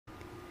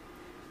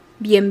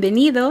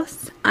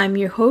Bienvenidos, I'm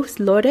your host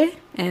Lore,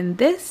 and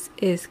this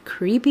is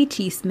Creepy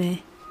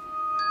Chisme.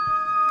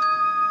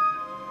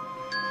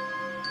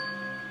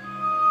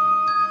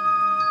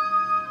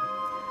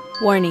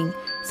 Warning,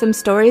 some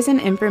stories and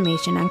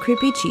information on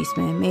Creepy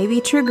Chisme may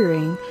be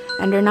triggering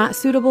and are not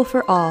suitable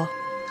for all,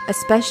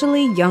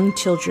 especially young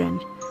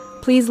children.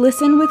 Please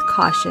listen with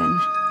caution.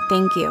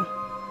 Thank you.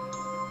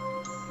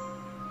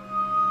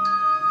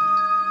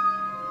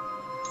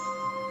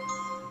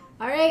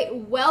 Alright,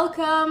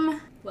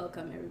 welcome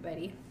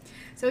everybody.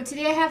 So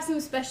today I have some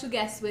special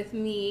guests with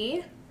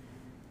me.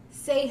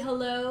 Say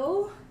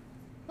hello.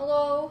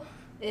 Hello.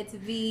 It's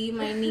V,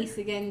 my niece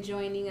again,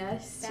 joining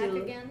us. Back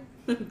again?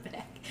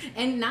 Back.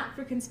 And not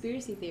for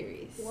conspiracy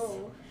theories.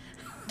 Whoa.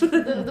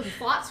 the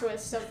plot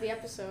twist of the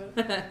episode.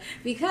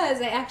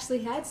 Because I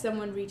actually had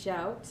someone reach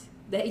out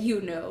that you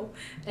know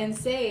and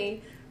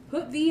say,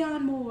 put V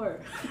on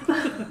more.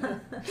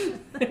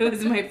 It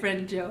was my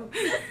friend Joe.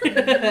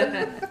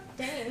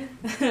 Dang.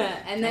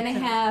 And then I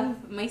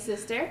have my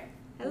sister.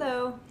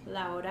 Hello.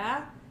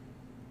 Laura.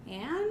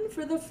 And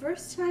for the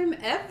first time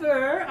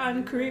ever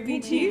on Creepy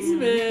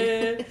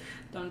Chisme,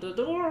 dun, dun,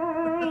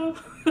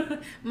 dun,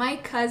 my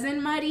cousin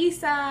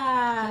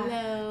Marisa.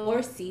 Hello.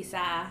 Or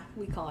Sisa.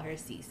 We call her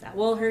Sisa.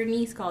 Well, her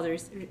niece called her,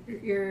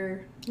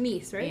 your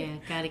niece, right? Yeah,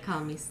 Daddy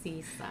called me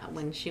Sisa.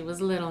 When she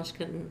was little, she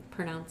couldn't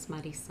pronounce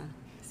Marisa.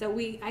 So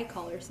I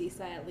call her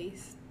Sisa at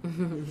least.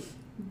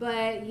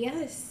 But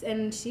yes,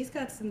 and she's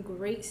got some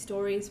great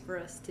stories for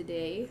us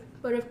today.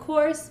 But of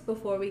course,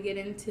 before we get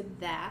into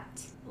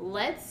that,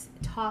 let's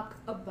talk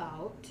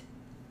about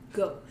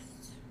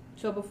ghosts.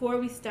 So before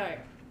we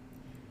start,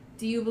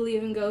 do you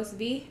believe in ghosts,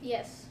 V?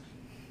 Yes.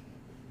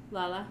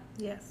 Lala?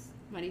 Yes.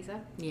 Marisa?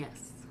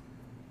 Yes.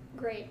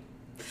 Great.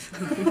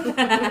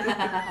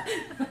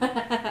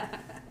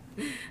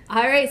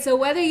 Alright, so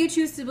whether you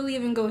choose to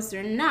believe in ghosts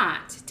or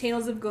not,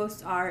 tales of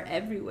ghosts are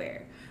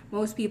everywhere.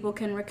 Most people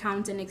can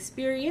recount an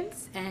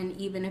experience, and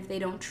even if they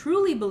don't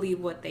truly believe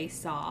what they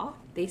saw,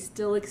 they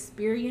still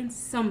experience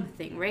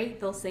something, right?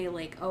 They'll say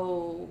like,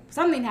 oh,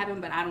 something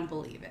happened, but I don't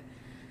believe it.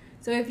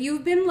 So if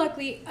you've been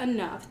lucky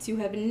enough to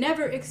have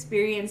never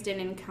experienced an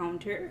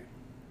encounter,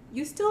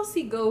 you still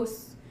see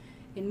ghosts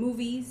in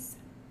movies,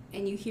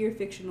 and you hear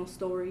fictional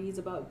stories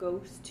about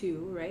ghosts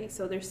too, right?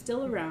 So they're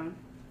still around.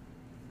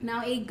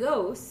 Now, a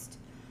ghost,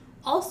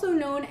 also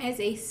known as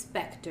a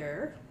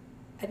specter,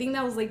 I think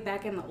that was like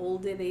back in the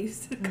old day they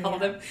used to call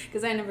them,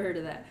 because I never heard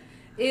of that,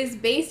 is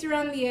based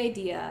around the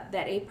idea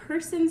that a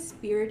person's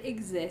spirit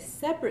exists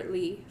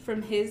separately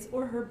from his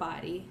or her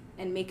body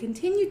and may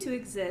continue to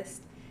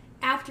exist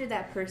after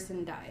that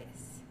person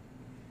dies.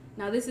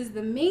 Now, this is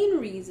the main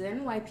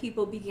reason why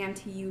people began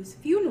to use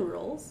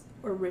funerals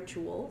or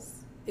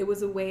rituals. It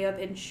was a way of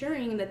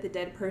ensuring that the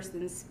dead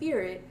person's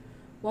spirit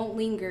won't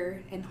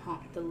linger and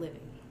haunt the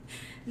living.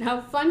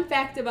 Now, fun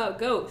fact about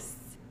ghosts.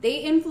 They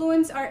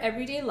influence our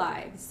everyday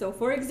lives. So,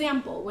 for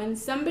example, when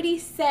somebody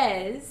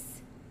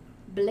says,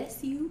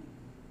 bless you,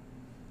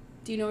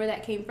 do you know where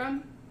that came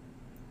from?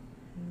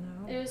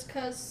 No. It was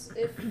because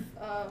if,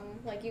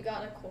 like, you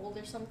got a cold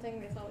or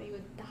something, they thought you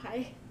would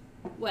die.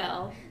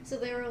 Well, So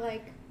they were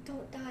like,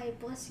 don't die,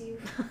 bless you.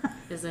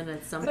 Isn't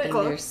it something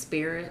But- your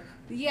spirit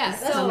yeah,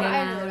 That's so, what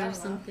I coming heard, out I or don't know.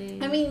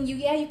 something? I mean,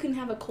 you can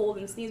have a cold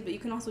and sneeze, but you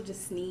can also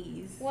just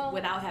sneeze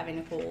without having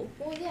a cold.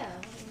 Well, yeah.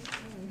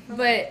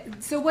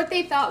 But, so what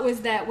they thought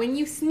was that when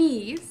you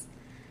sneeze,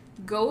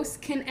 ghosts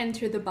can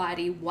enter the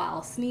body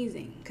while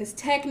sneezing. Because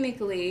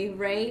technically,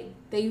 right,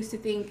 they used to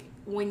think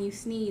when you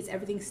sneeze,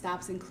 everything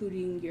stops,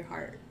 including your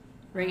heart,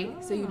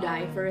 right? So you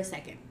die for a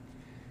second.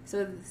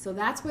 So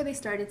that's where they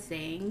started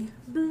saying,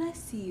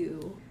 bless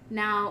you.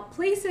 Now,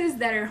 places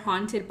that are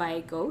haunted by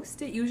a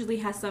ghost, it usually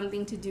has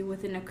something to do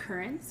with an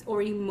occurrence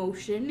or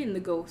emotion in the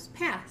ghost's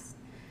past.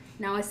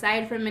 Now,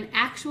 aside from an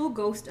actual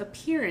ghost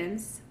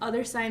appearance,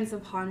 other signs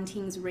of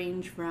hauntings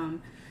range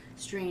from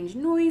strange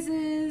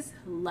noises,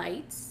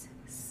 lights,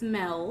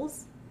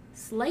 smells,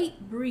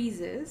 slight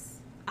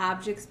breezes,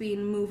 objects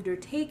being moved or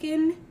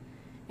taken,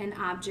 and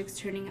objects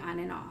turning on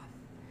and off.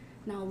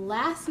 Now,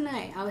 last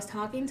night, I was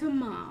talking to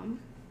Mom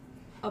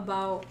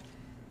about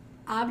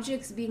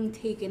objects being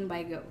taken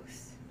by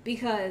ghosts.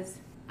 Because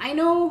I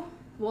know,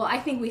 well, I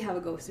think we have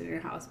a ghost in our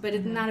house, but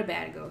it's not a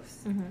bad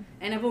ghost.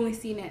 And I've only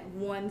seen it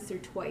once or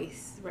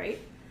twice, right?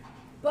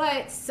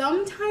 But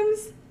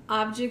sometimes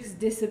objects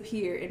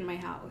disappear in my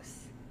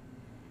house.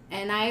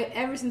 And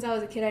ever since I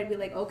was a kid, I'd be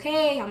like,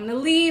 okay, I'm gonna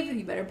leave,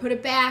 you better put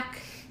it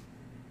back.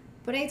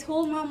 But I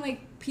told Mom,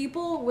 like,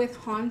 people with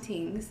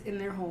hauntings in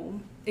their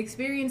home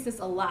experience this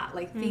a lot,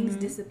 like things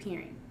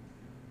disappearing.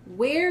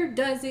 Where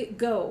does it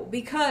go?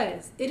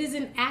 Because it is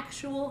an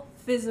actual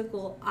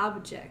physical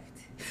object.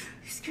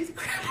 You scared the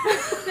crap out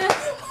of me.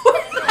 Oh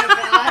my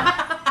god.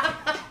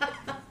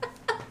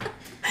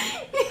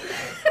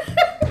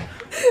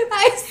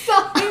 I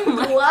saw him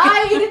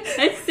glide.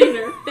 I've seen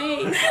her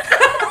face.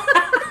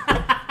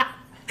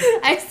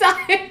 I saw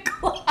him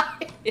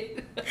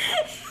glide.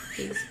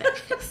 He's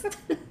fast.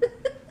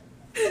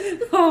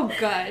 Oh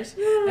gosh,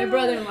 my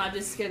brother-in-law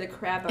just scared the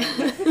crap out of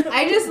me.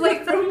 I just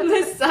like from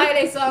the side,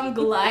 I saw him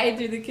glide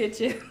through the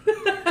kitchen.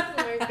 Oh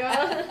my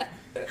god.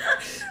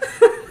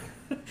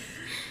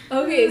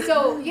 Okay,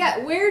 so yeah,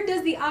 where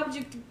does the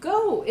object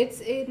go?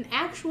 It's an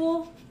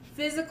actual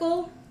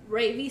physical,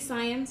 right? V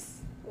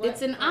science. What?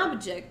 It's an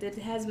object. It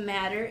has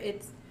matter.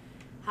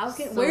 So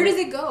where does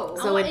it go?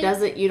 So it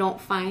doesn't. You don't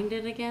find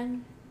it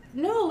again.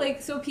 No,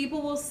 like, so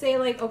people will say,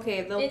 like,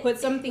 okay, they'll put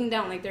something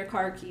down, like their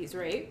car keys,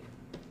 right?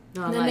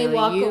 No, And then they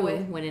walk you, away.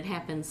 when it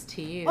happens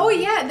to you. Oh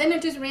yeah, then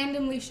it just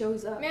randomly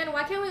shows up. Man,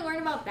 why can't we learn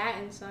about that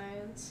in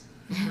science?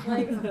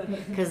 Like,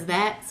 Because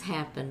that's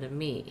happened to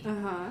me.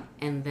 Uh-huh.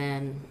 And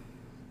then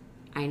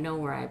I know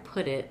where I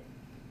put it.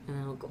 And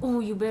then I'll go, oh,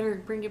 you better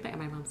bring it back.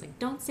 My mom's like,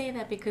 don't say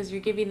that because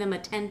you're giving them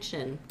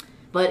attention.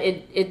 But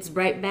it's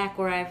right back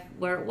where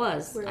it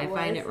was. Where it I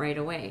find was? it right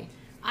away.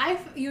 I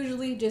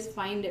usually just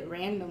find it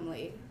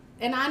randomly.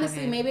 And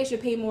honestly, Okay. maybe I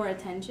should pay more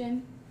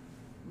attention.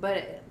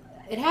 But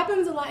it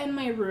happens a lot in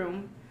my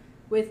room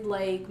with,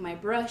 like, my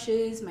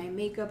brushes, my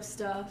makeup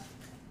stuff.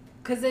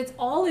 Because it's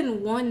all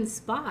in one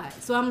spot.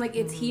 So I'm like,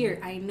 it's here.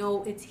 I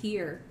know it's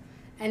here.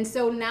 And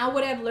so now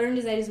what I've learned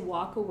is I just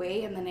walk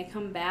away and then I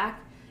come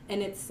back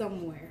and it's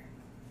somewhere.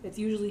 It's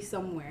usually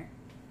somewhere.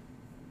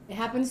 It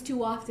happens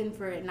too often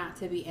for it not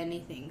to be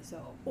anything. So,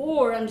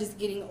 or I'm just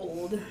getting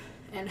old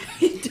and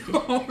I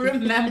don't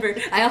remember.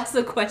 I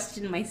also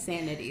question my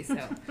sanity, so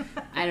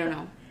I don't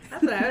know.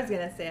 That's what I was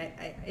gonna say.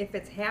 If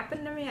it's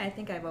happened to me, I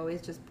think I've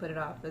always just put it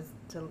off as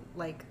to,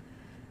 like,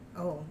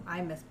 oh,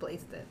 I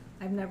misplaced it.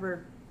 I've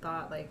never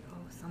thought, like, oh,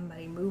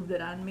 somebody moved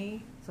it on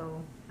me.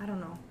 So I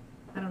don't know.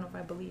 I don't know if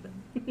I believe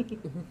it.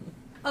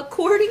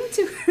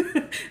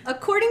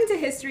 According to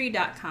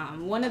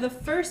History.com, one of the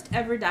first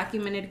ever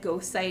documented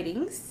ghost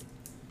sightings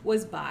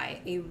was by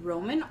a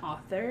Roman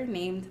author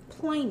named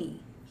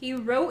Pliny. He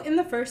wrote in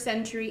the 1st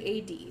century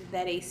AD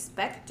that a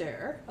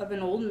specter of an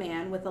old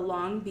man with a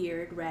long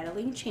beard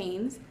rattling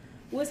chains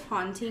was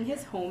haunting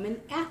his home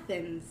in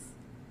Athens.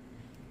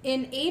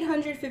 In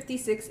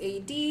 856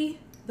 AD,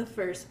 the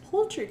first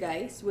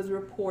poltergeist was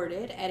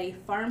reported at a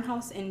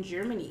farmhouse in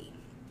Germany.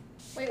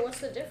 wait, what's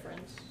the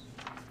difference?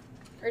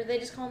 Or do they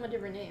just call him a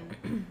different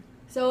name?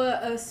 So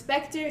a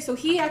specter, so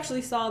he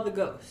actually saw the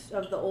ghost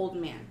of the old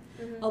man.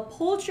 Mhm. A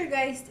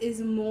poltergeist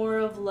is more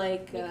of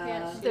like, You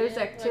can't see There's it,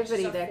 like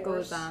activity just a that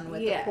goes force. on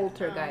with Yeah. the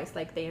poltergeist.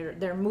 Like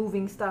they're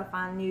moving stuff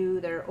on you.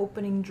 They're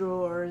opening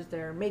drawers.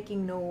 They're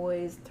making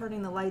noise,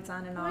 turning the lights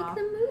on and Like off.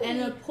 the movie.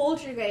 and a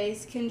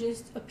poltergeist can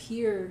just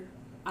appear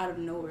out of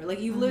nowhere. Like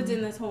you've lived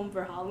in this home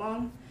for how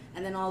long?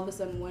 And then all of a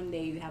sudden one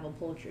day you have a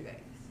poltergeist.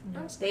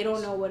 That's They don't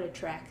nice. know what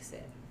attracts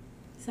it.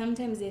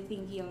 Sometimes they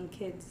think young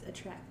kids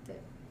attract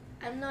it.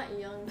 I'm not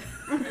young.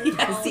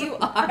 Yes, you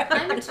are.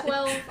 I'm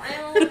 12.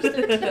 I'm almost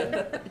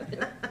 13.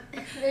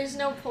 There's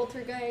no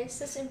poltergeist.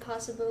 That's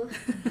impossible.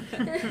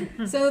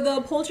 So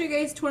the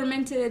poltergeist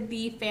tormented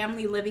the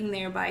family living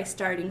there by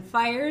starting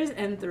fires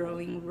and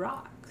throwing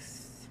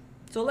rocks.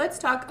 So let's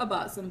talk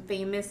about some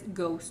famous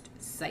ghost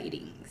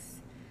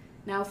sightings.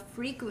 Now,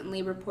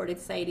 frequently reported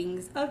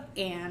sightings of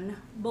Anne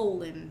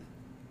Boleyn.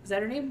 Is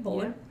that her name?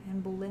 Boleyn? Yeah,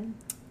 Anne Boleyn.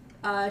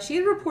 She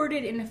is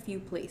reported in a few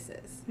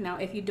places. Now,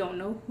 if you don't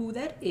know who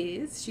that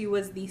is, she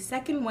was the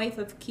second wife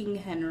of King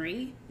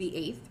Henry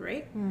VIII,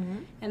 right? Mm-hmm.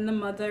 And the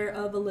mother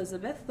of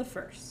Elizabeth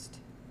I.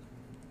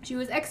 She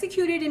was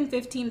executed in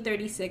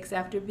 1536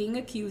 after being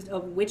accused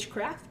of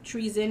witchcraft,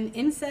 treason,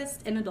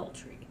 incest, and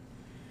adultery.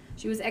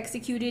 She was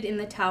executed in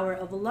the Tower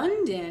of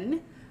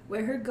London,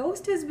 where her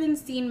ghost has been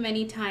seen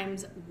many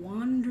times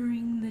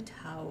wandering the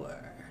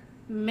tower.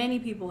 Many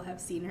people have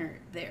seen her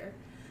there.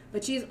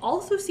 But she is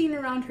also seen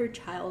around her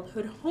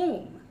childhood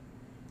home,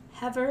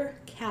 Hever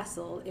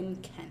Castle in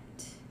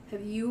Kent.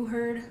 Have you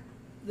heard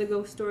the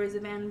ghost stories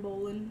of Anne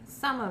Boleyn?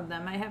 Some of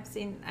them I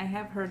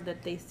have heard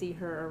that they see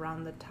her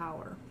around the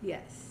tower.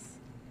 Yes.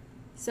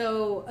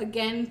 So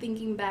again,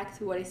 thinking back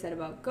to what I said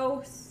about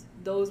ghosts,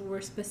 those were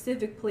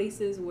specific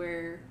places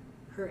where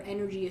her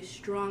energy is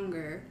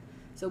stronger.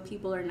 So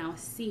people are now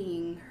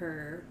seeing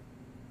her.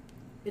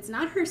 It's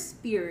not her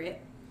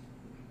spirit.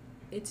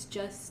 It's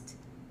just,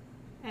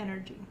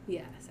 Energy.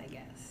 yes, I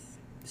guess,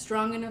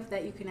 strong enough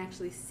that you can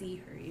actually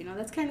see her. You know,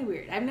 that's kind of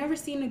weird. I've never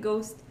seen a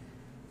ghost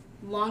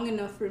long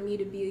enough for me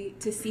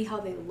to see how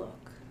they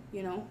look.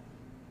 You know,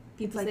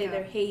 people like say a-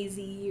 they're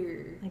hazy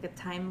or Like a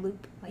time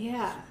loop. Like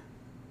yeah.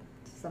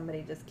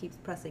 somebody just keeps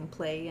pressing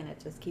play and it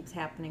just keeps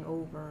happening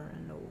over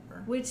and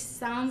over. Which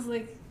sounds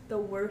like the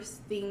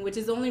worst thing, which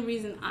is the only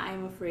reason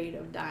I'm afraid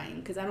of dying,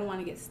 because I don't want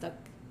to get stuck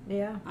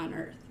Yeah. on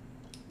Earth.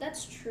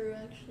 That's true,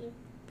 actually.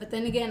 But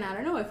then again, I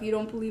don't know. If you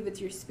don't believe it's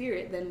your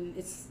spirit, then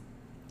it's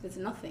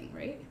nothing,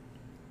 right?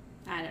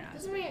 I don't know.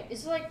 Doesn't mean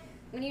it's like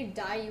when you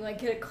die, you like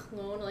get a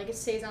clone. Like it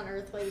stays on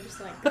Earth while you just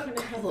like gonna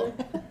have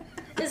the-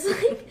 It's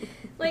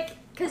like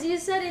because you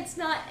said it's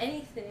not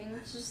anything.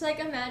 It's just like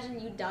imagine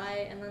you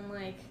die and then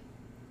like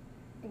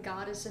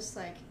God is just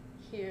like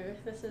here.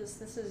 This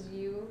is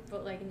you,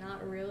 but like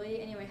not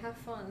really. Anyway, have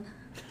fun.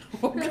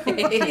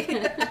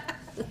 Okay.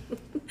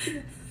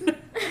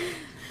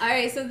 All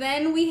right, so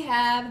then we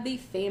have the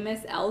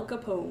famous Al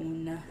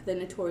Capone, the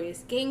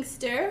notorious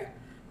gangster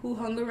who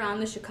hung around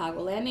the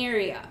Chicagoland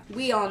area.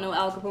 We all know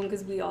Al Capone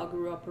because we all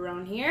grew up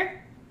around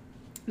here.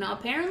 Now,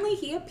 apparently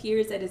he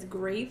appears at his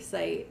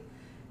gravesite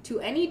to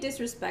any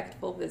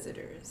disrespectful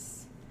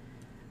visitors.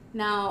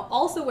 Now,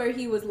 also where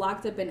he was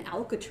locked up in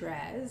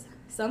Alcatraz,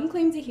 some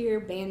claim to hear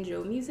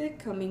banjo music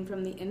coming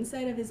from the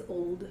inside of his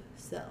old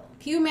cell.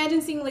 Can you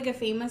imagine seeing like a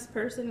famous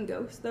person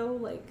ghost though?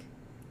 Like,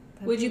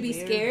 would you be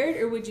weird. scared,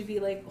 or would you be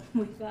like, oh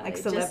my god, Like I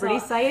celebrity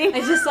just saw, sighting?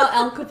 I just saw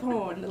Al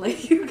Capone,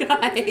 like you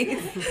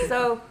guys.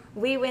 So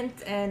we went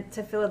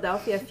to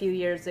Philadelphia a few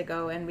years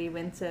ago, and we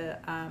went to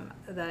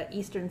the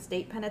Eastern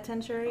State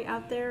Penitentiary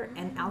out there,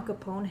 and Al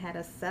Capone had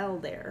a cell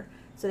there.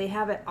 So they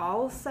have it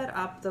all set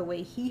up the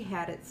way he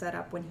had it set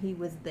up when he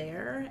was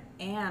there,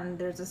 and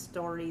there's a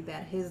story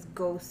that his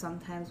ghost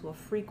sometimes will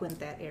frequent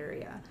that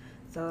area.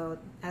 So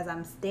as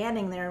I'm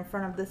standing there in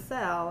front of the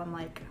cell, I'm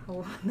like,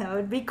 oh, that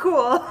would be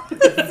cool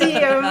to see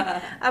him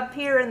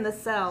appear in the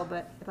cell,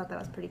 but I thought that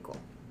was pretty cool.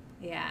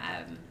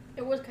 Yeah.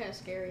 It was kind of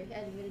scary,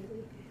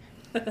 admittedly.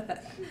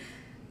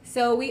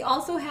 So we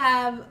also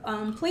have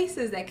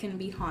places that can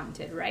be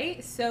haunted,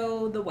 right?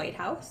 So the White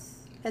House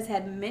has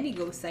had many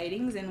ghost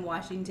sightings in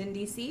Washington,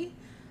 D.C.,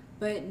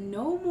 but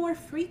no more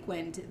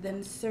frequent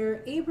than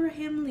Sir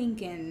Abraham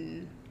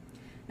Lincoln.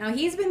 Now,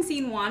 he's been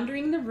seen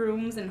wandering the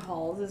rooms and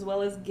halls, as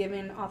well as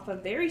giving off a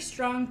very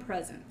strong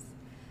presence.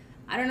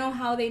 I don't know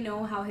how they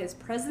know how his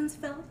presence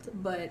felt,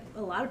 but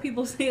a lot of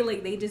people say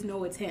like they just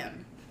know it's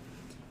him.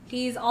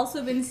 He's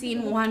also been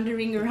seen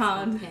wandering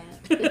around.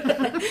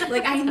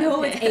 Like, I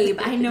know it's Abe.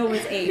 I know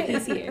it's Abe.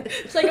 He's here.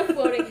 It's like a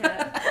floating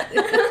hat.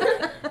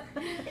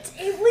 It's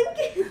Abe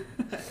Lincoln.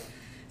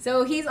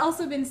 So he's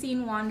also been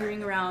seen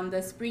wandering around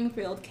the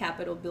Springfield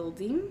Capitol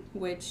building,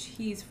 which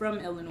he's from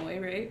Illinois,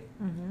 right?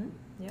 Mm-hmm.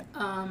 Yep.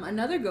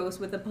 Another ghost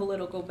with a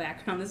political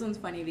background. This one's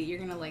funny, but you're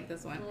going to like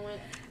this one.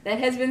 That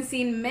has been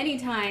seen many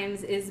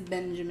times is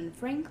Benjamin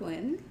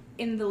Franklin.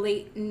 In the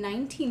late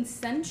 19th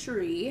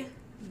century,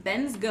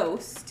 Ben's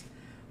ghost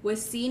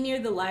was seen near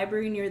the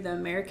library near the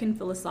American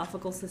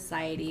Philosophical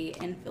Society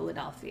in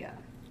Philadelphia.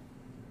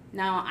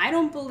 Now, I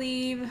don't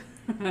believe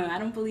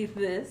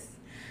this,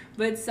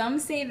 but some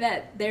say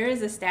that there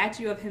is a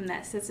statue of him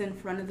that sits in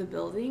front of the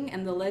building,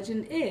 and the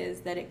legend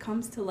is that it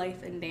comes to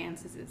life and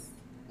dances.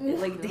 It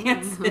like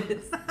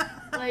dances.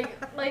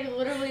 like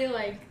literally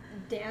like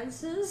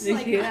dances.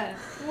 Yeah.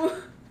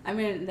 I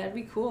mean, that'd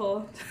be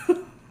cool.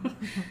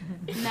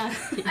 Nah.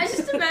 I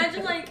just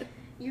imagine like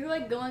you're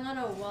like going on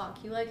a walk.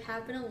 You like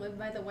happen to live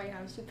by the White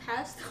House. You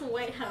pass the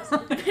White House,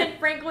 and Ben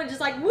Franklin just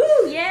like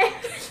woo yeah.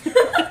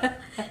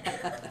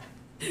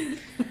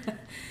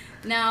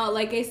 Now,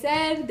 like I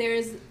said,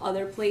 there's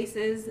other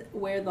places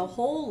where the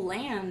whole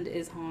land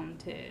is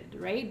haunted,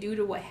 right? Due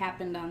to what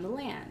happened on the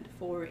land.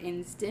 For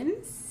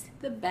instance,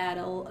 the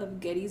Battle of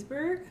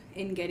Gettysburg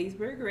in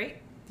Gettysburg,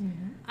 right?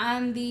 Mm-hmm.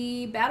 On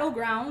the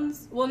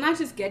battlegrounds, well, not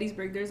just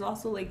Gettysburg, there's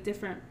also like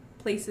different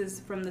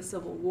places from the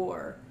Civil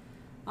War.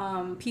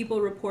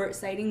 People report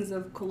sightings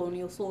of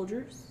colonial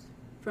soldiers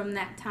from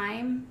that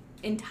time.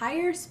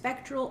 Entire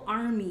spectral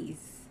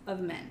armies of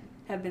men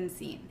have been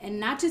seen. And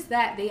not just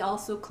that, they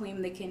also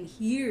claim they can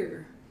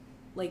hear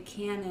like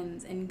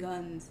cannons and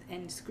guns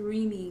and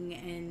screaming,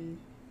 and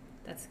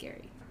that's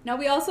scary. Now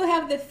we also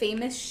have the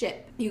famous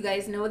ship. You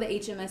guys know the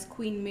HMS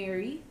Queen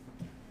Mary,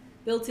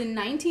 built in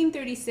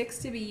 1936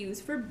 to be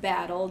used for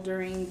battle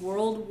during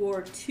World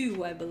War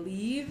II, I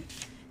believe.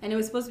 And it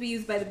was supposed to be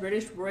used by the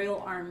British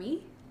Royal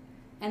Army.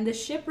 And the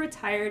ship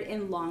retired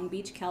in Long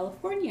Beach,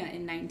 California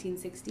in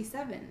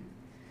 1967.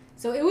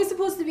 So it was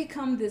supposed to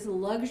become this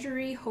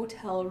luxury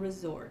hotel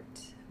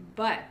resort.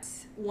 But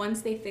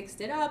once they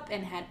fixed it up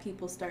and had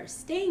people start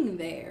staying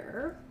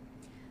there,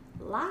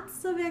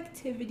 lots of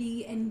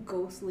activity and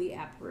ghostly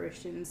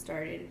apparitions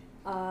started.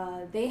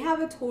 They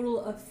have a total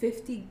of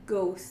 50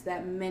 ghosts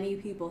that many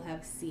people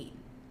have seen.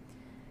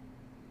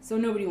 So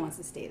nobody wants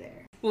to stay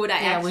there.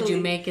 Would you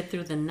make it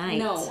through the night?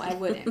 No, I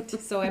wouldn't.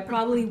 So I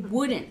probably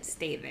wouldn't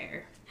stay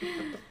there.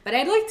 But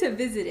I'd like to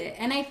visit it.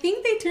 And I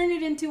think they turned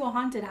it into a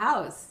haunted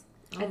house.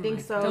 I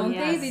think so. Don't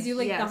yes. they? They do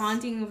like the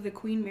haunting of the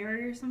Queen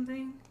Mary or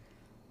something.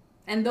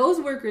 And those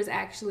workers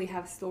actually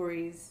have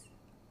stories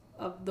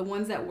of the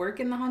ones that work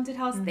in the haunted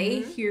house. Mm-hmm.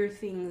 They hear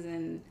things,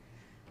 and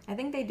I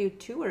think they do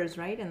tours,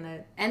 right?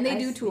 And they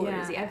do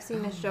tours. Yeah, I've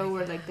seen a show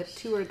where like the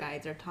tour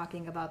guides are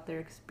talking about their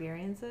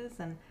experiences,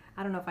 and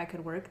I don't know if I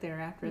could work there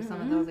after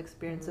some of those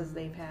experiences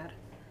they've had.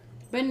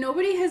 But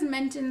nobody has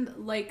mentioned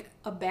like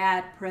a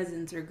bad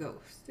presence or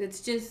ghost.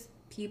 It's just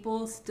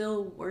people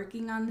still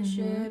working on the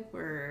ship,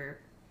 or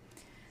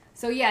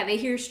so yeah, they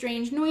hear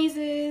strange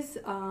noises,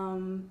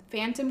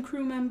 phantom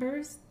crew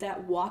members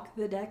that walk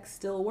the deck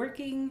still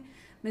working.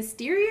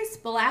 Mysterious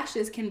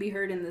splashes can be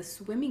heard in the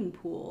swimming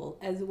pool,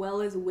 as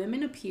well as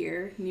women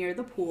appear near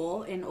the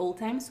pool in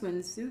old-time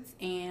swimsuits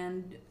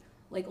and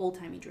like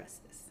old-timey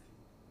dresses.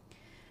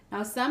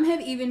 Now, some have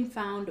even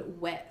found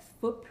wet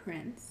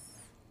footprints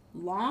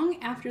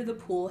long after the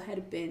pool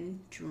had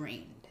been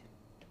drained.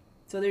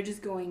 So they're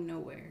just going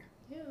nowhere.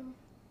 Yeah.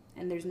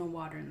 And there's no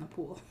water in the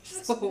pool.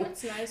 So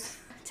That's nice.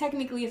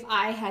 technically, if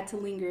I had to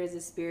linger as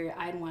a spirit,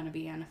 I'd want to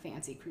be on a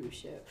fancy cruise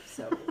ship.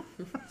 So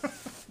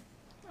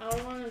I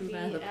would want to be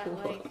By the at pool.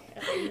 like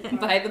a theme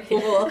park. by the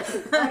pool.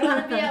 I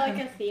want to be at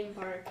like a theme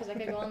park because I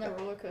could go on the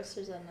roller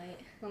coasters at night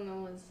when no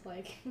one's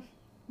like,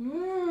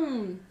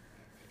 Mm.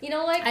 you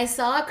know, like I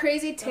saw a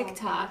crazy Oh,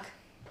 TikTok.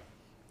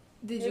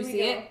 Did Here you we see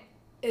go. it?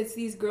 It's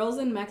these girls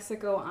in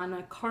Mexico on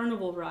a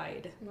carnival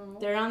ride. No.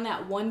 They're on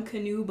that one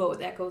canoe boat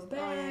that goes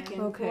back yeah.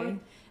 and Okay. forth.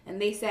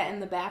 And they sat in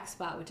the back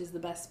spot, which is the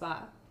best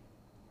spot.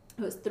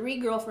 It was 3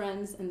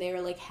 girlfriends, and they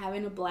were like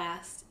having a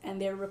blast.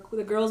 And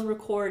the girl's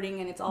recording,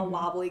 and it's all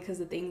wobbly because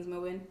the thing's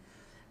moving.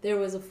 There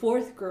was a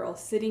 4th girl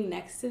sitting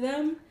next to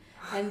them,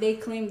 and they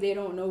claimed they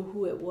don't know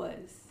who it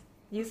was.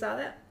 You saw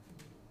that?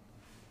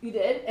 You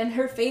did? And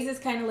her face is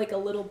kind of like a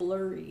little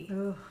blurry.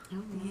 Ugh.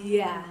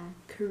 Yeah,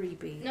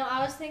 creepy. No,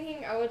 I was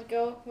thinking I would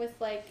go with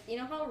like, you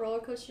know how roller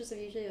coasters have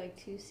usually like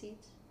 2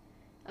 seats?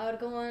 I would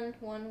go on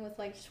one with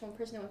like just one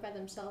person that went by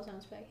themselves and I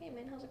was like, hey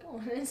man, how's it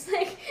going? And it's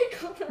like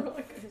on the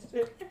roller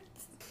coaster.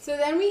 So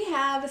then we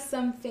have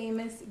some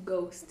famous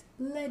ghost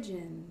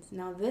legends.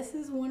 Now this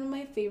is one of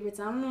my favorites.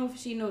 I don't know if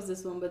she knows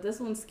this one, but this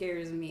one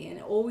scares me and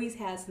it always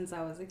has since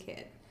I was a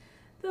kid.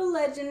 The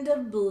legend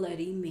of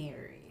Bloody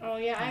Mary. Oh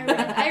yeah,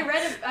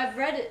 I've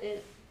read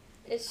it.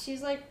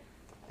 She's like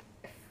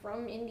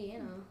from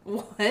Indiana.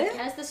 What?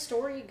 As the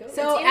story goes.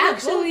 So It's in the book,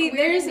 actually, Weird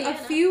there's Indiana.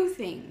 a few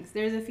things.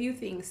 There's a few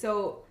things.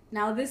 So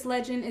now this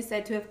legend is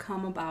said to have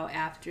come about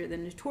after the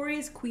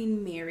notorious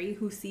Queen Mary,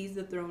 who seized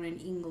the throne in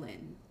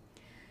England.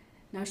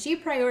 Now she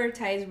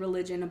prioritized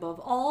religion above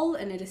all,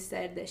 and it is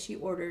said that she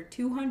ordered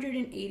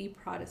 280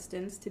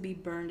 Protestants to be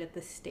burned at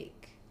the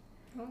stake.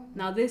 Oh.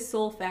 Now this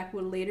sole fact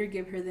would later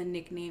give her the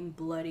nickname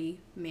Bloody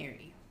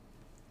Mary.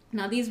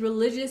 Now these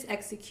religious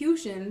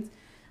executions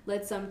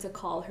led some to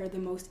call her the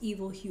most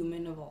evil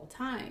human of all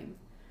time.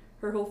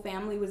 Her whole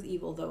family was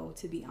evil, though,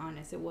 to be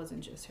honest. It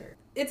wasn't just her.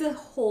 It's a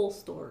whole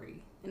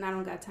story, and I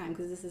don't got time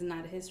because this is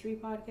not a history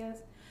podcast.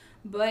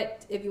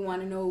 But if you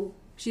want to know,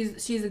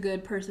 she's a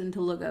good person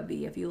to look up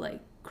if you like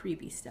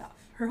creepy stuff.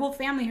 Her whole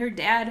family, her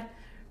dad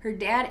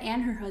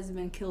and her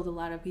husband killed a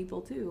lot of people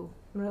too.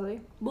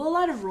 Really? Well, a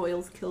lot of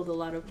royals killed a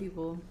lot of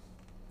people.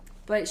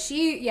 But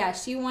she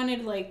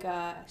wanted like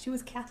she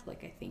was Catholic,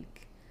 I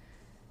think.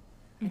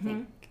 I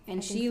think. And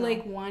I think she so.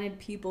 like wanted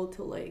people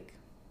to like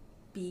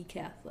be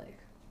Catholic.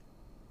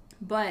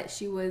 But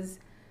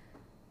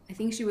I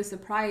think she was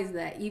surprised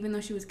that even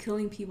though she was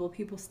killing people,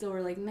 people still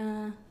were like,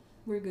 "Nah,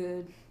 we're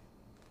good."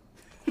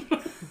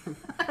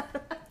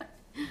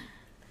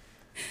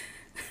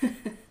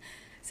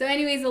 So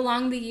anyways,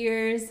 along the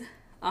years,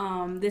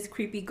 this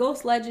creepy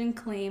ghost legend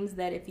claims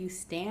that if you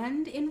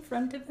stand in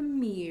front of a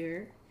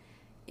mirror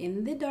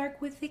in the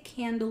dark with a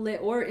candle lit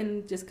or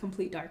in just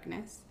complete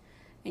darkness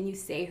and you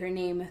say her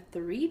name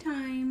 3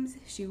 times,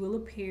 she will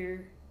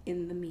appear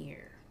in the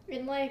mirror.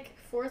 In like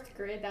 4th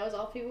grade, that was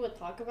all people would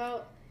talk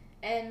about,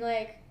 and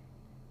like,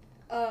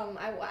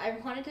 I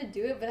wanted to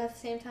do it, but at the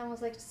same time, I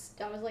would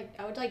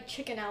like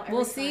chicken out. Every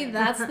Well, see, time.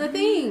 that's the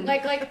thing.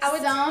 like I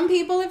would. Some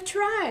people have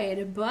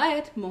tried,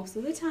 but most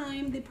of the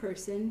time the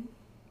person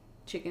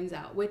chickens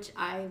out, which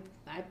I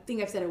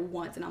think I've said it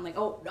once, and I'm like,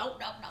 oh no.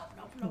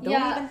 Don't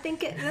Yeah. even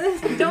think it.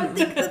 Don't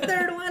think the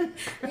 3rd one.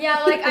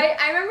 Yeah, like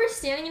I remember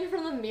standing in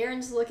front of the mirror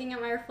and just looking at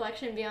my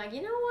reflection and being like,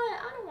 you know what,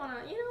 I don't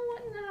want to, you know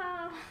what,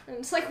 no, and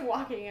just like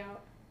walking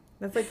out.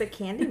 That's like the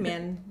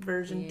Candyman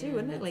version Yeah, too,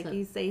 isn't it? that's Like a-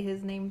 you say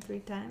his name 3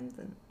 times,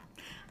 and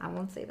I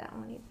won't say that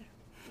one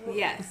either.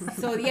 Yes.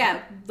 So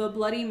yeah, the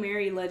Bloody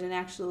Mary legend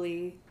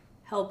actually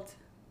helped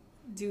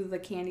do the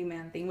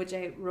Candyman thing, which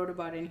I wrote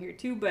about in here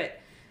too. But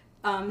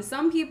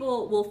some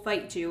people will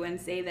fight you and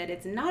say that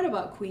it's not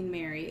about Queen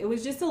Mary. It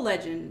was just a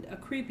legend, a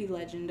creepy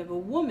legend of a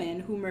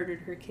woman who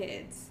murdered her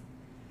kids.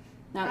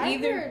 Now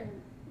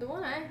The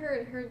one I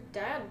heard, her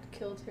dad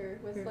killed her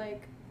with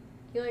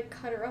he like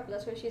cut her up.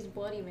 That's why she's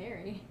Bloody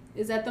Mary.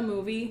 is that the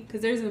movie? Because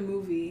there's a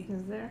movie.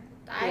 Is there?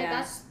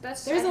 Yeah.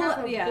 That's There's I a have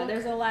lot. Yeah, book.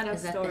 there's a lot of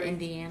Is that the stories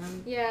Indiana?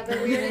 Yeah, the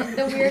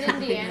weird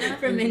Indiana.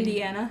 from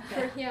Indiana.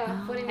 Yeah,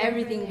 Bloody Mary from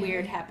Everything Indiana.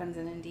 weird happens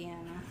in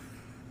Indiana.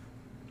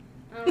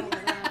 I don't know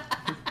about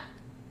that.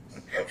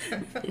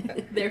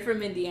 They're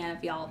from Indiana,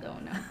 if y'all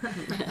don't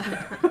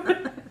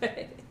know.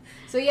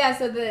 So yeah,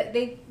 so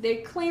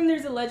they claim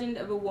there's a legend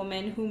of a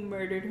woman who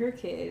murdered her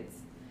kids,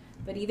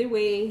 but either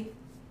way,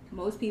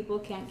 most people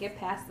can't get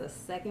past the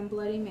second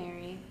Bloody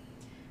Mary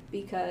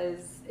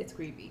because it's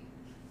creepy.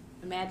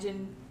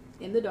 Imagine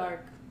in the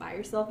dark by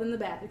yourself in the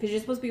bathroom because you're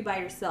supposed to be by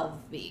yourself.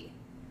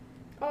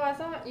 Oh, I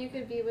thought you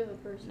could be with a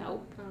person.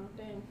 Nope. Oh,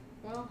 dang.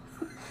 Well,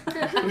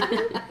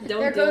 Don't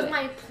there do goes it.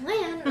 my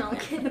plan. No, I'm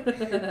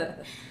kidding.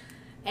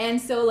 And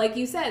so, like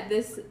you said,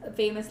 this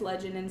famous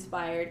legend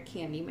inspired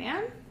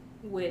Candyman,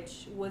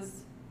 which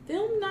was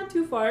filmed not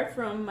too far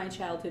from my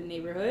childhood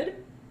neighborhood.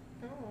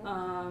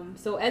 Oh.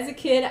 So as a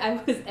kid,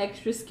 I was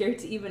extra scared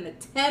to even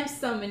attempt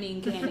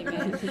summoning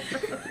Candyman.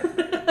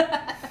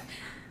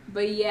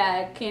 But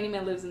yeah,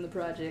 Candyman lives in the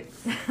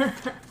projects.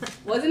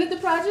 Wasn't it the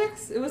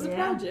projects? It was the Yeah.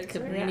 projects.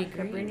 Cabrini right?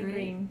 Green. Cabrini right?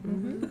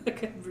 Green.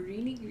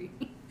 Cabrini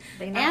Green.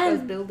 They knocked those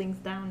And- buildings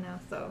down now,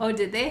 so Oh,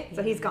 did they?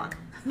 so he's gone.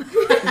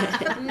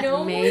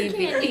 No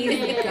Maybe. more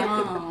Candyman.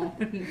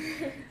 Gone.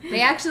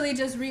 They actually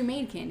just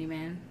remade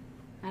Candyman.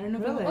 I don't know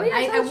if Really? Oh, yeah, I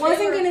I saw a wasn't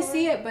trailer gonna for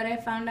see it. it, but I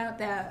found out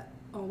that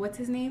what's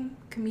his name?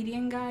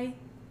 Comedian guy.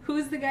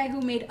 Who's the guy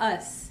who made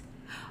Us?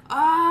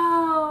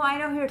 Oh, I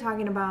know who you're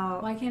talking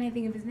about. Why can't I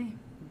think of his name?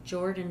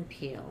 Jordan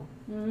Peele.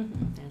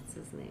 Mm-hmm. That's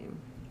his name.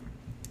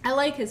 I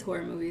like his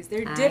horror movies.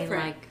 They're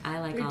different. I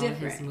like They're all of his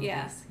different, movies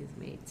yeah. he's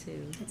made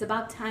too. It's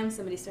about time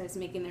somebody starts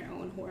making their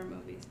own horror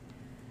movies.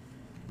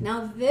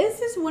 Now,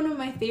 this is one of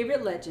my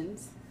favorite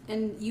legends,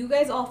 and you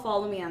guys all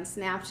follow me on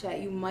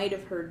Snapchat. You might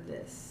have heard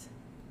this.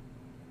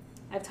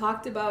 I've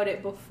talked about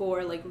it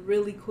before, like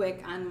really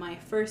quick, on my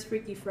first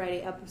Freaky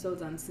Friday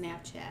episodes on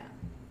Snapchat.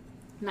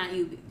 Not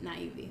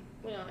UV.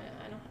 Well, yeah,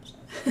 I don't have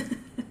stuff.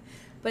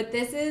 But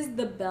this is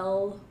the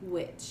Bell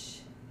Witch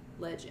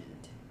legend.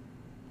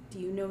 Do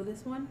you know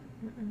this one?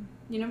 Mm-mm.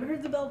 You never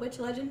heard the Bell Witch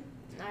legend?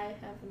 I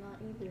have not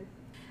either.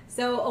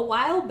 So a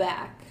while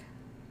back,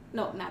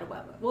 no, not a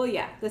while back. Well,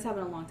 yeah, this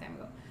happened a long time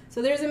ago.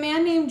 So there's a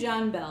man named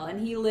John Bell,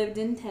 and he lived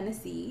in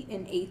Tennessee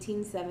in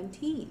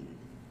 1817.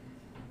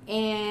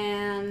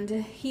 And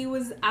he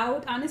was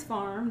out on his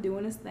farm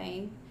doing his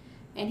thing,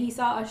 and he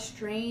saw a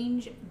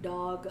strange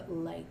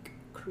dog-like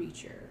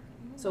creature.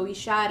 So he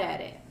shot at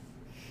it.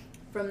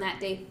 From that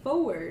day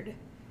forward,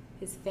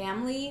 his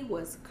family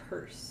was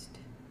cursed.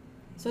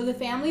 So the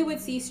family would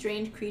see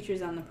strange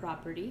creatures on the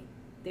property.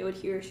 They would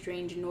hear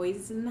strange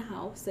noises in the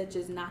house, such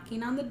as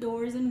knocking on the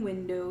doors and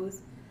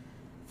windows,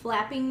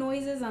 flapping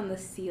noises on the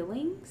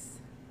ceilings,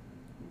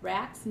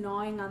 rats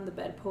gnawing on the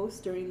bedposts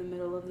during the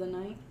middle of the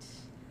night,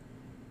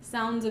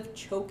 sounds of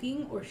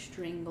choking or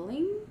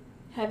strangling,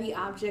 heavy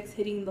objects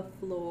hitting the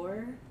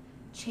floor,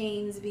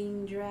 chains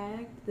being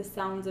dragged, the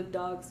sounds of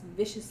dogs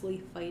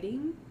viciously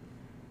fighting.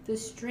 The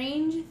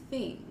strange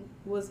thing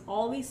was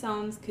all these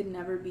sounds could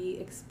never be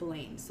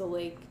explained. So,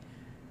 like,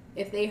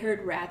 if they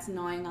heard rats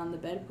gnawing on the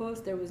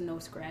bedpost, there was no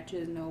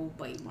scratches, no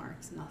bite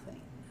marks, nothing.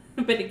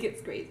 But it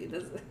gets crazy.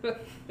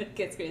 It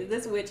gets crazy.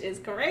 This witch is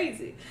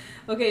crazy.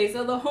 Okay,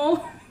 so the home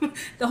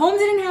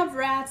didn't have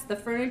rats. The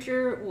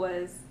furniture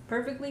was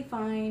perfectly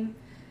fine.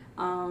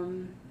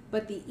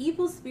 But the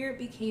evil spirit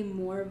became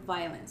more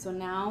violent. So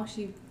now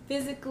she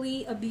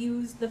physically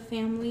abused the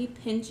family,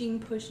 pinching,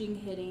 pushing,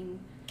 hitting.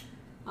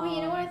 Wait,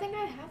 you know what? I think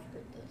I have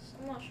heard this.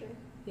 I'm not sure.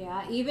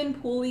 Yeah, even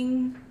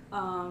pulling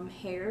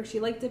hair. She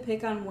liked to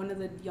pick on one of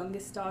the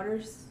youngest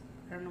daughters.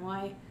 I don't know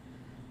why.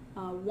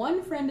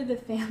 One friend of the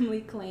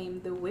family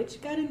claimed the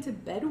witch got into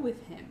bed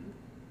with him.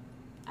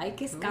 Ay,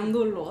 que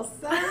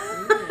escandalosa.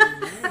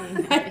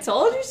 I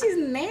told you she's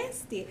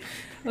nasty.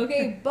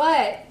 Okay,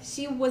 but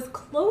she was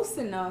close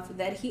enough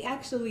that he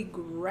actually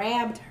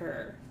grabbed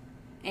her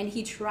and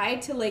he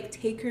tried to, like,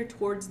 take her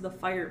towards the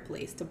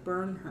fireplace to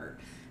burn her.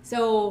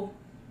 So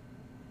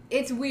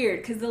it's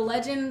weird because the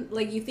legend,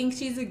 like, you think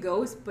she's a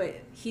ghost, but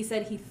he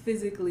said he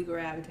physically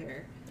grabbed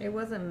her. It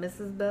wasn't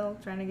Mrs. Bell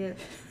trying to get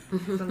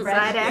some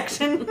side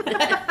action.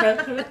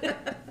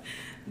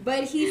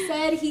 But he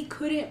said he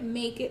couldn't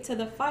make it to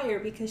the fire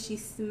because she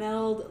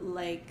smelled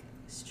like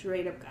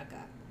straight up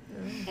caca.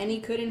 And he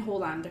couldn't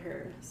hold on to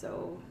her.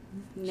 So,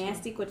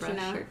 nasty Brush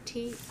cochina. your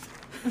teeth.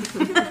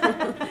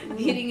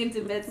 Getting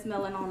into bed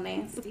smelling all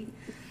nasty.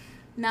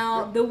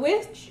 Now, the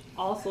witch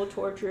also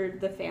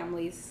tortured the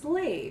family's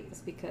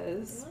slaves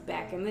because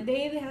back in the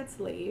day they had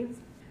slaves.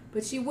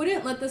 But she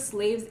wouldn't let the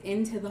slaves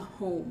into the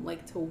home,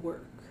 like to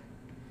work.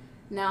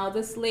 Now,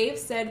 the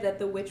slaves said that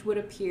the witch would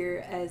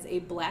appear as a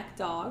black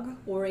dog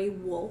or a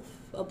wolf,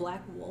 a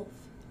black wolf.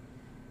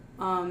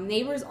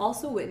 Neighbors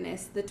also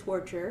witnessed the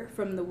torture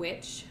from the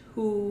witch,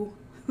 who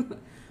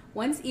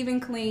once even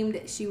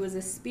claimed she was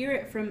a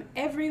spirit from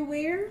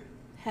everywhere.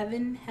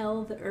 Heaven,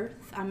 hell, the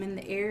earth, I'm in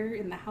the air,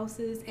 in the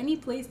houses, any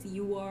place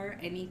you are,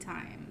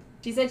 anytime.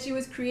 She said she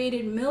was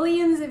created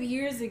millions of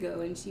years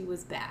ago and she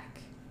was back.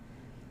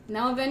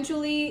 Now,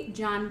 eventually,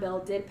 John Bell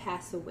did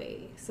pass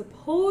away.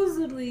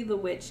 Supposedly, the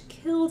witch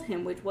killed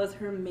him, which was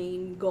her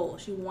main goal.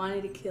 She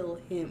wanted to kill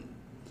him.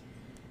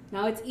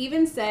 Now, it's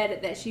even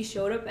said that she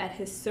showed up at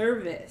his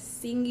service,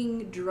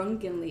 singing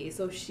drunkenly.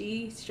 So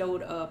she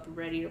showed up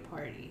ready to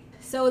party.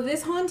 So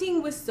this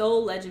haunting was so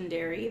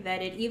legendary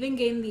that it even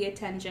gained the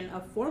attention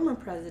of former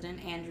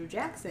President Andrew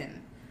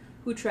Jackson,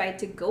 who tried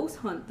to ghost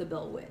hunt the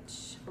Bell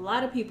Witch. A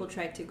lot of people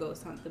tried to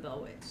ghost hunt the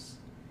Bell Witch.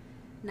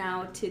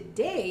 Now,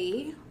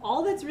 today,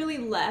 all that's really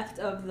left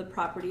of the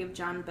property of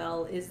John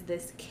Bell is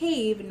this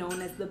cave known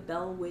as the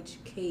Bell Witch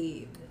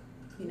Cave.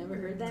 You never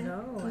heard that?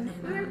 No, I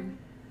never.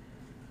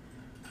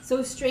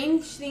 So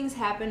strange things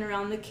happen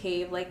around the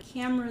cave, like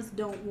cameras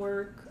don't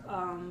work,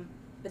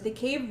 but the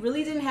cave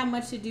really didn't have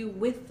much to do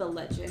with the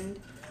legend.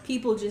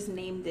 People just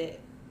named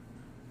it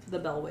the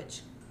Bell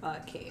Witch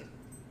Cave.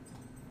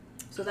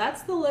 So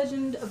that's the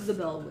legend of the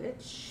Bell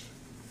Witch.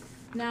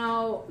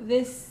 Now,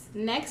 this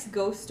next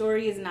ghost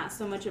story is not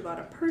so much about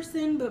a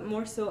person, but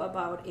more so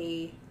about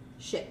a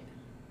ship.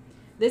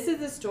 This is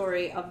the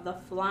story of the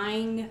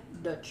Flying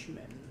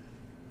Dutchman.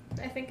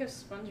 I think of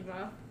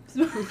SpongeBob.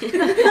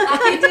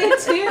 I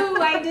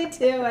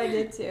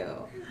did too.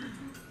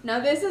 Now,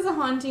 this is a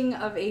haunting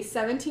of a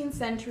 17th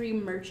century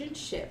merchant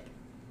ship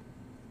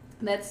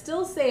that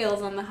still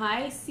sails on the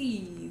high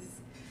seas.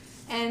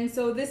 And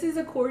so this is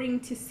according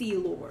to sea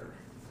lore.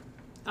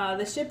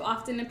 The ship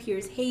often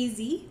appears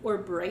hazy or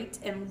bright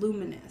and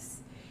luminous.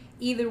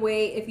 Either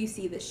way, if you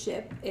see the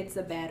ship, it's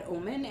a bad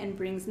omen and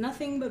brings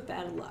nothing but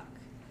bad luck.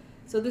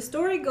 So the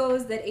story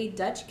goes that a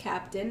Dutch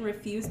captain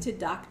refused to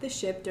dock the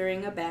ship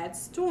during a bad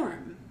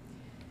storm.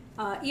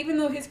 Even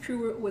though his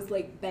crew was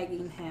like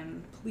begging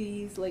him,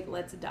 please, like,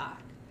 let's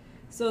dock.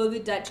 So the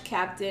Dutch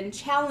captain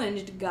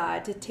challenged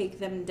God to take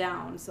them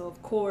down. So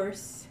of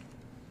course,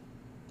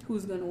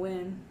 who's gonna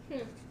win?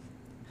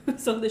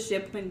 So the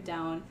ship went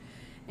down,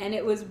 and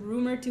it was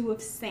rumored to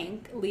have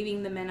sank,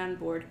 leaving the men on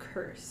board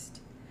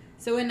cursed.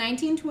 So in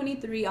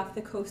 1923, off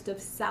the coast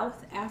of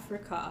South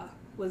Africa,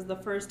 was the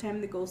first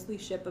time the ghostly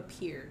ship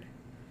appeared.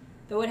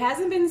 Though it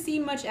hasn't been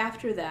seen much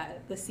after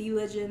that, the sea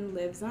legend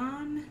lives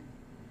on,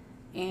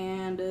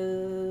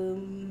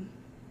 and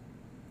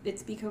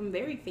it's become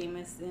very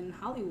famous in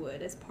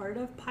Hollywood as part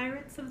of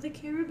Pirates of the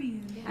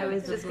Caribbean. I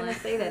was just gonna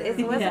say that.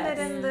 Wasn't it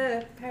in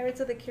the Pirates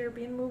of the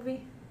Caribbean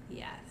movie?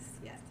 Yes.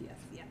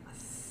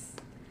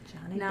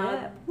 Johnny Now-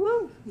 Depp.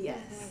 Woo!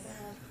 Yes.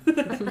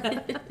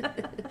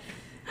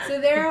 So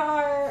there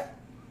are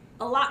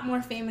a lot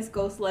more famous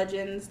ghost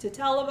legends to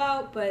tell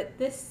about, but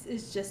this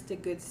is just a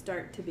good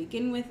start to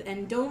begin with.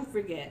 And don't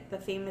forget the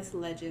famous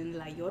legend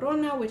La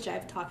Llorona, which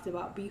I've talked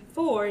about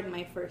before in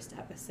my first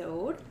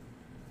episode.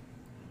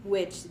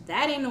 Which,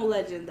 that ain't no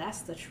legend, that's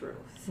the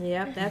truth.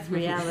 Yep, that's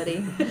reality.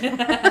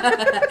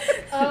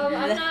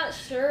 I'm not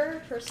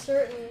sure for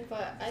certain,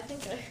 but I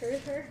think I heard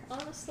her,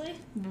 honestly.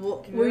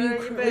 Were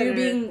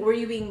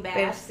you being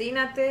bad?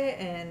 Persínate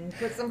and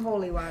put some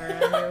holy water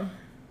on you.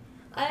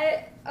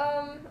 I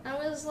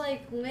was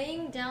like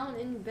laying down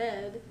in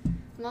bed.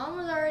 Mom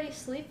was already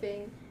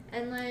sleeping,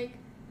 and like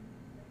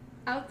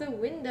out the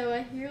window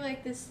I hear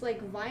like this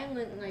like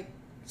violent like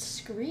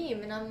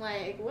scream, and I'm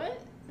like, what?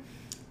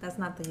 That's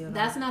not the Llorona.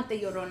 That's not the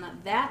Llorona.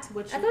 That's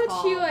what you I thought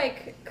call... she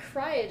like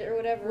cried or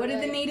whatever. What do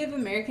the like- Native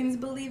Americans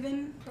believe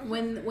in?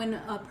 When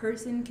a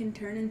person can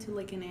turn into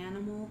like an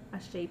animal? A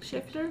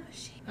shapeshifter?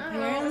 I don't know,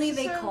 Apparently it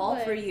they sounds call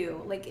like- for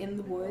you, like in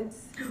the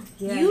woods.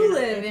 Yeah, You yeah,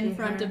 live if in you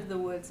front heard. of the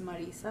woods,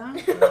 Marisa.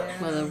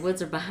 Yeah. Well, the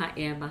woods are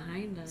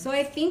behind us. So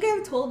I think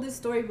I've told this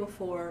story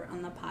before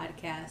on the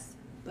podcast,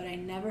 but I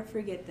never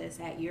forget this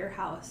at your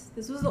house.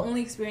 This was the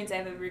only experience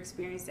I've ever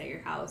experienced at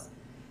your house.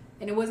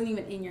 And it wasn't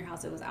even in your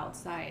house, it was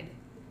outside.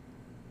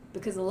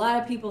 Because a lot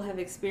of people have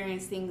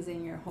experienced things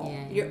in your home.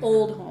 Yeah, your your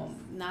old house.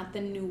 home, not the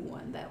new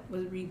one that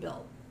was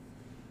rebuilt.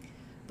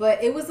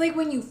 But it was like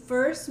when you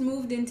first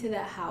moved into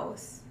that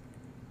house.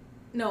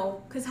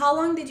 No, because how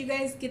long did you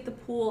guys get the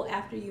pool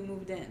after you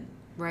moved in?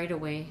 Right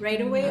away.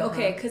 Right away? Uh-huh.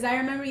 Okay, because I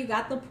remember you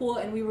got the pool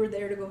and we were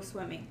there to go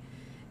swimming.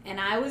 And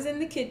I was in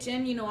the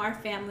kitchen. You know, our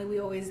family, we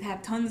always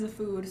have tons of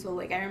food. So,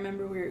 like, I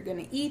remember we were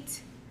going to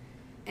eat.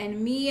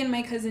 And me and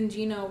my cousin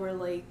Gina were,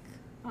 like,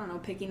 I don't know,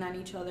 picking on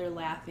each other,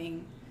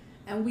 laughing.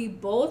 And we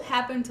both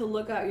happened to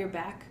look out your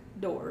back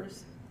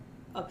doors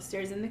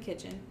upstairs in the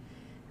kitchen.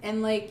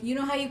 And, like, you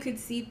know how you could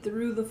see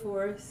through the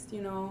forest,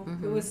 you know?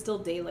 It was still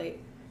daylight.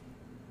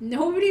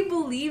 Nobody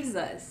believes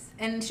us.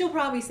 And she'll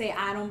probably say,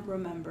 I don't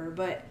remember.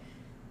 But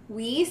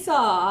we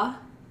saw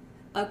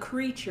a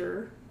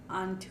creature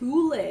on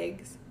two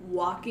legs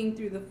walking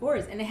through the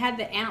forest. And it had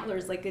the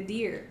antlers like a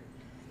deer.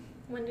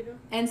 Wendigo.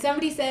 And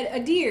somebody said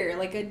a deer.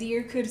 Like a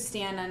deer could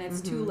stand on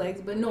its two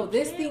legs. But no,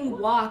 this thing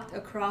walked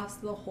across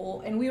the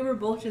whole. And we were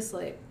both just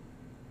like...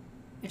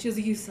 And she was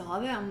like, you saw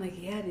that? I'm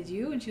like, yeah, did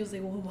you? And she was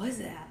like, what was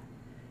that?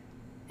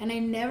 And I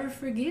never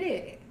forget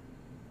it.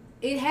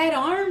 It had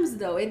arms,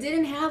 though. It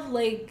didn't have,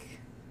 like,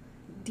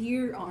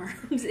 deer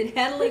arms. It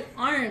had, like,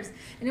 arms.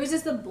 And it was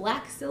just a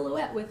black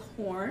silhouette with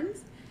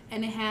horns.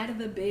 And it had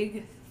the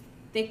big,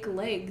 thick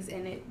legs.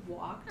 And it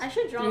walked. I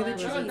should draw Through that.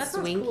 the Was trees. he That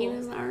sounds swinging cool.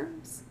 his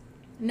arms?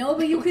 No,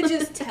 but you could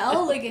just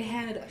tell, like, it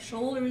had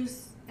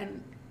shoulders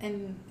and I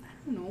don't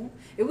know.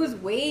 It was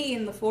way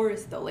in the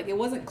forest, though. Like, it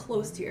wasn't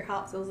close to your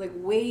house. It was, like,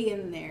 way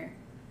in there.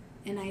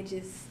 And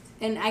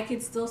I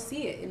could still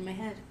see it in my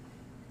head.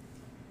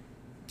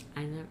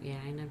 I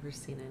never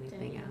seen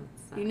anything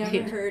outside. You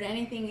never heard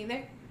anything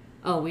either?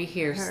 Oh, we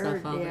hear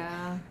stuff all the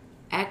yeah.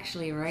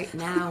 Actually, right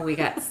now we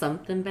got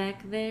something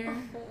back there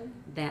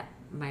that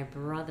my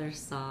brother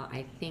saw,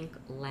 I think,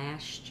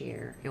 last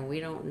year, and we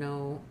don't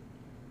know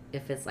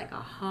if it's like a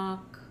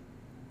hawk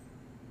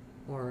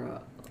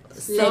or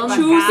some big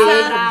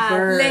Lechuza.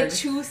 bird.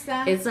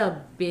 Lechuza. It's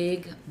a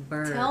big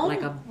bird, Tell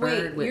like me- a bird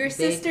wait, with your big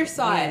sister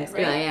saw it, wings.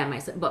 right? Yeah,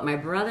 but my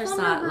brother Tell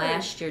saw me it bird.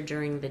 last year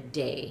during the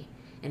day,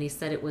 and he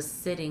said it was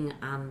sitting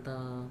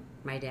on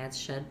my dad's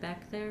shed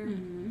back there.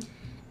 Mm-hmm.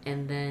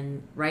 And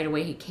then right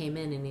away he came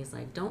in and he's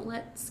like, "Don't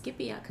let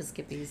Skippy out because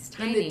Skippy's In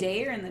tiny." the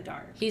day or in the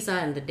dark? He saw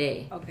it in the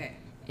day, Okay.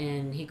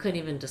 and he couldn't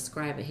even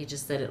describe it. He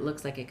just said it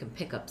looks like it can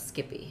pick up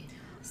Skippy.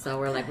 So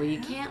we're like, "Well, you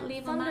can't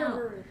leave him out."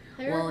 Thunderbird.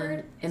 Have you Well, ever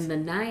heard? in the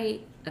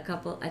night,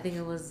 I think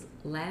it was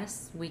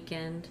last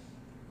weekend,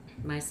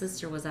 my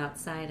sister was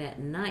outside at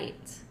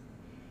night,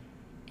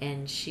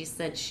 and she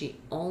said she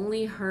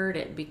only heard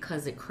it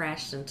because it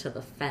crashed into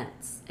the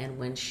fence. And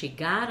when she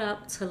got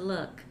up to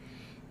look,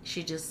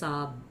 she just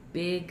saw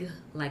big,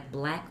 like,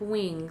 black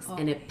wings,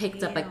 and it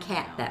picked up a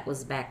cat that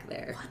was back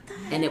there. What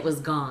the and it was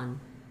gone.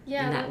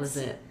 Yeah, And that was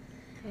it.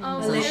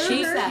 Oh, So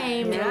she Lechuza.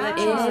 came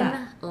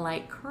Yeah. in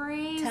like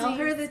crazy. Tell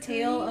her the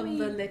tale of the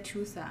screaming.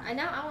 lechuza.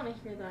 I want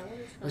to hear that. What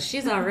is that? Well,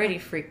 she's already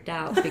freaked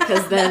out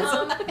because then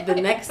the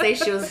next day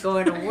she was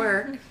going to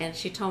work, and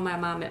she told my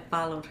mom it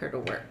followed her to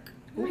work.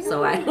 Oh my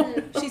So I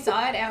don't God. She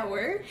saw it at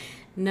work.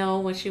 know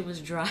when she was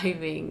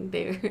driving.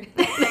 They were,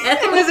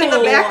 It was in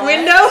the back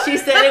window. She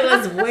said it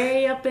was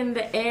way up in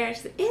the air.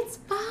 She said, it's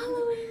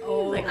following me.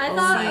 Oh, Like, I oh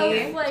thought my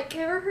of, God. like,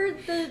 ever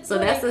heard the... So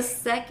like, that's the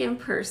second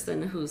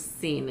person who's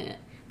seen it.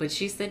 But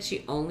she said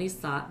she only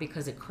saw it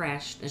because it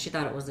crashed, and she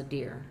thought it was a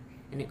deer.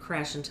 And it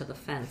crashed into the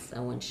fence.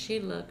 And when she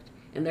looked,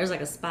 and there's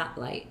like a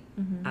spotlight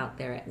out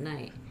there at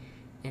night.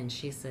 And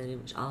she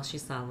said all she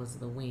saw was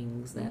the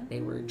wings, that they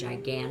were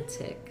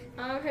gigantic.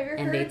 have you ever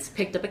And heard they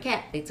picked up a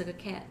cat. They took a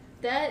cat.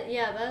 that?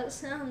 Yeah, that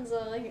sounds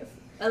like...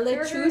 A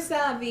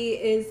lechusavi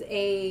is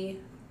a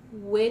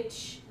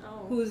witch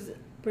Oh. who's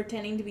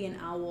pretending to be an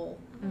owl.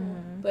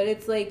 Mm-hmm. But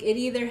it's like it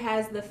either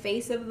has the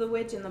face of the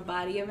witch and the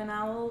body of an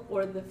owl,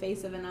 or the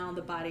face of an owl and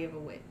the body of a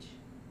witch.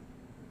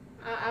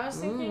 I was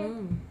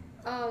thinking...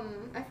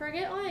 Mm. I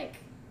forget, like,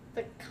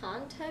 the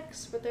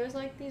context, but there was,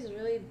 like, these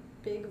really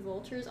big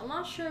vultures. I'm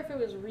not sure if it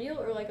was real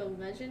or, like, a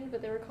legend,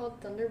 but they were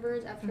called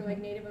Thunderbirds after, like,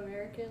 Native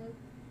American.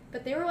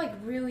 But they were, like,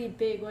 really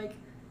big. Like,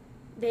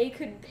 they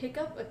could pick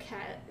up a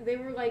cat. They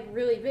were, like,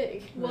 really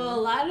big. Well,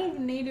 a lot of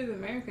Native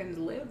Americans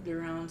lived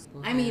around.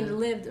 I mean,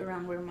 lived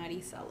around where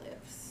Marisa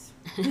lives.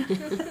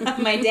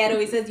 My dad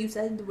always says, "You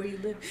said where you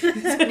live." You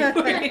said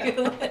where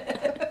you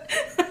live.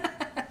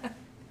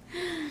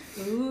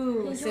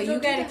 Ooh, Hey, so don't you do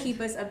got to that. keep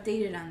us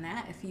updated on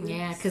that if you.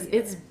 Yeah, because see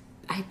it's, it.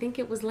 I think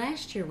it was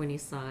last year when he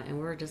saw it, and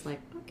we were just like,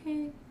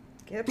 okay.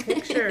 Get a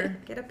picture.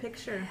 Get a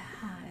picture.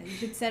 Ah, you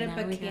should set up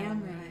Now a we got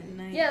camera one. at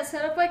night. Yeah,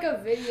 set up, like, a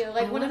video.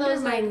 Like, I one of wonder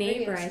those, my like,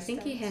 neighbor, video I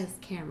think he systems. has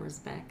cameras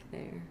back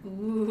there.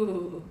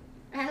 Ooh.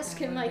 Ask I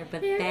him, wonder, like,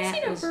 but hey, have you that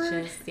seen a was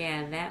bird? just,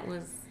 yeah, that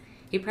was,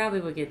 he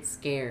probably would get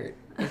scared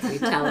if we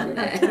tell him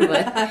that,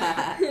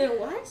 but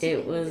What?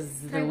 it was,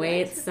 the Like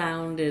way it what?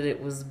 sounded,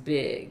 it was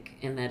big,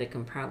 and that it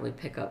can probably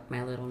pick up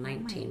my little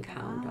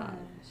 19-pound dog.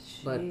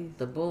 But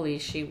the bully,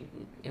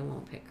 it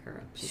won't pick her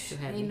up. She's too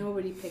heavy. Ain't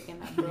nobody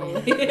picking up Yeah,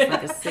 bully.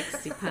 it's like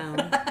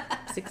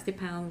a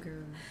 60-pound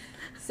girl.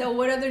 So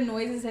what other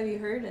noises have you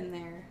heard in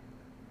there?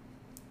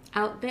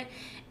 Out there,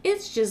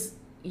 it's just,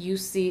 you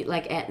see,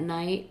 like at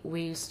night,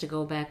 we used to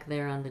go back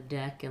there on the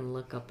deck and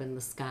look up in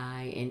the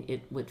sky, and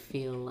it would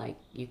feel like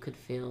you could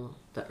feel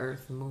the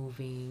earth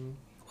moving.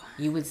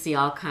 You would see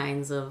all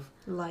kinds of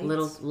Lights.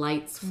 little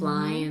lights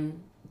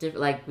flying.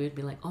 Like, we'd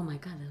be like, oh my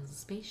God, that was a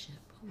spaceship.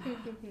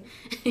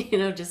 You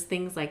know, just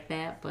things like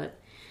that. But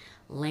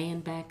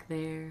laying back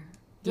there,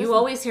 you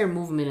always hear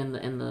movement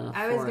in the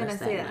I was gonna forest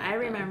say at that. night, I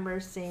though.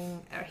 remember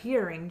seeing or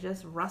hearing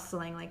just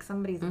rustling, like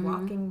somebody's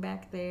walking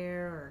back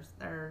there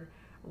or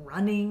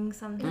running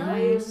sometimes. Now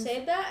that you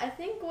say that, I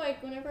think,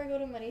 like, whenever I go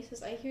to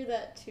Marisa's, I hear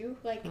that too.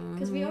 Like,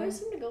 because we always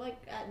seem to go, like,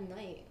 at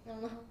night. I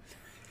don't know.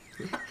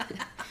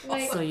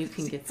 Like, So you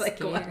can get like,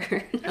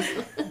 scared.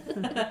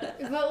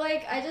 but,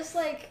 like, I just,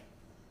 like,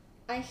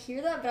 I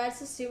hear that, but I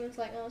just assume it's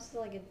like, oh, this is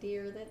like a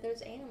deer. That there's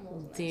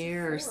animals. It's a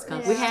Deer or forest.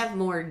 skunk. Yeah. We have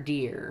more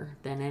deer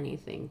than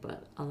anything,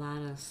 but a lot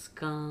of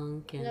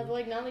skunk and Yeah, but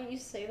like now that you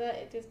say that,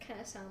 it does kind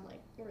of sound like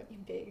really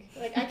big.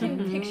 Like I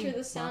can picture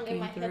the sound in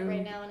my Walking head through.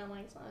 right now, and I'm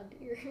like, it's not a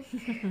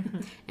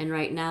deer. and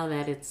right now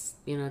that it's,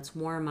 you know, it's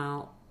warm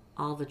out,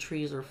 all the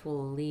trees are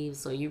full of leaves,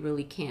 so you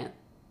really can't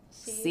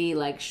see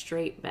like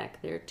straight back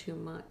there too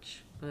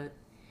much, but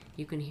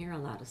you can hear a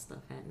lot of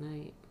stuff at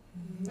night.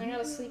 I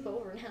gotta sleep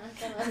over now.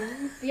 I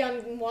gotta be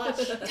on watch.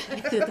 With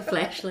the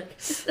flashlight.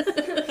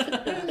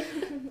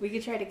 We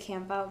could try to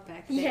camp out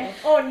back there. Yeah.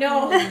 Oh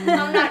no, I'm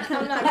not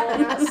going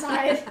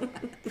outside.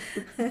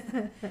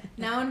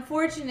 Now,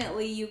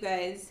 unfortunately, you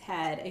guys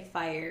had a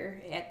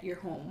fire at your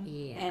home,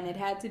 Yeah. and it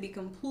had to be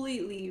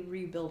completely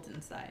rebuilt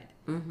inside.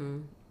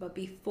 Mm-hmm. But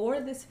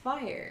before this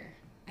fire,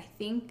 I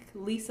think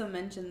Lisa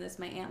mentioned this,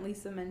 my Aunt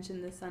Lisa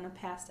mentioned this on a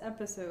past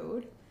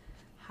episode,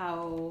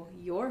 how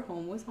your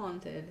home was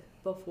haunted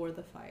before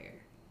the fire.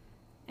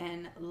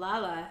 And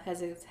Lala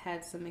has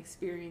had some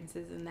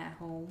experiences in that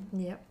home.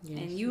 Yep. Yeah,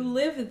 And she- you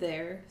lived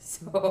there,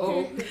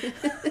 so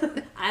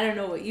I don't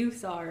know what you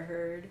saw or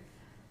heard.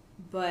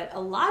 But a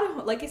lot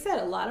of, like I said,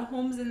 a lot of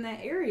homes in that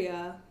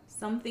area,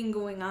 something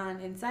going on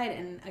inside.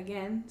 And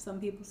again, some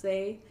people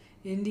say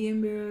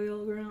Indian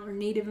burial ground or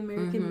Native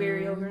American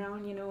burial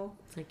ground, you know.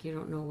 It's like you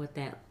don't know what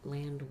that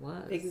land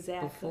was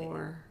Exactly.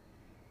 before.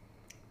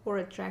 Or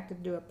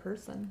attracted to a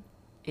person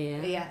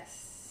Yeah.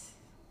 Yes.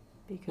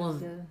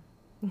 because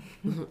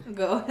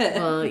Go ahead.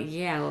 Well,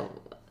 yeah,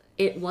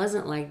 it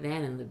wasn't like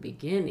that in the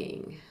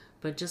beginning,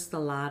 But just a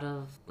lot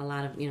of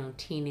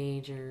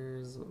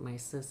teenagers, my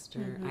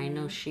sister. I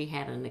know she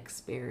had an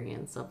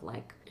experience of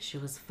like she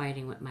was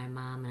fighting with my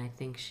mom, and I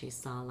think she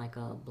saw like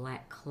a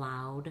black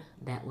cloud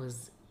that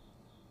was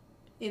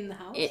In the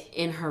house?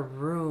 in her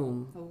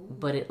room,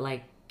 but it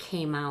like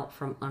came out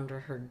from under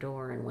her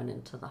door and went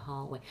into the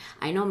hallway.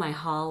 I know my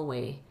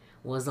hallway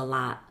was a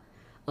lot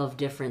of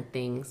different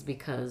things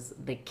because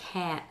the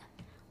cat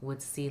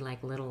would see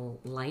like little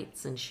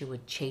lights and she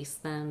would chase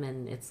them,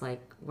 and it's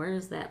like, where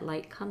is that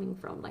light coming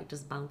from? Like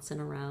just bouncing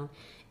around.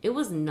 It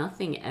was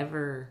nothing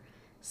ever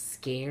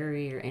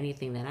scary or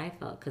anything that I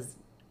felt, because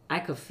I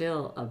could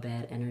feel a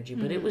bad energy,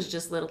 but it was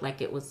just little,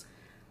 like it was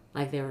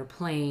like they were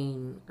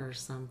playing or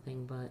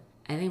something. But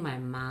I think my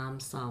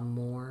mom saw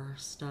more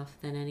stuff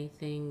than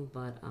anything,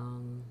 but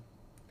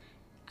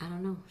I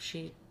don't know.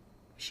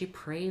 She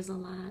prays a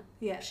lot.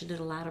 Yeah. She did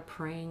a lot of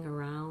praying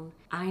around.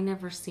 I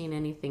never seen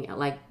anything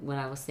like what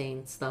I was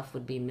saying, stuff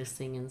would be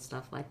missing and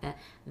stuff like that.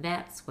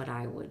 That's what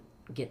I would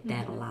get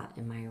that a lot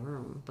in my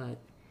room. But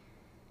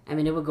I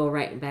mean, it would go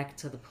right back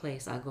to the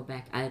place. I'd go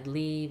back, I'd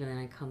leave, and then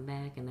I'd come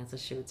back, and that's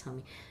what she would tell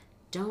me.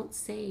 Don't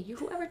say,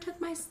 whoever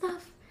took my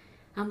stuff,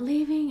 I'm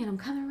leaving and I'm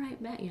coming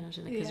right back. You know,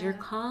 because you're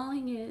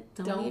calling it.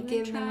 Don't even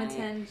give try them it.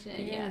 attention.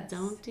 Yeah, Yes.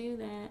 don't do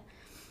that.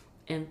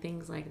 And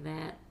things like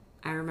that.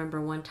 I remember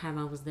one time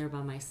I was there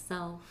by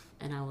myself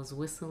and I was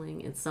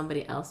whistling and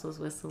somebody else was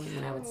whistling,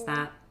 and I would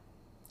stop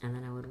and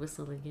then I would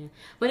whistle again.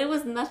 But it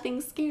was nothing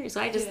scary, so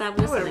I just stopped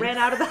I would whistling. have ran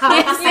out of the house.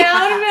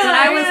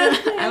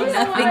 I was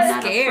Nothing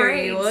not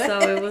scary. afraid, so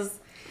it was.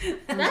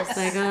 I'm That's just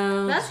like,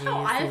 oh, That's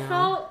how geez, I you know.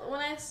 felt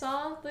when I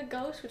saw the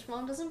ghost, which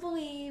Mom doesn't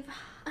believe.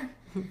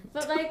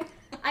 But like,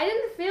 I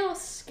didn't feel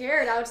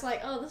scared. I was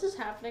like, oh, this is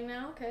happening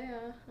now. Okay,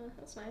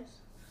 that's nice.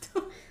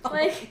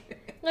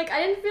 Like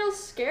I didn't feel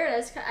scared.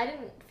 I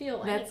didn't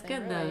feel That's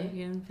anything. good really. though.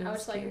 You didn't feel I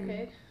was scared. like,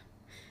 okay,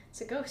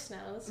 it's a ghost now.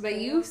 That's But cool.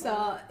 you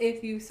saw,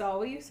 if you saw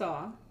what you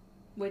saw,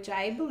 which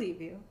I believe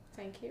you,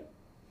 Thank you.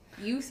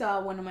 you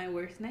saw one of my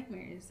worst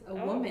nightmares. A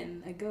Oh.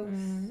 woman, a ghost,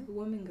 Mhm. a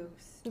woman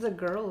ghost. It's a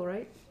girl,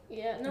 right?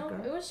 Yeah, no,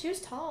 girl? she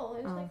was tall.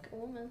 It was Oh. like a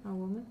woman. A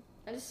woman.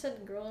 I just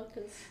said girl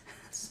because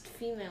it's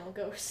female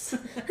ghosts.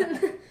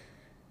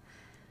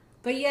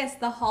 But yes,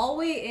 the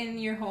hallway in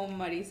your home,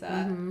 Marisa.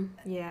 Mm-hmm.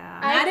 Yeah.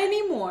 Not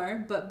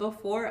anymore, but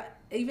before,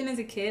 even as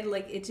a kid,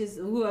 like it just,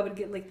 I would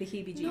get like the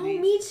heebie-jeebies. No,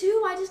 me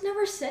too. I just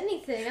never said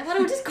anything. I thought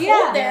it was just cold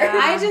Yeah, there.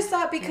 I just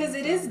thought because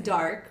it is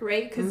dark,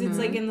 right? Because it's Mhm.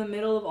 like in the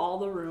middle of all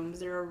the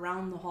rooms. They're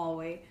around the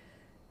hallway.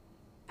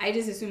 I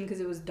just assumed because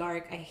it was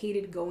dark, I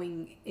hated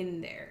going in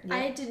there.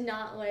 I did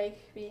not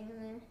like being in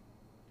there.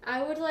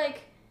 I would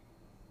like,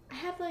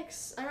 I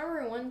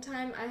remember one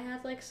time I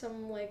had like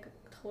some like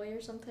toy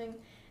or something,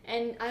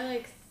 and I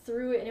like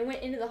threw it and it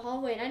went into the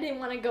hallway and I didn't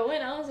want to go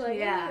in. I was like,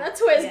 Yeah. that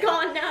toy's Yeah.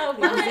 gone now.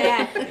 Bye.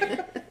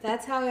 Exactly.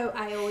 That's how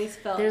I always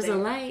felt. There's there. a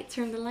light.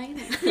 Turn the light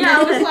on. Yeah,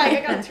 I was like,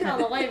 I gotta turn on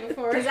the light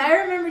before. Because I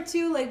remember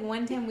too, like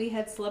one time we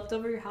had slept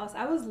over your house.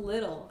 I was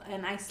little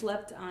and I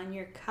slept on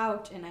your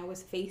couch and I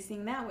was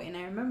facing that way. And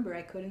I remember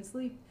I couldn't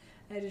sleep.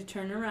 I had to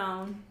turn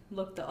around,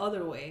 look the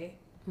other way.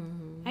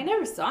 Mm-hmm. I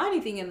never saw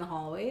anything in the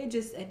hallway. I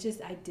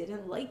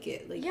didn't like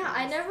it. Like Yeah,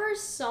 I never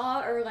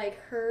saw or like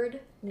heard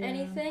Yeah.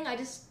 anything. I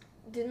just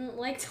didn't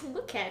like to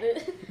look at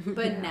it.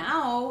 But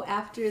now,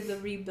 after the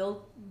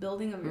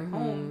building of your Mhm.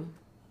 home,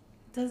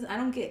 I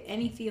don't get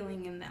any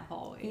feeling in that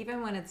hallway.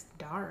 Even when it's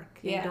dark,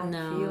 Yeah. you don't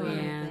No, feel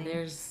yeah, anything.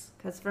 there's.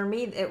 Because for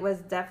me, it was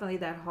definitely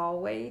that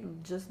hallway,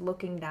 just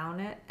looking down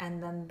it,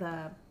 and then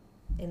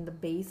in the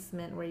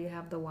basement where you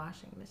have the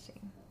washing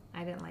machine.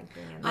 I didn't like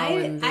being in there.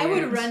 I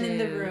would there, run in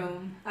the too.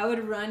 room. I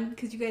would run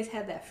because you guys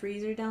had that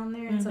freezer down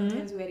there, and Mhm.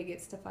 sometimes we had to get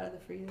stuff out of the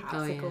freezer.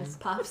 Oh, yeah.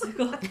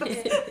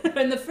 Popsicles.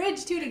 In the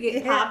fridge too to get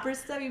Yeah. pop or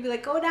stuff. You'd be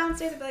like, go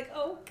downstairs. I'd be like,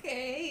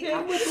 okay,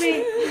 come with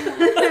me.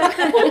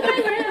 Hold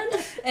my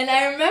hand. And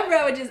I remember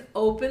I would just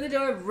open the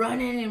door, run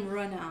in, and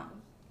run out.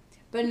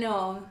 But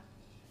no,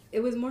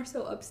 it was more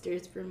so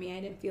upstairs for me.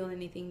 I didn't feel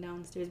anything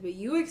downstairs. But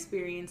you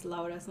experienced,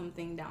 Laura,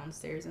 something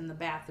downstairs in the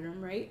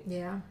bathroom, right?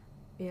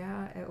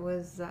 Yeah, it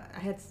was, I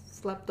had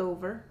slept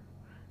over,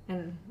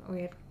 and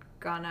we had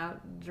gone out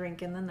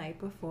drinking the night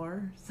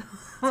before.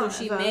 So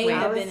she may I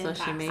have was- been so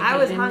she may intoxicated. I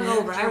was been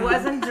hungover. I drunk.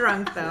 wasn't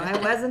drunk though. I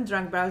wasn't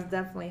drunk, but I was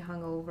definitely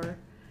hungover.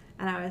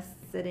 And I was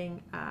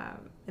sitting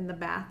in the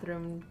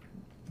bathroom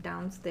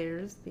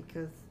downstairs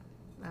because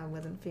I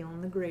wasn't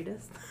feeling the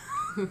greatest.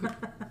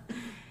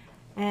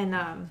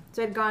 And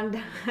so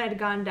I'd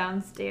gone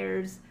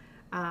downstairs,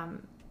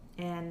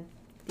 and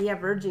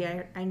Virgie,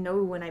 I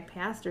know when I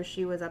passed her,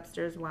 she was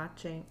upstairs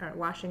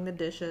washing the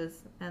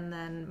dishes, and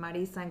then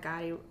Marisa and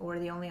Gadi were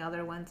the only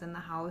other ones in the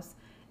house,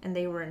 and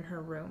they were in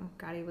her room.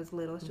 Gadi was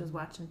little; she was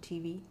watching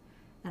TV,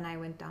 and I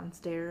went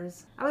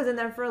downstairs. I was in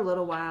there for a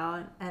little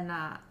while, and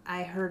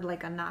I heard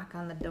like a knock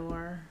on the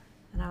door,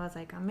 and I was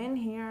like, "I'm in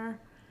here,"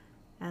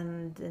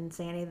 and didn't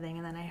say anything,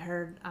 and then I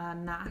heard a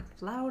knock,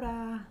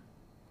 Laura,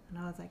 and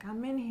I was like,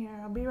 "I'm in here.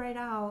 I'll be right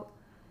out,"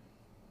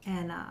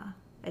 and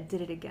I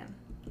did it again,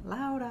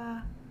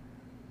 Laura.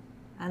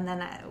 And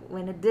then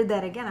when it did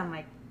that again, I'm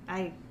like,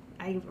 I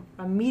I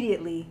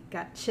immediately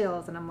got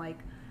chills, and I'm like,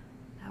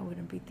 that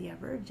wouldn't be Tia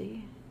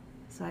Virgie.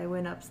 So I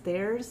went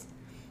upstairs,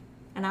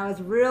 and I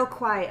was real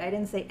quiet. I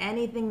didn't say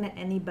anything to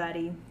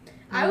anybody.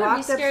 I would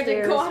be scared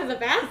to go out of the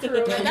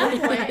bathroom at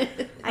that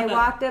point. I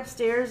walked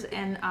upstairs,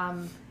 and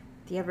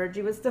Tia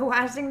Virgie was still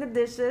washing the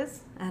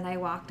dishes, and I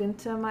walked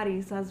into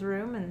Marisa's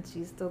room, and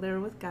she's still there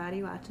with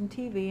Gotti watching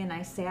TV, and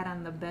I sat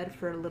on the bed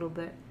for a little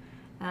bit,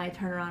 and I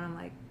turned around, and I'm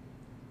like,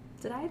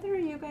 did either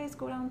of you guys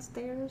go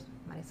downstairs?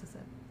 Marisa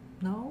said,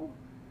 no.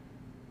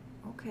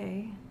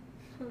 Okay.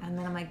 And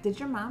then I'm like, did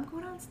your mom go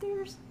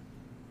downstairs?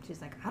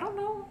 She's like, I don't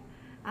know.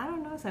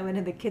 So I went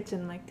in the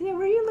kitchen, like, Tia,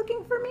 were you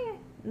looking for me?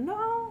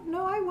 No,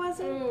 I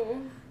wasn't.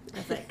 Ooh. I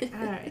was like,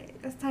 all right,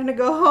 it's time to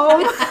go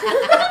home.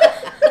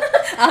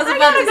 I was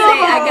about to say,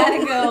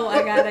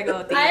 I gotta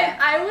go. Tia.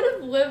 I would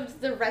have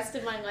lived the rest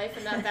of my life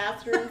in that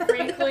bathroom,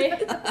 frankly.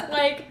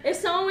 Like, if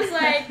someone was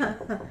like,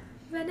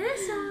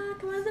 Vanessa,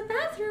 come out of the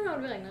bathroom, I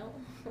would be like, no,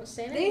 I'm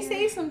staying in They here.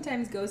 say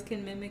sometimes ghosts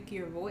can mimic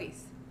your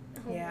voice.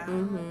 Oh, Yeah. wow.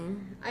 Mm-hmm.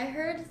 I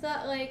heard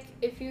that, like,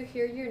 if you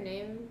hear your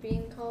name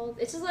being called,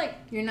 it's just like,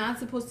 You're not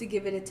supposed to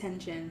give it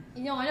attention.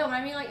 you know, I know, but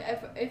I mean, like,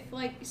 if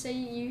like, say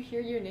you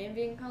hear your name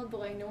being called, but,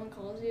 like, no one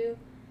calls you.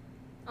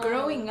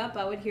 Growing up,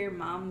 I would hear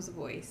mom's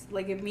voice.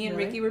 Like if me and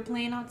Really? Ricky were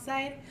playing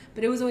outside,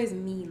 but it was always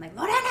mean, like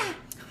Lorena. I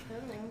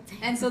don't know.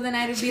 And so then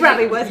I'd be She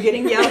probably like, was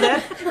getting yelled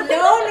at.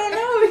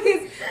 no,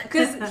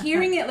 because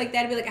hearing it like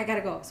that, I'd be like, I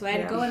gotta go. So I'd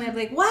Yeah. go and I'd be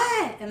like,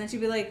 what? And then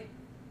she'd be like,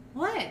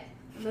 what?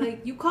 I'd be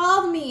like, you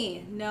called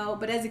me. No,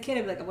 but as a kid,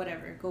 I'd be like,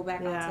 whatever, go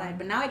back Yeah. outside.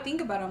 But now I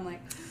think about it, I'm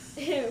like,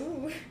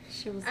 Ew.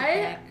 She was a I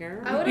bad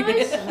girl. would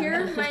always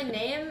hear my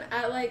name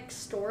at, like,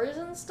 stores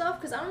and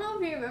stuff, because I don't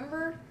know if you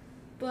remember,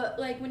 but,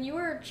 like, when you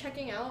were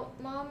checking out,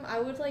 Mom, I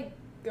would, like,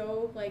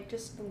 go, like,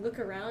 just look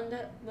around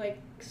at, like,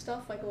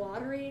 stuff, like,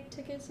 lottery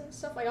tickets and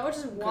stuff. Like, I would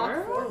just walk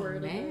Girl,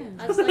 forward. man.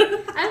 I was like,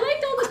 I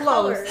liked all the Close.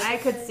 colors. I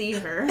could see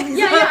her.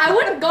 Yeah, I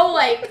wouldn't go,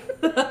 like,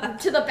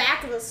 to the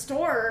back of the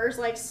store or,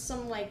 like,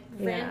 some, like,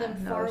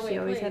 random no, faraway she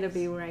always place. had to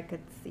be where I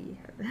could see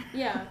her.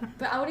 Yeah,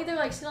 but I would either,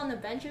 like, sit on the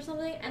bench or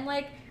something, and,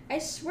 like, I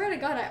swear to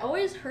God, I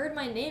always heard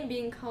my name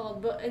being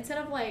called, but instead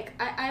of, like,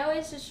 I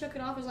always just shook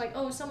it off as, like,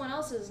 oh, someone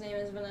else's name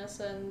is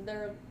Vanessa, and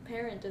their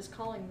parent is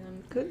calling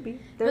them. Could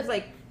be. There's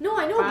like No,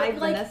 I know, 5 but,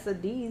 like, Vanessa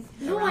D's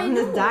no, I around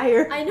know. this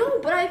dyer. I know,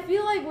 but I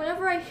feel like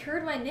whenever I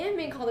heard my name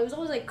being called, it was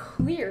always, like,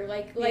 clear,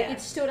 like Yeah.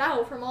 it stood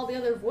out from all the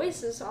other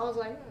voices, so I was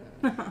like,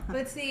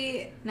 but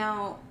see,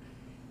 now,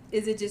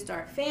 is it just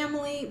our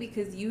family?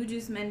 Because you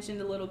just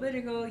mentioned a little bit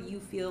ago, you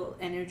feel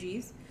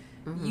energies.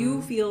 Mhm.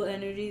 You feel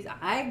energies.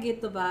 I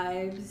get the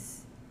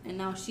vibes. And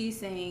now she's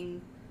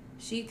saying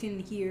she can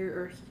hear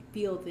or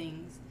feel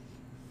things.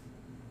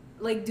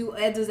 Like,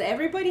 does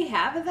everybody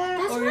have that?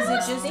 That's or what is I it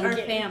was just our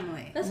thinking.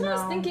 family? That's what I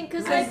was No. thinking,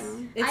 because, Because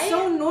like, it's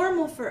so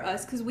normal for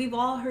us because we've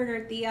all heard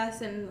our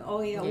tias and,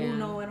 oh, yeah, Yeah. oh,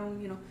 no, I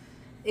don't,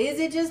 Is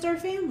it just our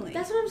family?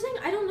 that's what I'm saying.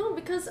 I don't know,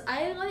 because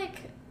I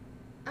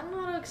don't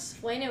know how to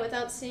explain it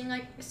without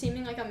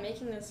seeming like I'm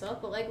making this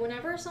up, but, like,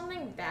 whenever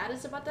something bad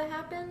is about to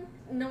happen,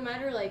 no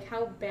matter, like,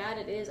 how bad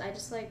it is, I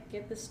just, like,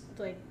 get this,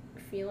 like,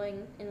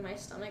 feeling in my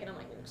stomach, and I'm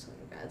like,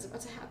 something bad's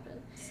about to happen.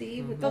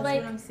 See, but Mhm. that's But,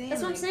 like, what I'm saying.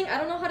 that's what I'm like, saying. I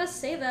don't know how to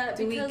say that,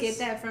 Do because... we get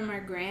that from our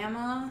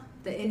grandma?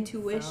 The I think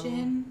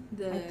intuition?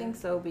 I think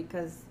so,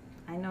 because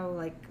I know,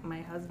 like,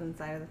 my husband's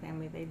side of the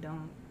family, they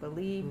don't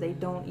believe, they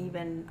don't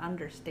even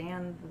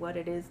understand what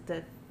it is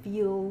to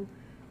feel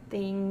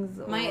things.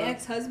 My or-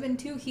 ex-husband,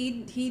 too, he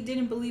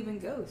didn't believe in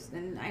ghosts.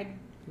 And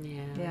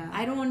Yeah.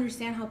 I don't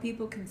understand how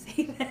people can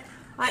say that.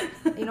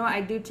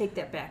 I do take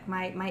that back.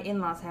 My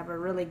in-laws have a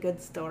really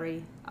good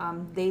story.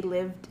 They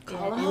lived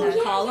Call in, them in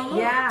a, Call them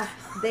yeah,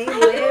 they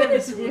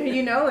lived.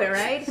 You know it,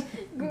 right?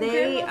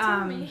 They Grandma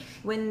told me.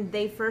 when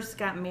they first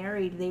got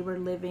married, they were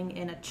living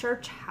in a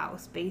church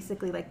house,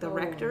 basically like the Oh,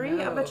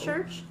 rectory of a no.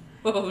 church,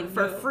 Oh,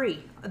 for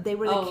free. They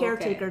were the Oh, okay,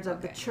 caretakers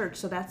of the okay. church,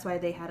 so that's why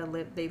they had to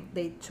live.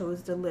 They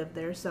chose to live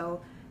there.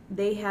 So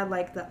they had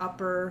like the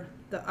upper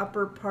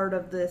part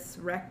of this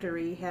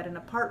rectory had an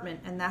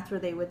apartment, and that's where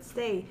they would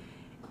stay.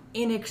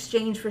 In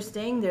exchange for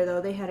staying there,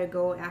 though, they had to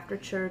go after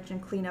church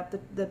and clean up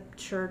the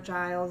church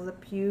aisles, the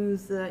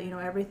pews,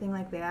 everything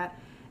like that,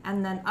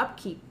 and then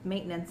upkeep,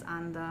 maintenance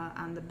on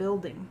the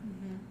building.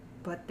 Mm-hmm.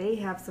 But they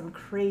have some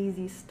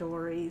crazy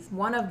stories.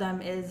 One of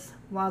them is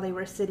while they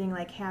were sitting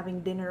like having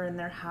dinner in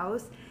their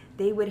house,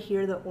 they would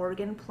hear the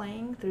organ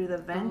playing through the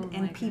vent Oh my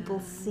and people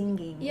God.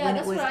 singing Yeah, when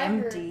that's it was what I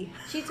empty.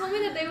 heard. She told me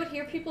that they would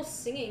hear people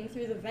singing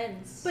through the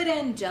vents. But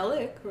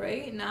angelic,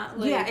 right? Not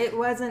like... Yeah, it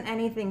wasn't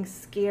anything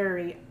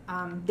scary.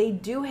 They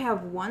do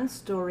have one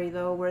story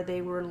though where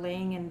they were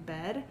laying in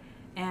bed,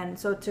 and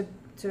so to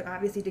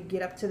obviously to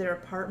get up to their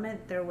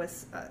apartment, there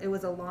was it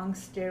was a long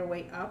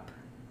stairway up,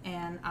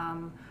 and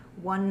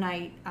one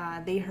night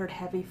they heard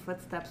heavy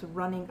footsteps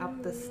running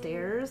up the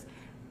stairs.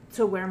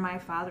 To where my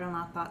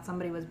father-in-law thought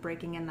somebody was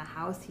breaking in the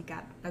house. He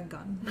got a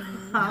gun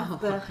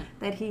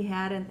that he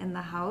had in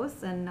the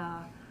house, and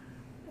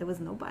it was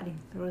nobody.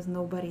 There was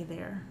nobody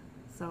there.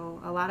 So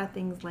a lot of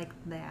things like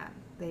that.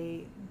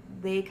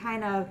 They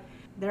kind of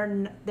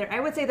I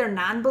would say they're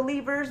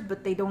non-believers,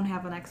 but they don't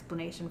have an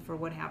explanation for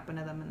what happened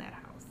to them in that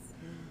house.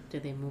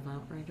 Did they move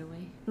out right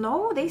away?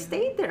 No, they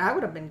stayed there. I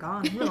would have been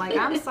gone. We're like,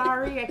 I'm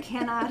sorry, I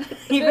cannot.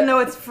 Even though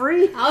it's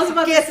free. I was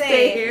about to Can't stay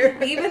say, here.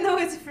 even though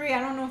it's free, I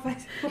don't know if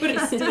I would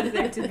have stayed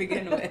there to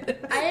begin with.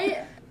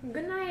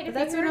 Good night. If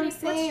That's you hear what any I'm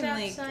saying,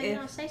 footsteps, like, you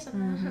know, say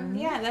something.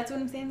 Yeah, that's what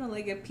I'm saying. Though,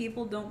 like, if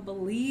people don't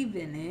believe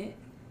in it,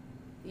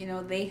 you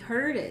know, they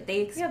heard it,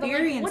 they Yeah, but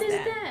experienced like, what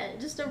is that. that?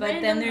 Just a But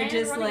random then they're man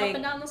just running like- up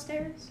and down the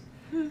stairs?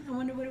 I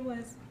wonder what it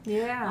was.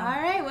 Yeah.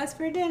 All right, what's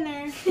for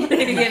dinner? You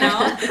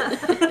know.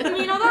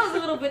 You know, that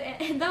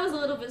was a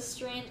little bit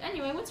strange.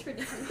 Anyway, what's for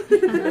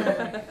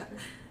dinner?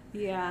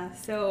 Yeah.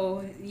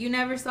 So you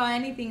never saw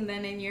anything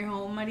then in your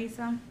home,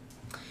 Marisa?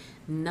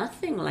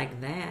 Nothing like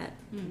that.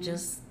 Mhm.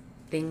 Just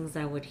things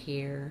I would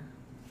hear,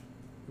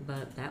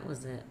 but that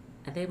was it.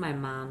 I think my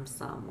mom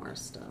saw more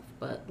stuff,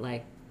 but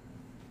like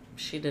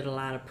she did a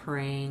lot of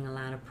praying, a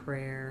lot of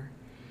prayer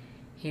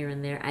here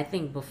and there. I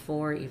think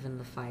before even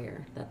the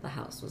fire that the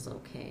house was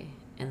okay.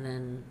 And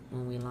then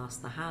when we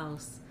lost the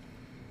house,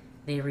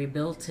 they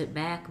rebuilt it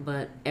back,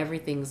 but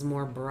everything's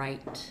more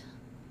bright.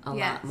 A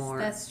Yes, lot more.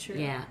 that's true.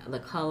 Yeah, the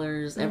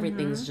colors,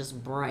 everything's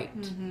just bright.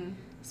 Mm-hmm.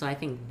 So I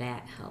think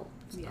that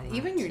helped. Yeah. a lot,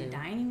 Even your too.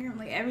 dining room,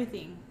 like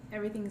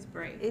everything's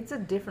bright. It's a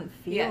different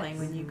feeling Yes.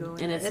 when you go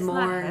in. And it's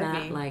not more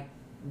heavy. not like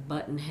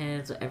button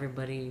heads or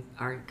everybody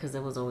because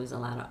there was always a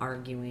lot of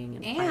arguing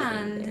and fighting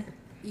And there.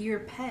 your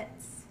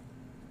pets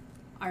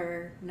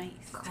are nice.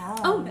 Calm,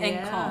 Oh, yeah.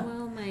 and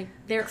calm. Well,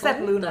 they're Except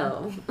old, Luna.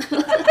 though.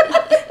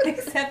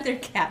 Except their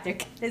cat. Their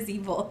cat is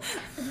evil.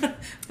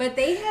 But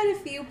they had a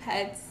few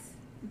pets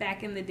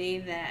back in the day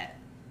that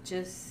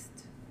just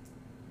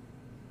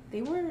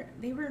they were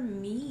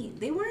mean.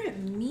 They weren't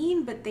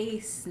mean, but they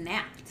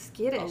snapped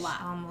Skittish a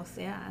lot. almost,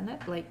 yeah. And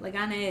it, like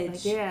On edge.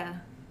 like, yeah.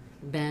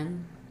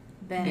 Ben.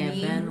 Ben. Yeah,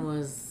 mean. Ben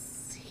was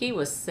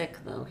sick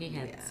though. He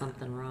had Yeah.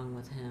 something wrong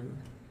with him.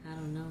 I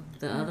don't know.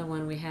 The other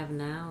one we have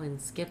now,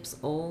 and Skip's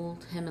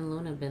old. Him and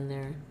Luna have been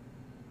there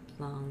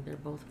long. They're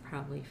both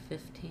probably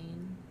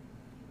 15.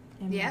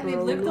 And Yeah, they've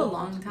lived a Broly.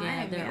 long time.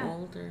 Yeah, they're yeah.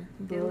 older.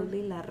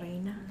 Broly la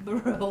reina.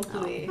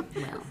 Broly. Oh,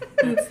 well,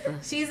 that's the.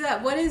 She's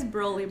what is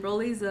Broly?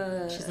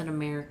 Broly's She's an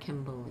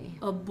American bully.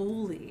 a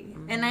bully.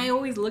 And I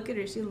always look at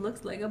her, she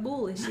looks like a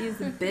bully. She's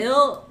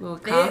built. We'll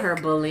call her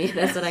thick. bully.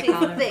 That's what I She's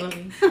call her. thick.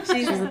 Bully.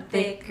 She's a thick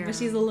thick, girl. but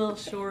she's a little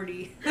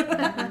shorty.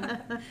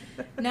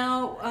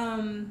 Now,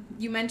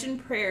 you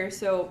mentioned prayer.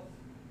 So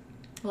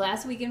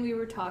last weekend we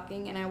were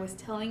talking, and I was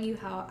telling you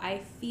how I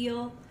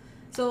feel.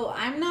 So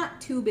I'm not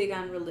too big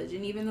on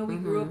religion, even though we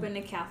grew up in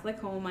a Catholic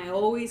home. I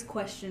always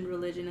questioned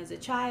religion as a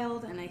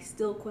child, and I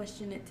still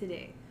question it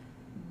today.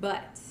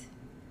 But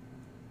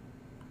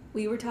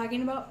we were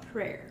talking about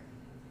prayer.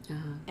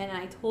 Uh-huh. And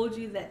I told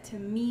you that to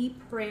me,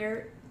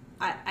 prayer,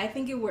 I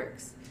think it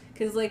works.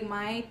 Because, like,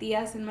 my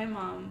tias and my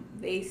mom,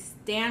 they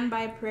stand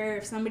by prayer.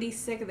 If somebody's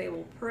sick, they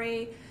will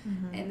pray.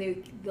 And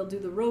they'll do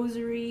the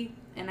rosary.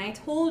 And I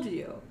told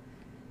you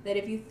that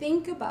if you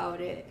think about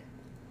it,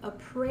 a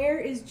prayer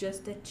is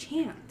just a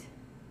chant,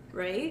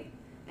 right?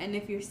 And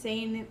if you're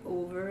saying it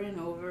over and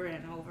over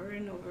and over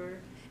and over,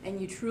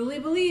 and you truly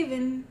believe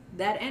in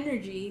that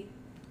energy,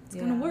 it's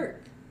going Yeah. to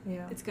work.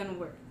 Yeah. It's going to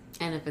work.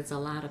 And if it's a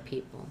lot of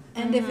people.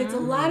 And if it's a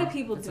lot of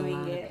people It's a doing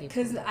lot of it, people.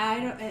 because I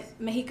don't,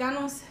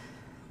 Mexicanos,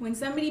 when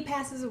somebody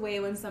passes away,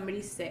 when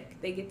somebody's sick,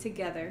 they get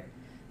together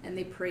and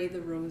they pray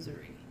the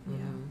rosary.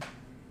 Mhm.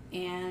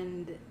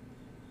 And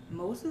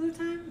most of the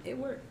time, it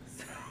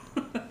works.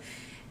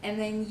 And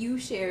then you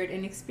shared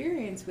an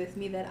experience with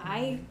me that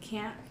I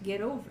can't get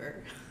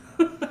over.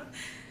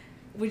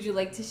 Would you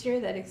like to share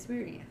that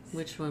experience?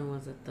 Which one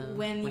was it? The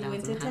When you I was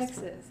went in to the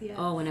hospital? Texas, yeah.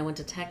 Oh, when I went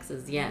to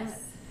Texas,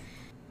 yes.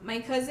 My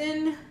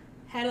cousin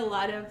had a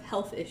lot of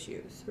health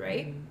issues,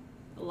 right? Mhm.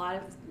 A lot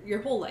of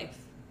your whole life.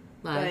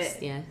 Well,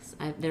 But- yes,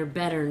 they're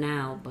better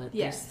now, but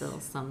Yes. there's still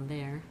some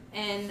there.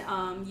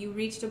 And you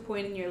reached a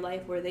point in your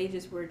life where they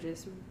just were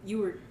you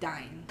were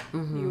dying.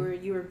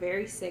 Mhm. You were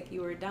very sick.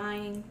 You were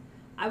dying.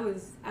 I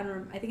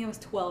think I was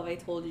 12. I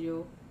told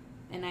you,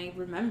 and I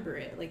remember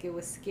it like it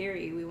was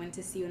scary. We went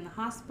to see you in the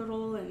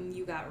hospital, and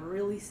you got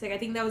really sick. I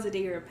think that was the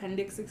day your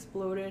appendix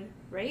exploded,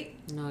 right?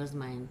 No, it was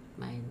my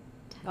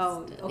test.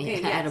 Oh,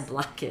 okay, Yeah, I had a yes.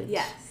 blockage.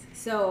 Yes.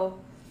 So,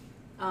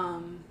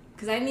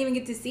 because I didn't even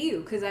get to see you,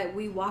 because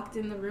we walked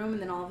in the room,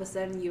 and then all of a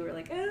sudden you were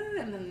like, ah,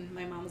 and then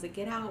my mom was like,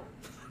 get out,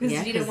 because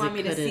Yeah, she didn't 'cause want it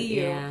me to couldn't- see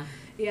you. Yeah.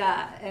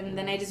 Yeah, and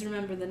then I just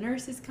remember the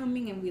nurses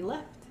coming and we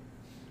left.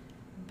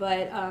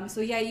 But,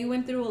 so yeah, you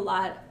went through a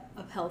lot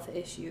of health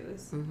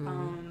issues.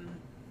 Mhm.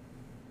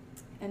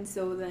 And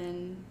so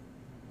then,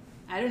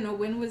 I don't know,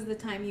 when was the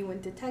time you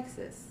went to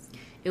Texas?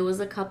 It was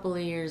a couple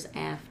of years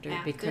after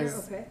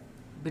because Okay.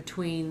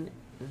 between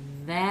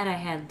that I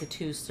had the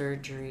 2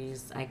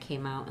 surgeries. I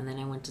came out and then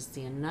I went to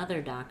see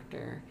another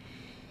doctor,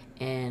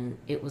 and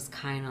it was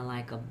kind of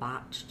like a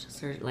botched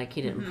surgery. Like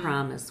he didn't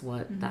promise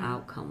what the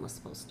outcome was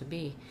supposed to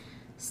be.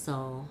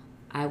 So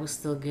I was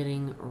still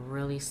getting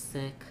really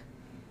sick,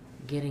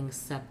 getting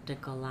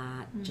septic a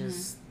lot,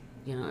 just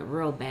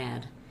real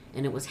bad,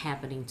 and it was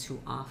happening too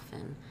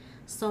often.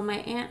 So my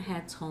aunt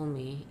had told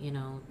me,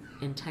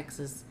 in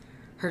Texas,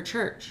 her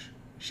church,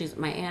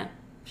 my aunt,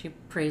 she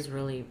prays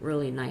really,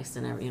 really nice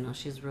and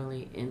she's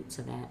really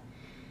into that.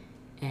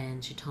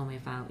 And she told me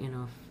if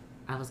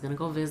I was going to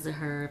go visit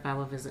her, if I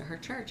would visit her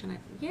church. And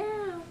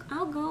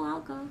I'll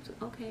go.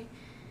 Okay.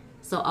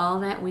 So all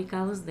that week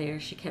I was there,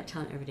 she kept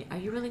telling every day, are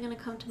you really going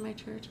to come to my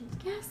church? I'm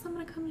like, yes, I'm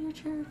going to come to your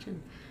church.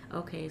 And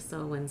okay,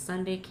 so when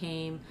Sunday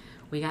came,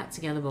 we got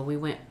together, but we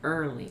went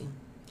early.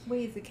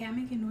 Wait, is the cat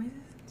making noises?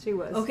 She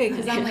was. Okay,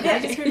 because I'm like, I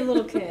just heard a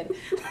little kid.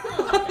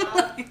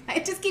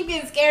 I just keep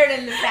getting scared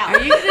in the house.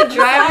 Are you going to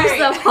drive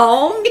yourself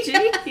home?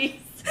 Jeez.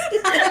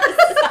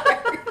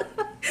 Sorry.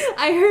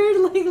 I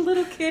heard like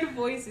little kid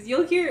voices.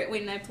 You'll hear it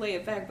when I play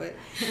it back, but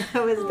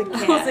That was the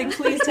cat. I was like,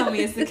 please tell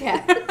me it's the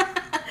cat.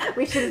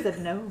 We should have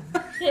said no.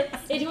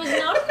 It was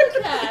not the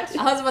cat.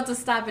 I was about to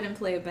stop it and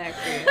play it back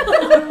for you.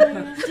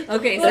 Oh,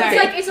 Okay, well,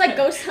 sorry. it's like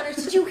Ghost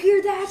Hunters. Did you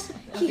hear that?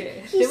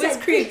 Okay. He It was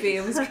said- creepy.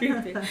 It was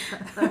creepy.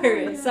 All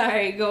right,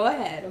 sorry. Go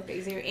ahead.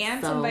 Okay, so your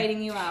aunt's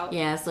inviting you out.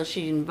 Yeah, so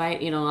she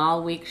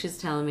all week she's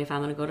telling me if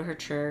I'm going to go to her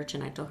church.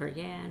 And I told her,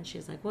 yeah. And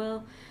she's like,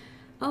 well,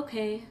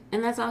 okay.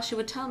 And that's all she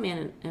would tell me.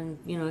 And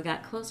it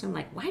got closer. I'm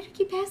like, why do you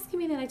keep asking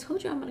me that? I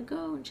told you I'm going to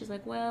go. And she's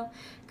like, well,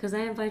 because I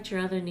invite your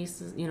other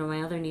nieces,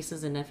 my other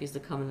nieces and nephews to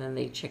come, and then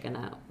they chicken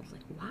out. I was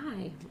like,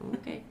 why?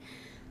 Okay.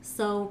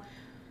 So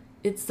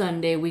it's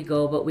Sunday. We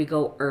go, but we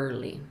go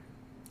early.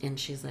 And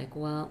she's like,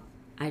 well,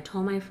 I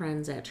told my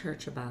friends at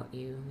church about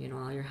you,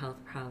 all your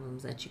health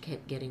problems, that you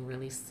kept getting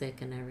really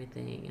sick and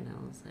everything. And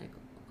I was like,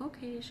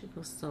 okay. She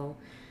goes, so,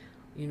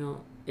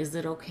 is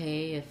it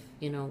okay if,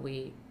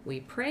 we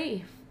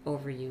pray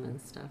over you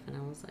and stuff? And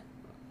I was like,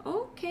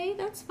 okay,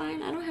 that's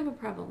fine. I don't have a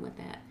problem with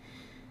that.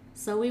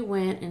 So we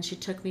went, and she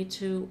took me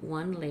to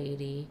one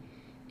lady,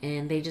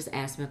 and they just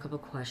asked me a couple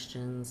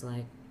questions,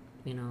 like,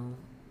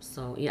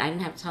 so I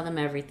didn't have to tell them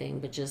everything,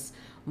 but just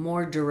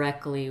more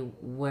directly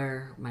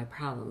where my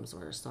problems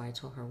were. So I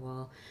told her,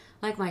 well,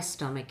 like my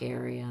stomach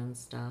area and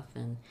stuff,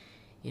 and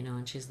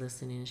and she's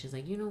listening, and she's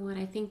like, you know what,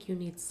 I think you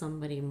need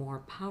somebody more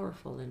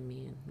powerful than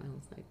me. And I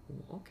was like,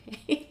 well,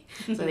 okay.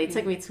 So they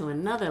took me to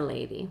another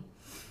lady.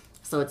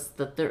 So it's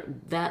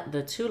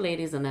the two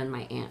ladies and then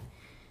my aunt.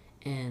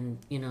 And,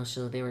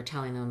 so they were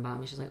telling them about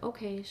me. She's like,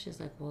 okay. She's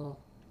like, well,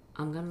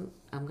 I'm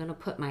gonna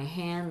put my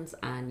hands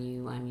on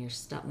you,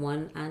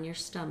 one on your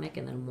stomach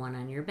and then one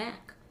on your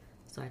back.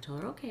 So I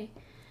told her, okay.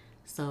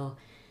 So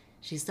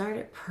she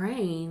started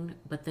praying,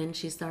 but then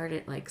she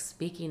started like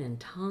speaking in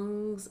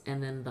tongues,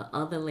 and then the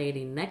other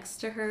lady next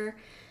to her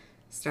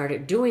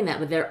started doing that,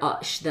 but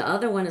the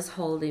other one is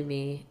holding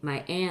me.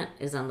 My aunt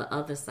is on the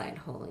other side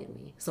holding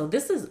me. So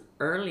this is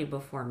early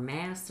before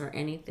mass or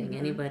anything.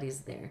 Anybody's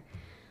there.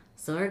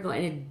 So they're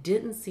going, and it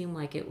didn't seem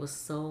like it was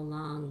so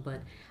long,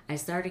 but I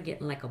started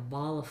getting like a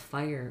ball of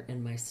fire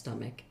in my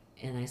stomach,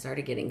 and I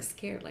started getting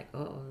scared, like, I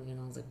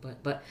was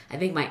like, but I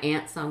think my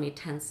aunt saw me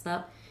tensed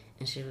up,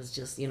 and she was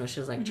just, she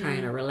was like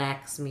trying to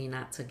relax me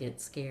not to get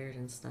scared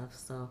and stuff.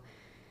 So,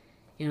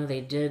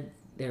 they did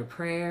their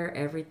prayer,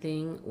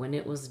 everything. When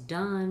it was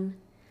done,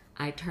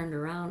 I turned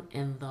around,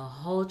 and the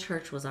whole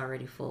church was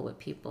already full with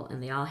people,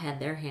 and they all had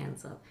their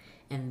hands up,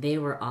 and they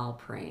were all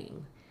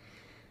praying.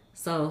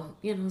 So,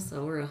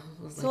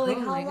 So, like,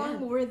 how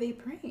long were they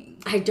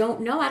praying? I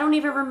don't know. I don't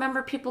even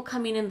remember people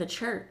coming in the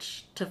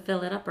church to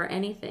fill it up or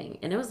anything.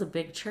 And it was a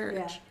big church.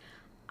 Yeah.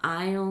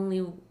 I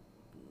only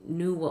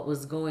knew what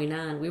was going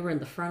on. We were in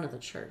the front of the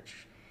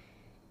church.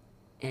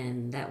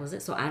 And that was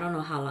it. So I don't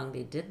know how long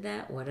they did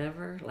that,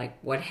 whatever. Like,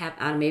 what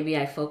happened. Maybe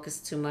I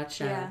focused too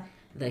much on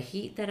the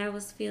heat that I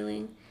was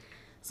feeling.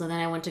 So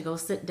then I went to go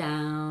sit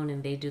down,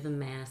 and they do the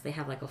mass. They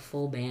have like a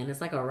full band.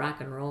 It's like a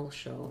rock and roll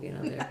show,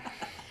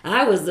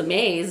 I was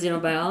amazed,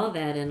 by all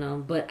that,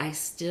 and but I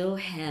still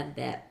had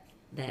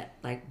that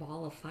like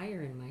ball of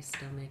fire in my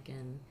stomach,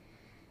 and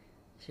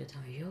she would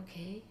tell me, "You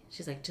okay?"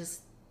 She's like,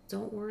 "Just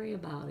don't worry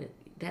about it.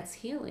 That's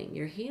healing.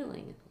 You're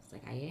healing." I was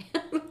like, "I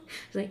am."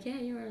 She's like, "Yeah,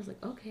 you are." I was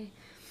like, "Okay."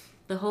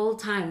 The whole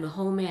time, the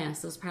whole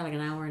mass, it was probably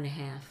like an hour and a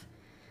half.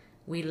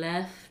 We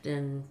left,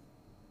 and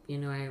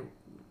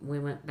we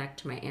went back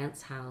to my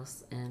aunt's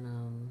house,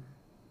 and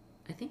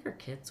I think her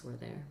kids were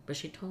there, but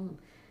she told them,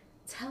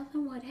 tell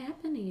them what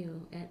happened to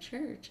you at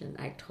church. And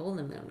I told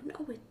them,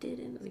 no, it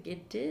didn't. I was like,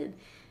 it did.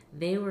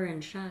 They were in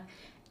shock.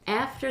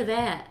 After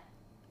that,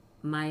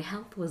 my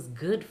health was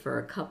good for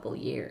a couple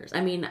years.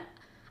 I mean,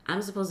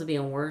 I'm supposed to be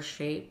in worse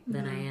shape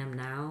than I am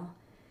now,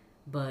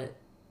 but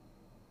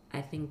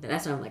I think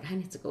that's why I'm like, I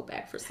need to go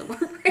back for some more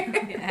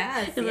prayer.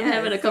 Yes, I'm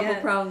having a couple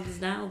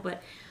problems now,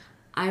 but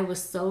I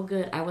was so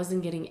good. I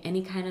wasn't getting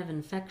any kind of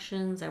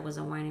infections. I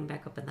wasn't winding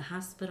back up in the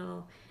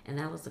hospital, and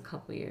that was a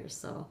couple years.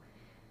 So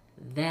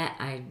that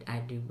I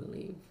do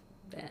believe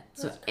that.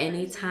 That's so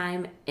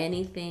anytime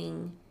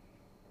anything,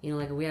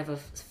 like we have a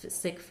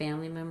sick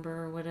family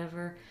member or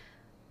whatever,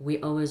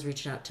 we always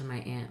reach out to my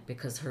aunt,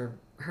 because her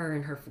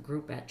and her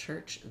group at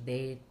church,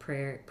 they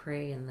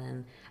pray, and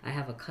then I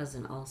have a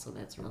cousin also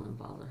that's real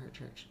involved in her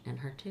church, and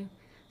her too.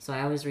 So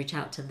I always reach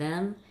out to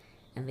them,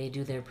 and they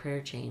do their prayer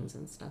chains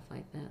and stuff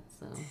like that.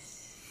 So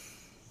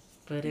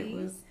But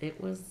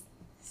it was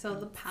So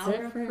the power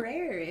different. of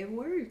prayer, it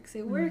works.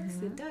 It works.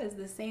 It does.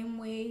 The same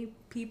way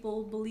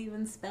people believe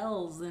in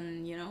spells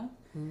and, Yeah.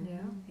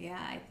 Yeah,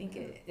 I think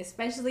it,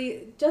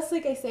 especially, just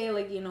like I say,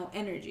 like,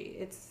 energy.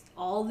 It's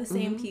all the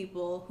same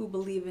people who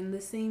believe in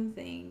the same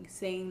thing,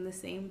 saying the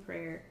same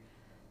prayer.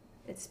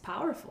 It's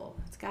powerful.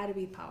 It's got to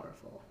be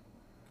powerful.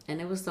 And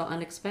it was so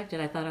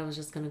unexpected. I thought I was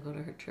just going to go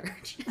to her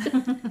church.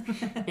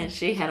 And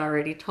she had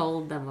already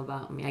told them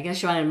about me. I guess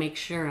she wanted to make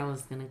sure I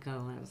was going to go.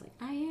 And I was like,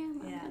 I'm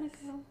going to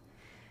go.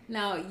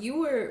 Now,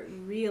 you were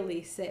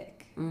really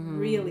sick.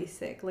 Really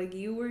sick. Like,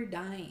 you were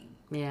dying.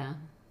 Yeah.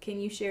 Can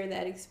you share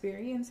that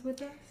experience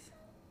with us?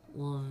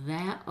 Well,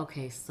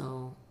 okay,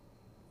 so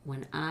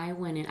when I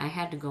went in, I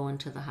had to go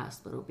into the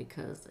hospital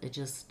because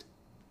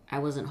I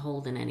wasn't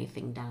holding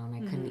anything down.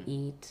 I couldn't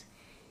eat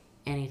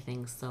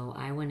anything. So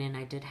I went in,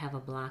 I did have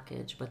a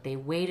blockage, but they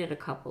waited a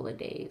couple of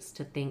days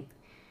to think,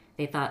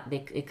 they thought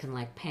it can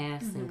like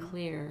pass and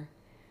clear.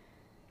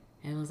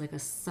 And it was like a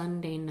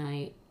Sunday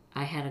night,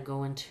 I had to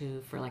go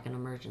for like an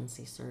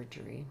emergency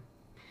surgery.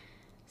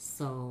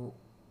 So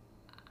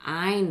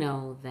I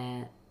know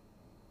that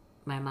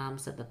my mom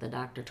said that the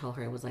doctor told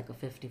her it was like a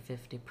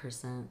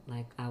 50-50%,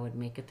 like I would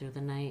make it through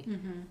the night.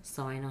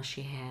 So I know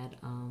she had,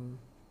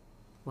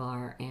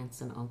 our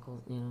aunts and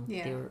uncles,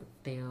 they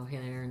were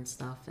here and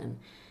stuff, and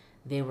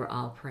they were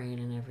all praying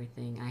and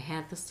everything. I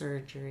had the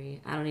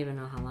surgery. I don't even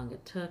know how long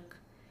it took.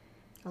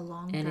 A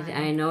long And time.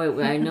 I know it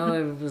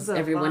was a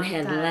everyone long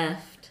had time.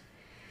 left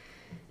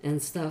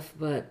and stuff,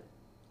 but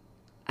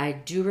I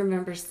do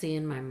remember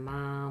seeing my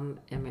mom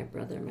and my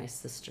brother and my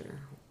sister,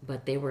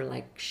 but they were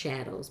like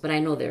shadows. But I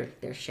know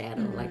their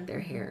shadow, like their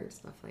hair and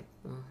stuff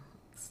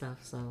stuff.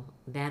 So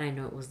that I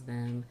know it was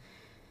them.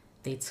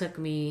 They took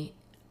me.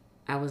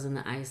 I was in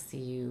the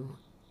ICU,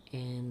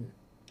 and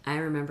I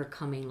remember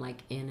coming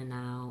like in and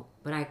out,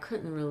 but I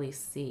couldn't really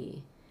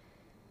see.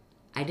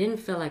 I didn't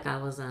feel like I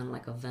was on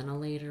like a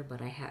ventilator,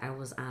 but I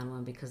was on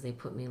one because they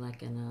put me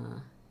like in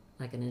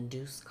an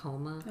induced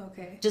coma.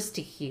 Okay. Just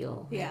to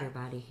heal,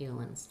 everybody heal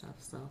and stuff.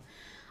 So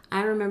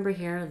I remember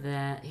here or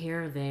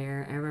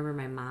there. I remember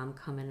my mom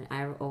coming.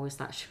 I always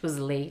thought she was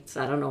late.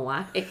 I don't know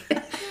why.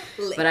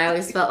 But I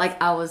always felt like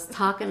I was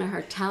talking to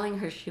her, telling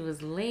her she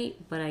was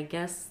late. But I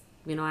guess,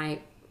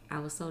 I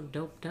was so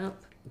doped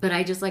up. But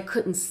I just like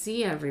couldn't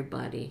see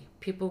everybody.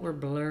 People were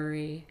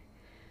blurry.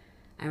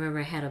 I remember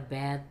I had a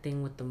bad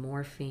thing with the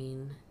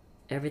morphine.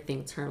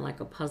 Everything turned like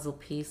a puzzle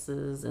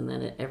pieces, and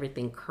then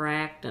everything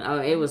cracked.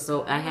 And it was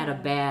so. I had a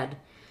bad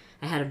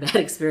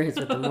experience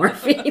with the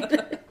morphine.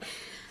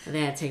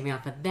 They had to take me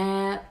off of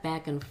that,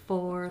 back and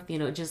forth,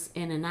 just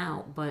in and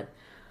out. But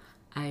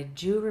I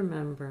do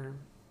remember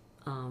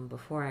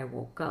before I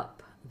woke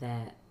up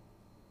that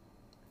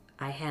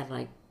I had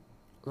like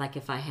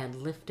if I had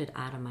lifted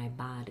out of my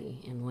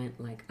body and went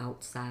like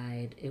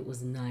outside, it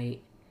was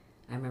night.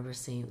 I remember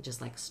seeing just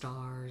like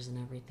stars and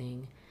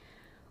everything,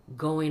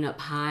 going up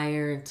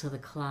higher into the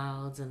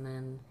clouds, and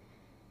then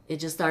it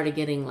just started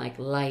getting like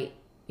light,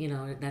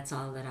 that's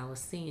all that I was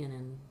seeing.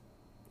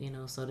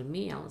 And so to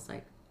me, I was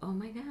like, oh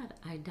my God,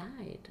 I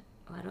died.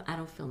 I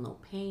don't feel no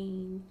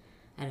pain.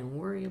 I didn't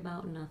worry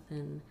about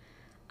nothing.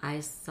 I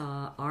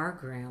saw our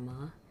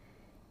grandma,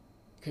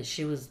 because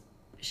she was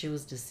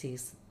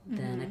deceased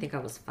then. I think I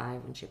was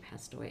 5 when she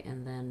passed away.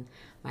 And then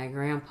my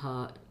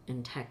grandpa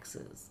in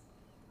Texas,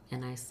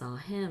 and I saw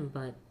him,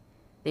 but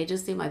they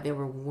just seemed like they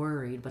were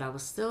worried. But I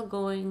was still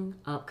going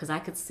up because I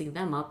could see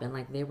them up, and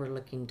like they were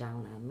looking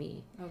down on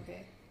me.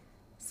 Okay.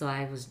 So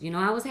I was,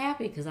 I was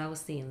happy because I was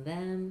seeing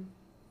them.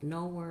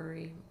 No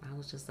worry. I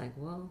was just like,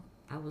 well,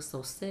 I was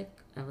so sick.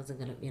 I wasn't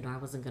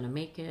gonna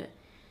make it.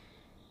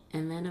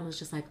 And then it was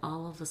just like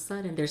all of a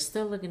sudden, they're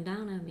still looking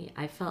down on me.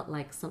 I felt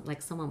like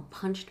someone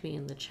punched me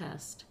in the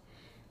chest.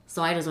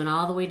 So I just went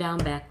all the way down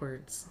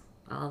backwards,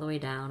 all the way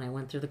down. I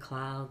went through the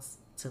clouds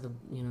to the,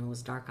 it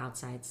was dark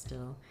outside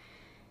still.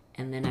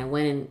 And then I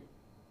went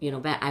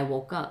and, back. I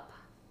woke up.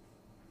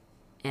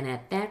 And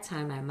at that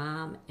time, my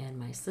mom and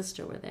my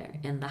sister were there.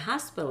 And the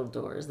hospital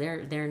doors,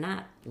 they're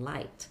not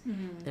light.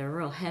 They're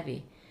real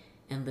heavy.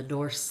 And the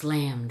door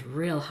slammed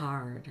real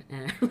hard.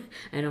 And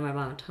I know my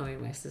mom told me,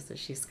 my sister,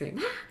 she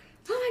screamed, oh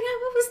my God,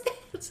 what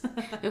was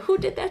that? And who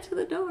did that to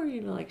the door?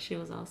 Like she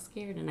was all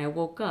scared. And I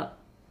woke up.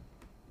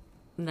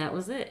 And that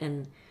was it.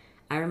 And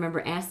I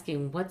remember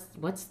asking,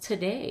 what's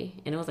today?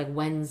 And it was like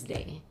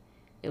Wednesday.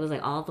 It was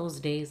like all those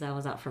days I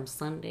was out from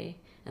Sunday.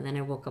 And then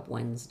I woke up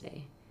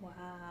Wednesday. Wow.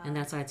 And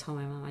that's why I told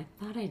my mom, I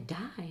thought I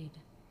died.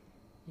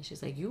 And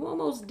she's like, you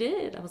almost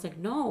did. I was like,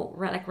 no,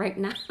 right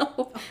now.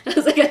 I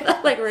was like, I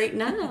thought like right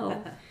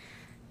now.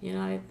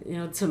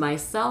 To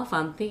myself,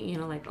 I'm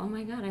thinking, like, oh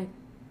my God, I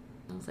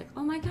was like,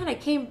 oh my God, I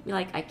came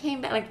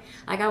back, like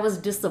I was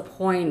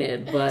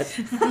disappointed, but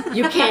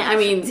you can't, I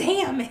mean,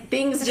 damn it.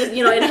 Things just,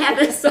 it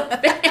happened so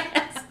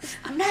fast.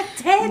 I'm not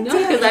dead. No,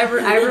 because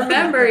I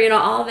remember,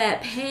 all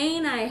that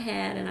pain I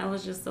had, and I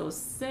was just so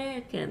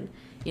sick, and,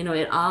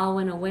 it all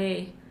went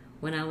away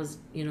when I was,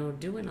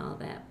 doing all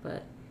that.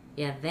 But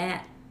yeah,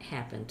 that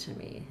happened to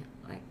me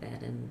like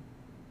that. And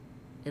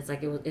it's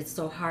like it's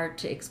so hard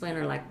to explain,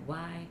 or like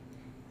why,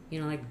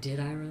 like did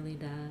I really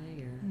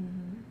die,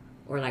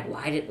 or like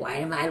why did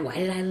I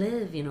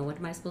live? What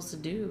am I supposed to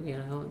do?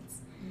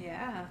 It's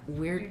Yeah.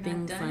 weird You're not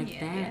things done like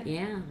yet, that.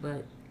 Yeah,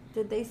 but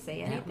Did they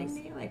say That anything was-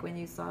 to you? Like when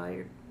you saw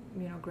your,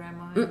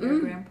 grandma and your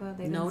grandpa?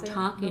 They no didn't say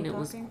talking. no It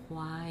was talking?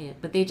 quiet,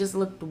 but they just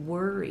looked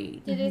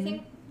worried. Did they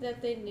think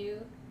that they knew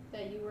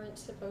that you weren't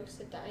supposed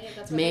to die?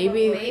 That's why they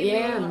Maybe, were worried?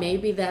 yeah,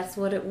 maybe that's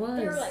what it was.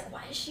 They were like,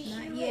 why is she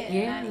Not here? yet.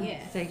 Yeah, Not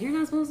yet. it's like you're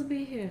not supposed to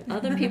be here.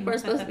 Other people are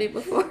supposed to be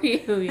before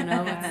you.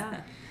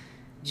 Yeah.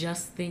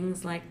 Just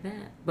things like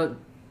that.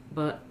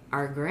 But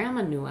our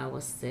grandma knew I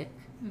was sick,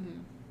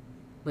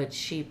 but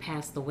she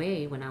passed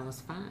away when I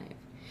was 5.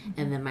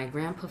 And then my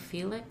grandpa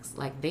Felix,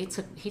 like he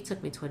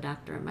took me to a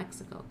doctor in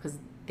Mexico because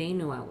they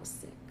knew I was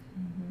sick.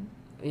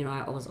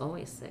 I was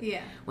always sick.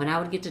 Yeah. When I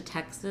would get to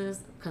Texas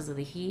because of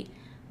the heat,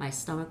 my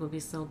stomach would be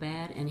so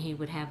bad, and he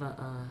would have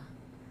a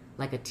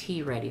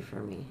tea ready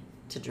for me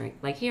to drink.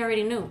 Like he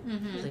already knew.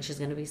 He's like, she's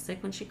gonna be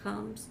sick when she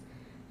comes.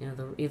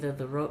 Either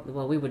the road.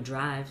 Well, we would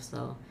drive,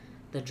 so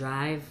the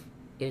drive,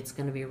 it's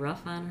gonna be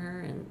rough on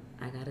her, and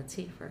I got a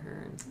tea for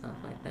her and stuff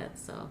like that.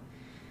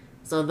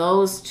 So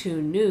those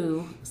two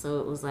knew. So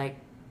it was like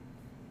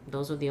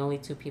those were the only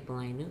 2 people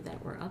I knew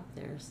that were up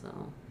there.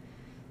 So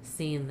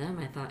seeing them,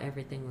 I thought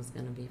everything was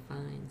gonna be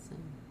fine. So.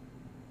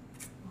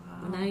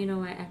 Wow. Well,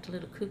 now I act a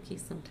little kooky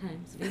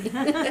sometimes.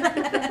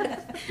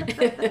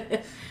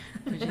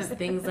 But just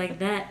things like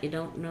that, you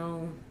don't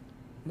know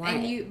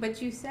why.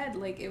 But you said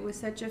like it was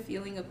such a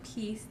feeling of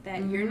peace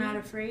that you're not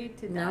afraid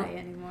to No. die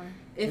anymore.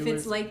 If It it's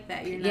was- like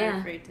that, you're not yeah.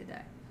 afraid to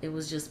die. It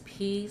was just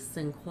peace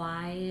and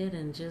quiet,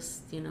 and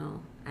just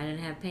I didn't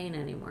have pain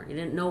anymore.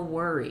 No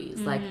worries.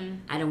 Like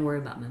I didn't worry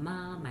about my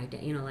mom, my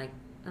dad. Like,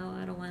 oh,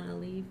 I don't want to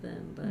leave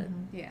them. But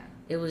Yeah.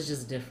 it was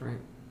just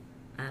different.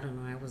 I don't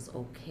know. I was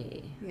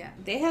okay. Yeah.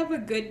 They have a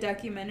good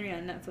documentary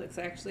on Netflix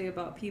actually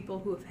about people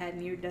who have had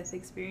near-death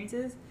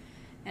experiences.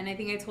 And I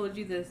think I told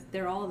you this,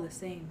 they're all the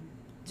same.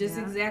 Just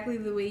Yeah. exactly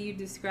the way you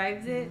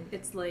described it,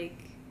 it's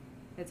like,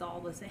 it's all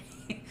the same.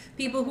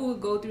 People who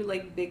would go through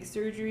like big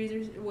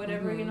surgeries or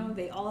whatever,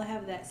 they all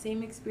have that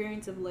same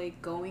experience of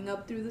like going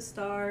up through the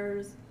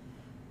stars,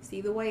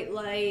 see the white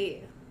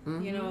light.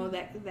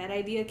 That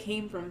idea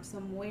came from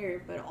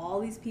somewhere, but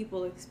all these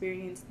people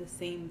experience the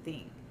same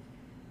thing.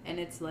 And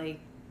it's like,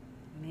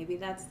 maybe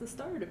that's the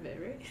start of it,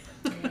 right?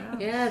 Yeah.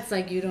 Yeah, it's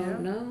like you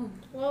don't know.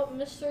 Well,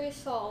 mystery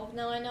solved.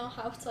 Now I know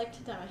how it's like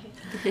to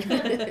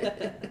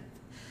die.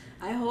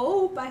 I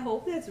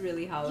hope that's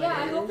really how it is. Yeah,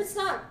 I hope it's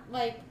not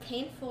like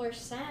painful or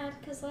sad,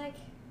 because like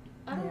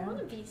I don't Yeah. want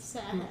to be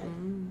sad.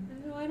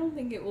 No, I don't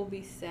think it will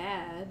be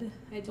sad.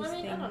 I just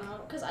think I don't know,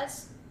 because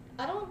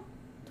I don't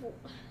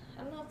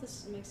know if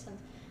this makes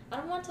sense. I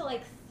don't want to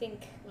like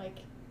think like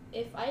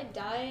if I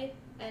die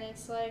and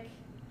it's like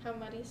how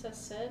Marisa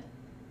said,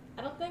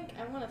 I don't think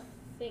I want to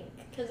think,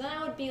 because then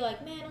I would be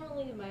like, man, I don't want to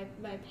leave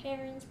my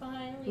parents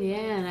behind. I don't leave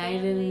my Yeah, and I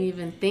didn't family."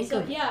 even think So,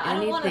 of yeah, I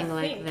don't wanna anything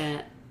like think.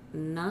 that.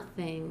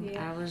 Nothing.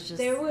 Yeah. I was just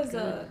there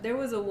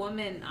was a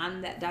woman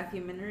on that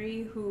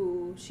documentary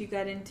who she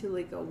got into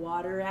like a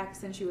water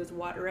accident. She was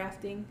water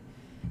rafting,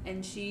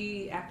 and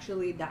she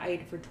actually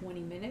died for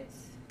 20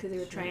 minutes because they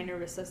were trying to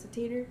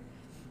resuscitate her.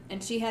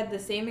 And she had the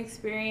same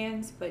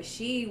experience, but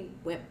she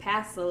went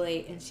past the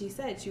light, and she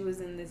said she was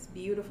in this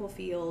beautiful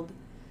field.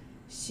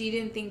 She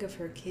didn't think of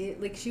her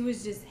kid. Like, she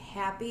was just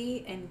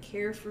happy and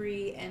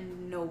carefree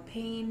and no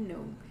pain,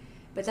 no.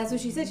 But that's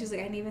what she said. She was like,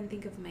 I didn't even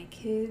think of my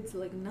kids,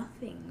 like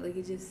nothing. Like,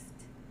 it just,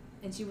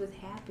 and she was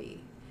happy.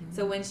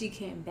 So when she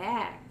came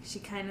back, she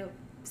kind of,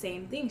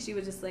 same thing. She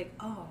was just like,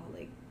 oh,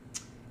 like,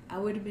 I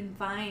would have been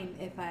fine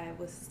if I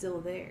was still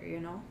there,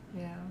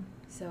 Yeah.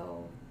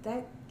 So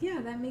that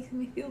makes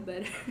me feel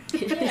better.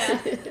 Yeah,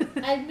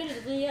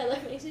 admittedly, yeah,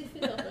 that makes me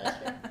feel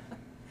better.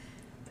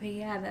 But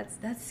yeah,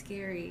 that's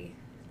scary.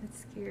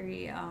 That's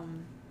scary.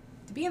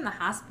 To be in the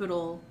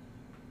hospital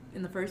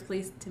in the first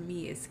place, to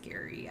me, is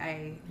scary.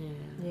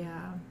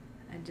 Yeah.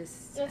 I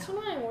just. That's one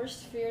of my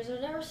worst fears. I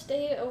never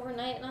stayed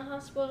overnight in a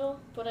hospital,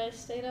 but I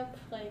stayed up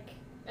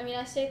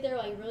I stayed there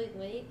like really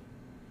late.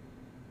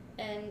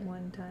 And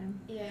One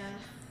time. yeah,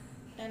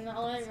 and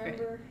all I That's right.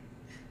 remember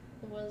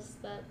was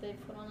that they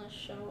put on a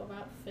show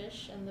about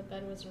fish, and the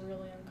bed was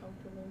really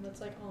uncomfortable. That's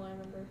like all I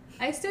remember.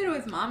 I stayed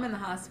with Mom in the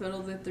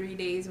hospital the 3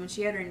 days when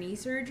she had her knee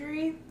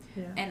surgery.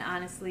 Yeah. And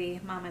honestly,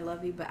 Mom, I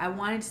love you, but I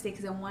wanted to stay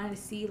because I wanted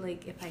to see,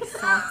 like, if I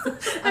saw...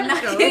 I'm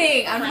not joke.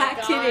 kidding. I'm Oh my not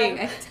God.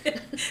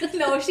 kidding.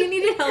 No, she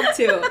needed help,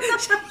 too.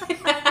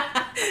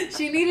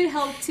 She needed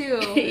help, too.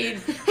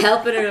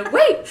 Helping her.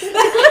 Wait.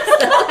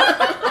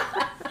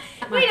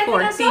 Wait, I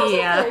think I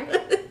saw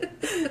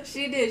something.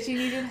 She did. She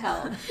needed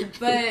help.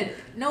 But,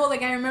 no,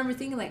 like, I remember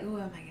thinking, like, oh,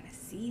 am I going to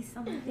see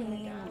something?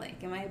 God.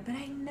 Like, but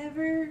I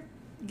never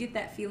get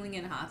that feeling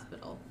in a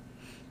hospital.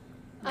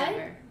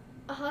 Never.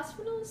 A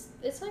hospital's,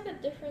 it's like a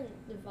different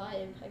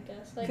vibe, I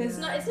guess. Like, 'Cause-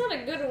 it's not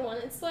a good one.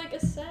 It's like a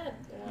sad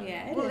one.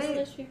 Yeah, it Well, Because is.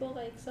 there's people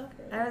like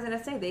suffer. I was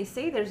gonna say they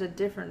say there's a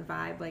different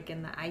vibe like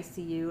in the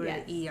ICU or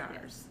Yes, the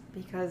ERs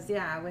because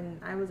when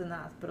I was in the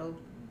hospital,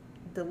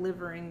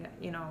 delivering,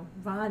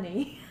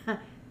 Vonnie.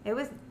 It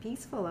was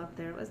peaceful up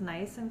there. It was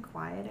nice and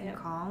quiet and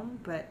calm,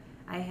 but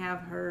I have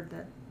heard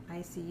that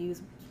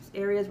ICUs,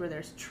 areas where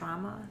there's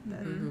trauma,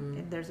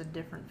 that there's a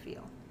different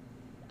feel.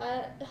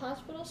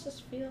 Hospitals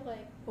just feel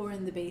like... Or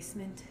in the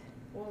basement.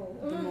 Whoa.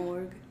 The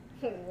morgue.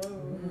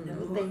 Whoa.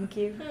 No. Thank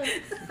you.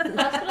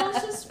 Hospitals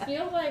just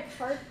feel like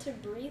hard to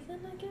breathe in,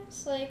 I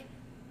guess.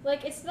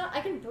 Like it's not,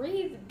 I can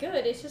breathe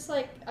good. It's just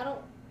like,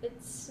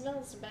 it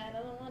smells bad. I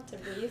don't want to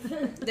breathe.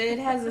 It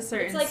has a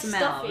certain like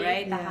smell, stuffy.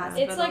 right? The Yeah.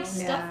 hospital. It's like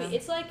stuffy. Yeah.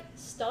 It's like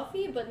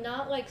stuffy, but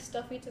not like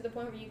stuffy to the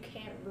point where you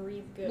can't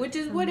breathe good. Which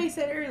is what I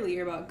said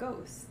earlier about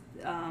ghosts.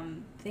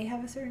 They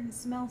have a certain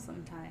smell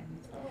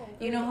sometimes. Oh,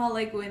 You know how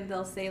like when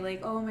they'll say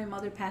like, "Oh, my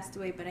mother passed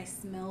away, but I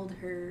smelled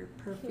her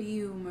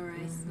perfume or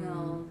I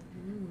smelled."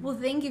 Well,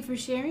 thank you for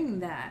sharing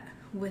that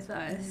with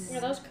us. Yeah,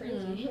 that was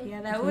crazy.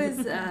 Yeah, that was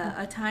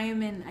a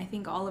time in I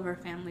think all of our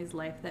family's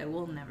life that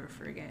we'll never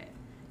forget.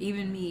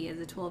 Even me as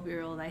a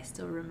 12-year-old, I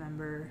still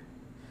remember.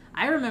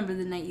 I remember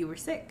the night you were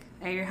sick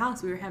at your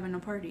house. We were having a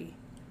party.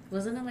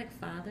 Wasn't it like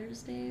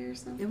Father's Day or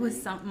something? It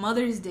was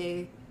Mother's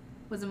Day.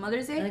 Was it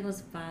Mother's Day? I think it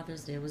was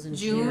Father's Day. It was in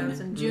June. June. It was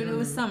in June. It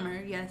was Mhm.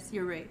 summer. Yes,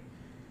 you're right.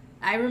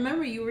 I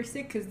remember you were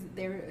sick because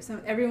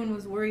everyone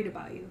was worried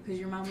about you because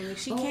your mom was like,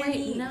 she Oh, can't wait,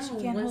 eat. no, She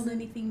can't hold wasn't-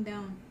 anything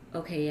down.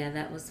 Okay, yeah,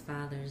 that was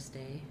Father's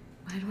Day.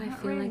 Why do I don't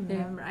feel like that?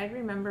 remember. I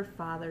remember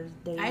Father's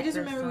Day. I just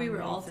for remember we some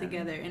were all reason.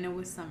 together and it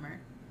was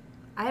summer.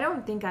 I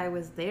don't think I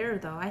was there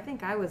though. I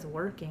think I was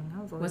working.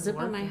 I was always Was it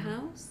by working. my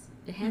house?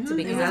 It had to Mhm,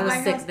 be it because was I was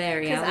my sick house.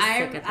 there. Yeah, I was 'Cause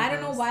sick at the I don't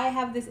know house. why I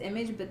have this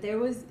image, but there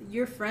was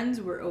your friends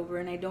were over,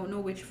 and I don't know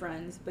which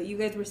friends, but you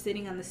guys were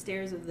sitting on the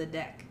stairs of the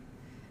deck,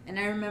 and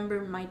I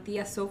remember my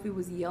tia Sophie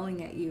was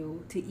yelling at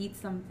you to eat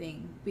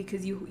something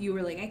because you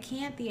were like, I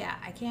can't, tia,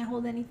 I can't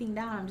hold anything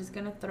down. I'm just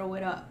gonna throw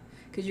it up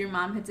because your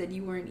mom had said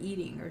you weren't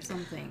eating or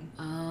something.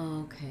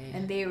 Oh, okay.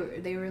 And they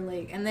were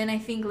like, and then I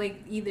think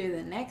like either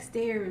the next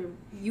day or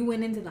you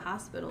went into the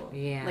hospital.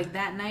 Yeah. Like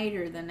that night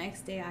or the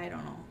next day, I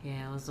don't know.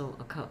 Yeah, it was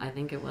I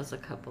think it was a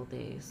couple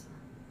days.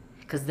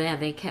 Because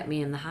they kept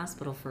me in the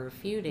hospital for a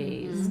few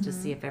days to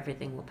see if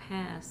everything will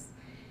pass.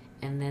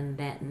 And then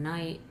that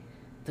night,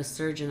 the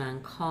surgeon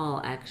on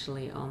call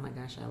actually, oh my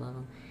gosh, I love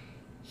him.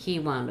 He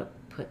wound up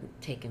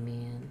taking me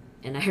in.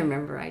 And I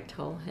remember I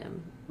told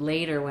him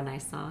later when I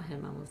saw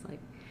him, I was like,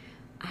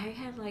 I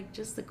had like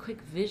just a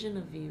quick vision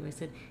of you. I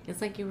said,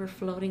 it's like you were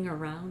floating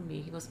around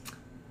me. He goes,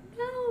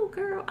 no,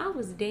 girl, I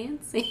was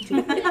dancing.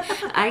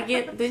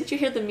 Didn't you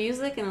hear the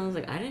music? And I was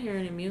like, I didn't hear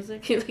any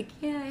music. He's like,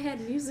 yeah, I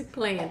had music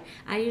playing.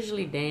 I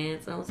usually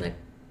dance. I was like,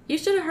 you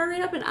should have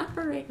hurried up and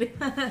operated.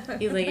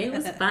 He's like, it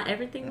was fine.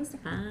 Everything was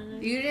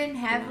fine. You didn't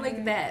have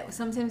like that.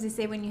 Sometimes they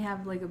say when you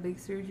have like a big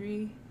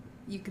surgery,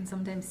 you can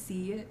sometimes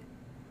see it.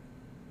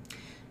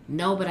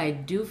 No, but I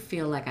do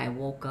feel like I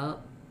woke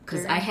up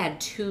because Sure. I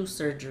had 2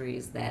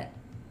 surgeries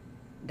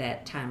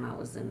that time I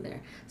was in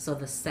there. So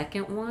the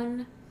second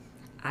one,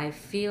 I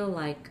feel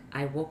like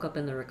I woke up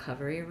in the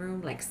recovery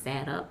room, like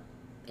sat up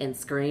and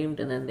screamed,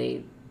 and then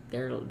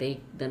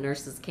the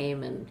nurses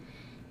came and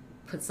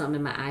put something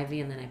in my IV,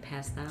 and then I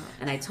passed out.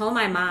 And I told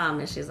my mom,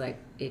 and she's like,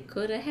 "It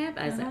could have happened."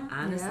 I said,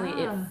 "Honestly,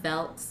 Yeah. it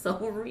felt so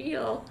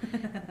real."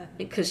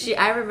 Because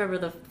I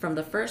remember from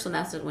the first one.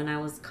 That's when I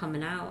was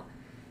coming out,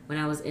 when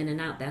I was in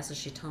and out. That's what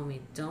she told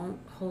me: don't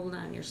hold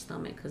on your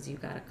stomach because you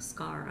got a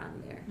scar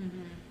on there.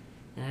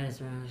 And I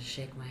just remember to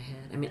shake my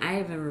head. I mean, I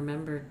even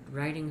remembered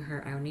writing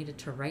her. I needed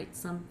to write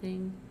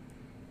something.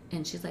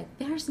 And she's like,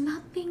 there's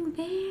nothing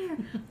there.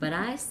 But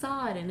I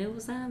saw it, and it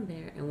was on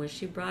there. And when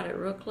she brought it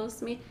real close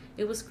to me,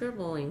 it was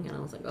scribbling. And I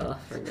was like, oh,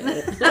 forget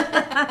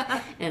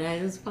it. And I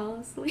just fall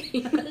asleep.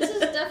 This is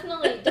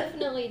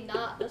definitely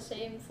not the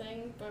same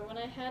thing. But when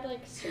I had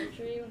like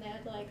surgery, when they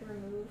had to like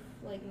remove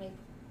like my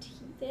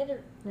teeth, they had to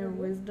Your remove-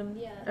 wisdom?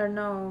 Yeah. Or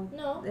no.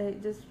 No.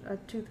 Just a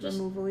tooth Just-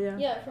 removal, yeah.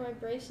 Yeah, for my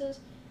braces.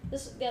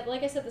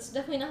 Like I said, this is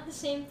definitely not the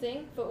same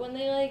thing. But when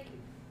they like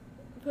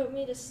put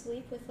me to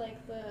sleep with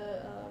like the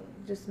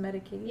Just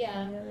medication.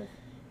 Yeah.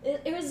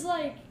 it was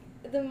like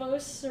the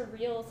most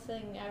surreal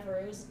thing ever.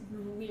 It was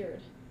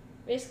weird.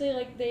 Basically,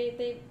 like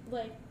they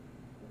like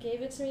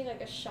gave it to me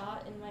like a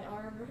shot in my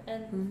arm,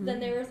 and then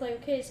they were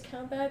like, "Okay, just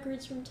count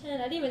backwards from 10."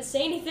 I didn't even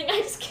say anything.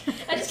 I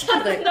just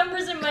got the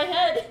numbers in my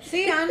head.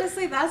 See,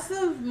 honestly, that's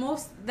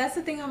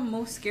the thing I'm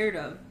most scared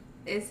of.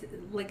 Is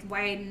like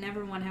why I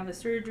never want to have a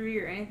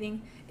surgery or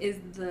anything is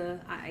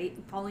I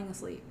falling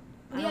asleep.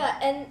 Yeah,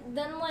 and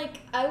then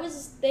like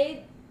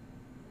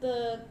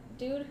the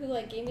dude who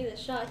like gave me the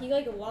shot, he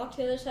like walked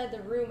to the other side of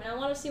the room, and I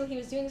wanted to see what he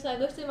was doing, so I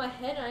looked at my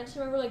head, and I just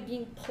remember like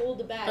being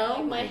pulled back. Oh Like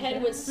my my head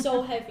God. was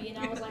so heavy, and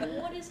I was like,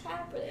 "What is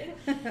happening?"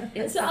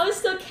 And so I was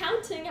still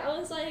counting. I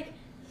was like,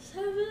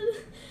 7.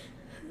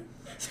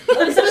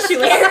 I was so She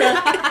was scared.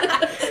 stuck.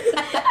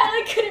 I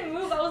like couldn't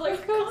move. I was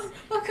like,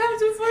 What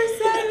comes before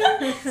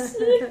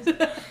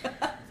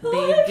 7?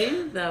 They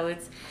do, though.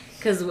 It's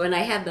because when I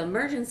had the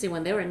emergency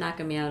one, they were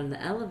knocking me out in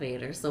the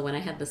elevator. So when I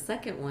had the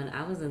second one,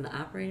 I was in the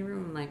operating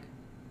room. I'm like,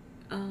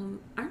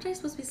 aren't aren't I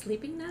supposed to be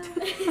sleeping now?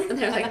 And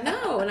they're like,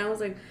 no. And I was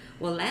like,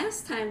 well,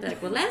 last time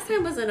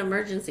was an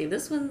emergency.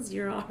 This one's,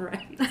 you're all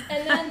right.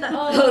 And then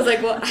I was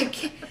like, well, I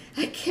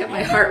can't. My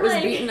And heart then, was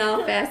like- beating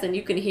all fast, and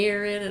you can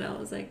hear it. And I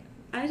was like,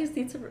 I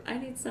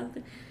need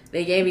something.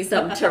 They gave me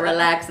something to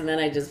relax, and then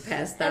I just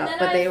passed And out. then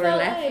But I they were felt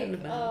laughing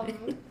like, about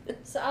it.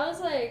 so I was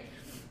like,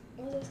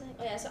 what was I saying?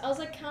 Oh yeah, so I was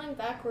like counting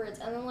backwards,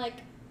 and then like,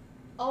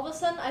 all of a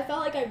sudden I felt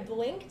like I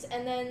blinked,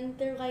 and then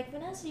they're like,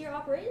 Vanessa, your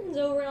operation's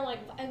over, and I'm like,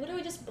 I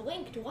literally just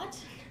blinked. What?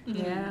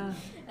 Yeah.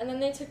 And then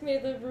they took me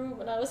to the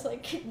room, and I was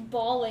like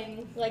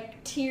bawling,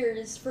 like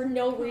tears for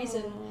no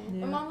reason.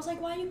 Yeah. My mom was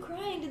like, why are you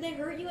crying? Did they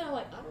hurt you? And I'm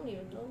like, I don't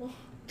even know.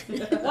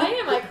 Why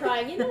am I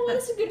crying? You know what?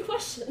 That's a good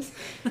question.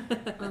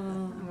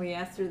 And we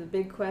asked her the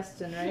big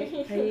question,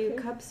 right? Are you a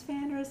Cubs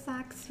fan or a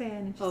Sox fan?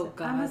 And she Oh,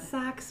 said, I'm a God.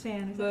 Sox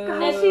fan. I said, Boo.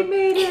 God, she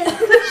made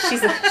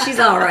it. She's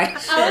all right.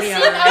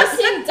 I was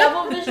seeing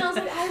double vision. I was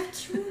like, I have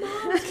two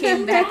moms.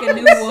 Came back a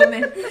new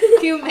woman.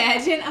 Can you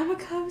imagine? I'm a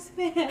Cubs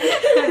fan.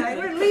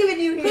 We're leaving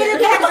you here. Put her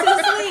back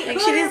to sleep. Like,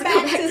 Put she her needs to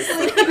go back to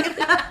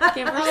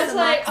sleep.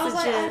 I was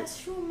like, I have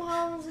two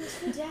moms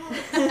and two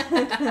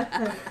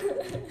dads.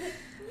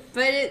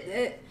 But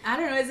I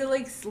don't know. Is it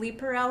like sleep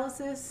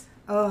paralysis?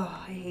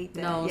 Oh, I hate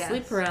that. No, Yes.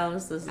 sleep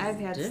paralysis is I've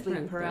had different, sleep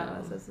though.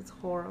 paralysis. It's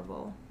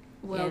horrible.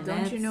 Well, Yeah, don't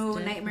you that's know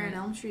Nightmare on different.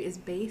 Elm Street is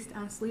based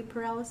on sleep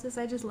paralysis?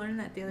 I just learned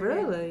that the other day.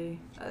 Really?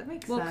 That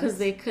makes Well, sense. because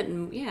they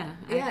couldn't, yeah.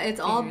 Yeah, I it's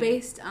all figured.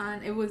 based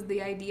on. It was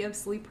the idea of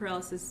sleep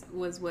paralysis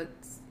was what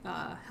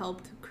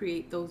helped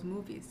create those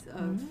movies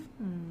of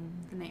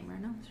the Nightmare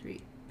on Elm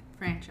Street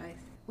franchise.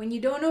 When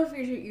you don't know if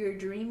you're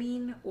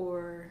dreaming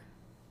or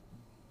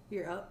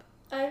you're up.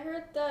 I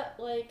heard that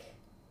like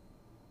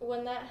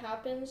when that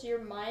happens, your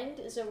mind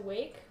is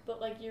awake, but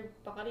like your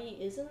body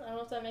isn't. I don't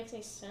know if that makes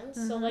any sense.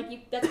 So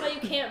like that's why you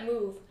can't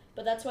move,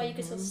 but that's why you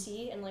can still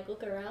see and like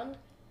look around.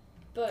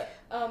 But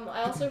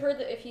I also heard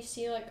that if you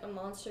see like a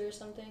monster or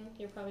something,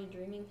 you're probably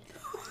dreaming.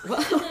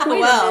 Well,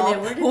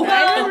 Well, where did well,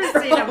 that I've never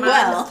seen a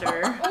Well.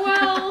 monster.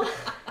 Well,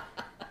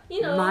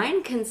 you know,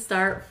 Mine can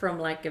start from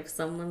like if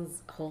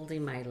someone's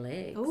holding my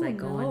legs, Oh, like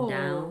going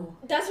down,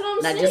 that's what I'm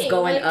not saying. just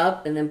going like,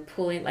 up and then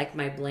pulling like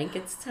my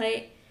blankets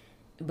tight.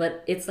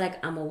 But it's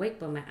like I'm awake,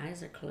 but my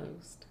eyes are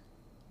closed.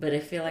 But I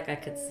feel like I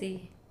could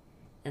see,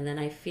 and then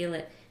I feel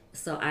it.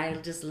 So I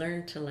just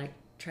learned to like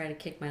try to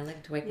kick my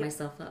leg to wake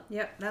myself up.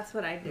 Yep, that's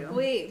what I do.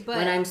 Wait, but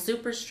When I'm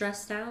super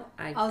stressed out,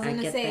 I was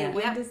gonna get say, that.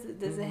 when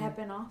does it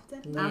happen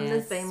often? I'm Yeah,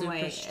 the same super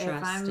way. If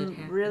stressed, I'm it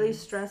really happens.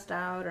 stressed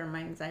out or my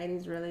anxiety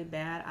is really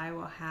bad, I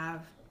will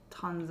have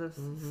tons of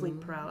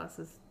sleep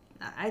paralysis.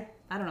 I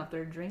don't know if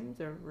they're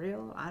dreams or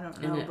real. I don't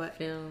know, And it but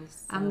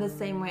feels. I'm the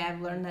same way.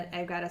 I've learned that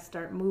I've got to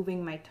start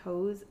moving my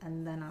toes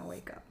and then I'll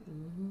wake up.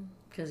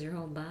 Because your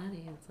whole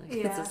body, it's like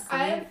Yeah. it's asleep.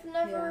 I've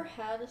never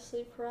had a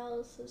sleep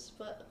paralysis,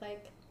 but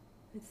like,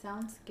 It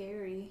sounds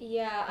scary.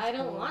 yeah, I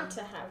don't want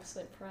to have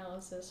sleep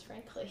paralysis,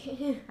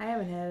 frankly. I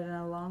haven't had it in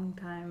a long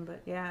time,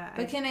 but yeah.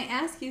 But can I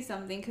ask you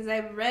something? Because I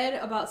read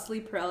about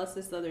sleep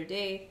paralysis the other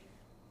day.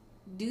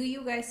 Do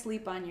you guys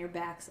sleep on your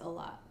backs a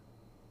lot?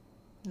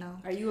 No.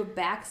 Are you a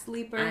back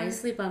sleeper? I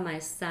sleep on my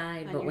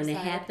side, On but your when it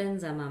side?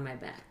 happens, I'm on my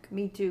back.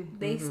 Me too.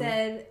 They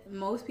said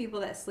most people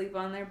that sleep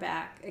on their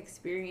back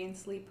experience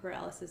sleep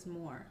paralysis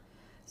more.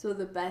 So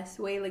the best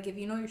way, like if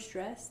you know you're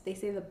stressed, they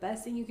say the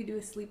best thing you could do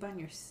is sleep on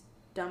your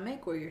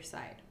stomach or your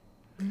side.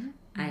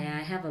 I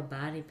have a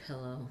body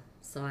pillow,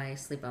 so I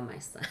sleep on my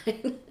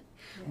side.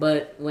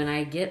 But when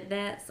I get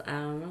that, I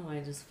don't know, I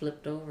just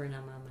flipped over and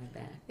I'm on my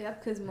back.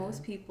 Yep, because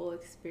most people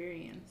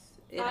experience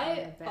it on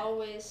their I back.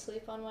 always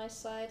sleep on my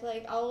side.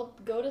 Like, I'll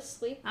go to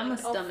sleep. I'm a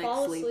like, I'll stomach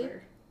fall sleeper.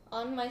 asleep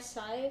on my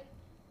side,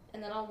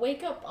 and then I'll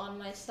wake up on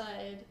my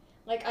side.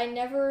 Like, I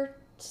never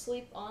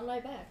sleep on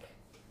my back.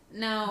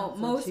 Now, That's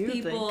what most you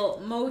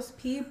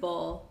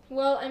people,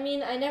 Well, I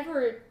mean, I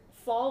never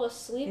fall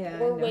asleep Yeah, I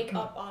or know. wake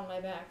up on my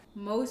back.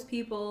 most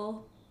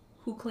people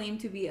who claim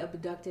to be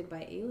abducted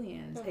by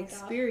aliens Oh my God.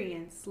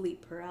 experience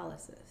sleep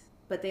paralysis.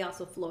 But they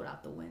also float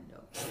out the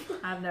window.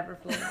 I've never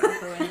floated out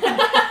the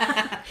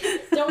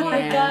window. Don't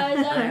worry, guys.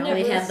 I've I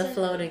only never had the seen-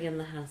 floating in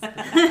the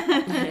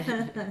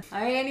hospital.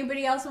 All right,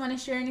 anybody else want to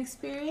share an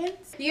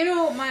experience? You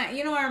know,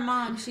 our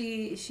mom,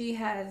 she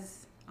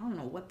has, I don't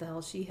know what the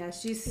hell she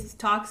has. She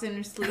talks in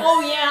her sleep.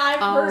 Oh yeah, I've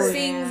heard.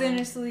 Sings in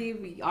her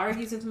sleep,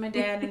 argues with my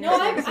dad. And No,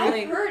 I've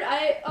everything. heard.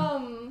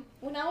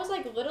 When I was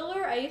like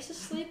littler, I used to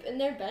sleep in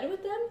their bed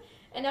with them,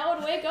 and I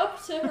would wake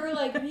up to her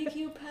like, "Can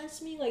you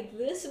pass me like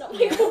this?" And I'm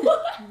like,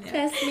 "What?"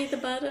 Pass me the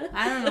butter.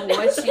 I don't know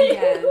what she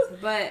has,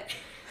 but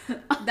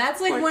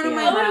that's like one of I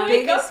my would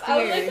wake up. biggest I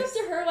would wake up fears.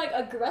 to her like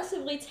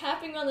aggressively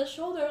tapping on the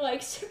shoulder,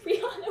 like,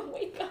 "Cipriana,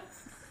 wake up!"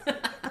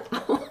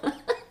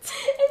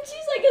 And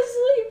she's like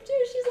asleep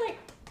too. She's like,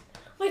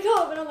 "Wake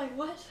up!" And I'm like,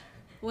 "What?"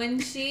 When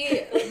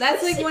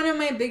that's like one of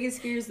my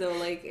biggest fears though,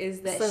 like,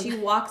 is that So- she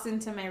walks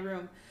into my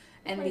room,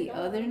 and Oh my the God.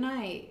 other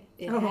night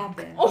it Oh,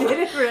 happened. Did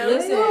it really?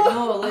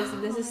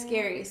 Listen, this is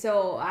scary.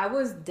 So I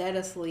was dead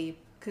asleep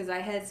because I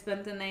had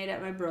spent the night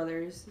at my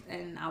brother's,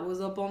 and I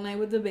was up all night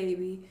with the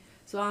baby.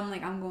 So I'm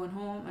like, I'm going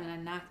home, and I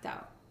knocked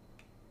out.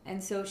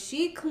 And so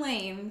she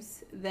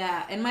claims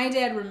that, and my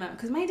dad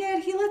because my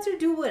dad, he lets her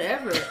do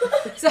whatever.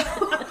 So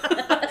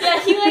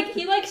Yeah,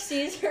 he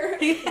sees her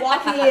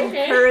walking. He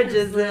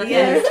encourages it.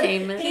 Yes.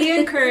 Entertainment. He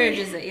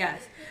encourages it, yes.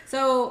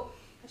 So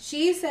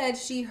she said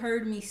she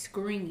heard me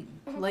scream,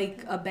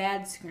 like a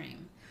bad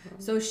scream.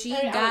 So she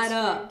I got would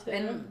up,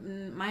 scream, too.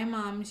 and my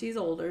mom, she's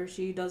older,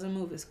 she doesn't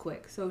move as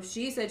quick. So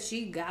she said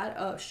she got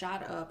up,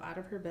 shot up out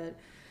of her bed,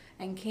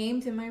 and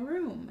came to my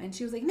room. And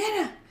she was like,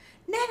 Nana,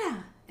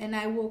 Nana. And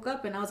I woke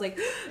up and I was like,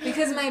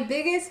 because my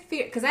biggest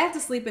fear, because I have to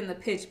sleep in the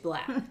pitch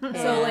black.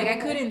 So, like, I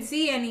couldn't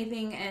see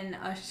anything. And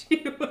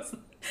she was,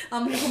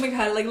 I'm like, oh my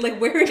God, like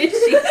where is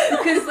she?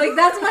 Because, like,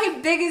 that's my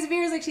biggest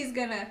fear is, like, she's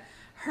going to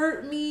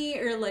hurt me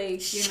or,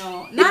 like, you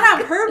know, not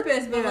on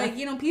purpose, but, like,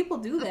 you know, people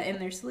do that in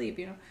their sleep,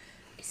 you know.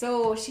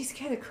 So she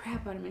scared the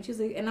crap out of me. And she was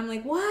like, and I'm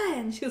like, what?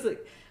 And she was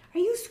like, are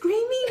you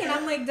screaming? And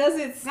I'm like, does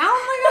it sound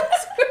like I'm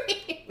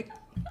screaming?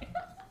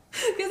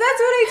 Because that's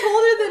what I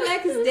told her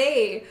the next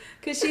day.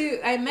 Because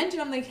I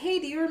mentioned, I'm like, hey,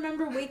 do you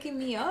remember waking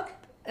me up?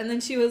 And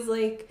then she was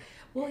like,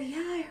 well, yeah,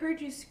 I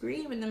heard you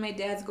scream. And then my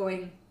dad's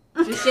going,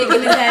 just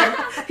shaking his head.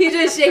 He's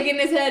just shaking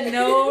his head.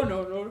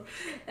 No.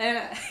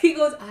 And he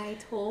goes, I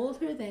told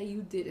her that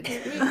you didn't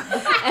scream.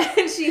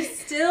 And she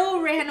still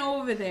ran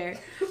over there.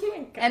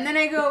 And then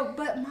I go,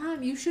 but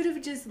Mom, you should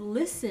have just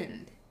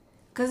listened.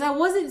 Because I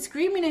wasn't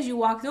screaming as you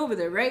walked over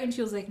there, right? And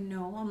she was like,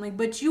 no. I'm like,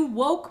 but you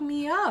woke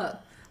me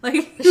up.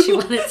 Like, She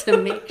wanted to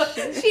make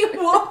sure. She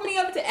woke me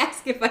up to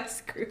ask if I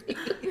screamed.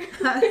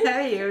 I'll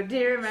tell you. Do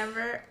you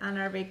remember on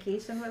our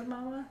vacation with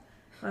Mama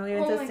when we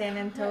went Oh to my San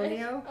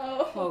Antonio?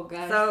 Oh,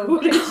 God. So,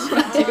 What did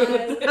she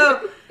do?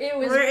 so it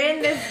was. we're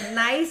in this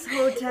nice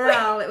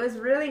hotel. It was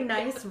really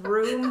nice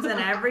rooms and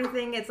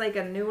everything. It's like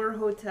a newer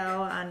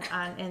hotel on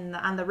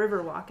the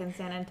Riverwalk in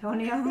San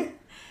Antonio.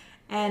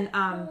 And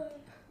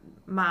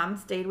Mom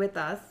stayed with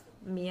us,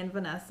 me and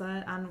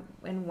Vanessa,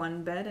 in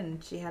one bed,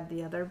 and she had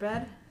the other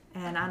bed.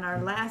 And on our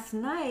last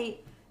night,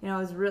 you know, it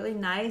was really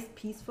nice,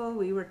 peaceful.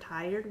 We were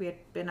tired. We had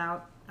been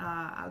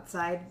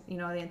outside, you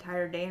know, the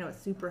entire day, and it was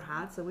super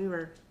hot, so we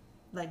were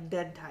like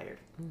dead tired.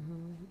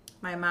 Mm-hmm.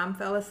 My mom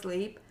fell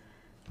asleep,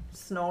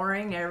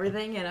 snoring,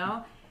 everything, you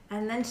know.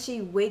 And then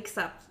she wakes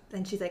up,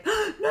 and she's like,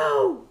 oh,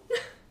 no!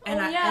 And,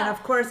 and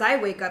of course I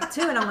wake up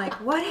too, and I'm like,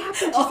 what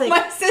happened? She's like,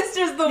 my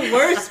sister's the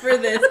worst for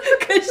this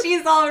because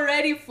she's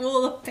already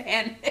full of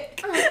panic.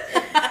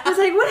 I was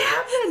like, what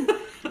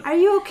happened? Are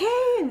you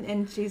okay?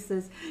 And she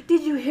says,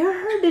 did you hear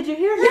her? Did you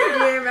hear her?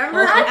 Do you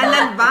remember? And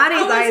then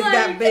Bonnie's eyes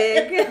got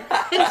big,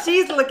 and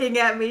she's looking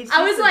at me.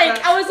 I was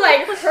like,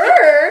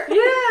 her? Yeah.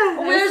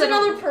 Oh, there's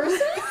another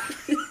person?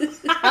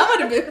 I would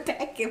have been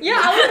packing. Yeah,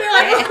 I would be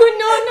like,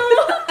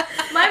 oh,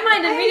 no. My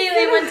mind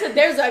immediately went to,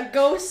 there's a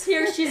ghost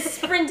here. She's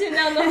sprinting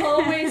down the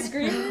hallway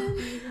screaming.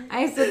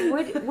 I said,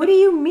 what do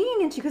you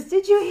mean? And she goes,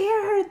 did you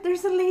hear her?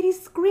 There's a lady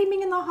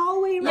screaming in the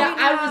hallway right now.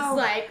 Yeah, I was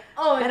like,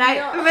 oh, and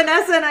no.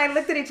 Vanessa and I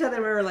looked at each other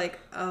and we were like,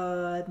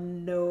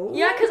 no.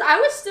 Yeah, because I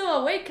was still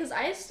awake because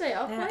I stay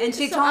up late. And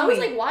she so told I was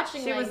me, like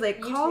watching she was like,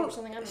 YouTube call, or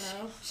something, I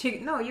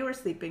don't know. No, you were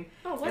sleeping.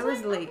 Oh, was it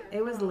was I? late.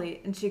 It was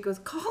late. And she goes,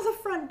 call the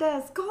front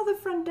desk. Call the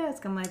front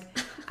desk. I'm like,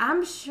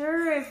 I'm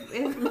sure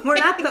if we're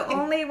not the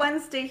only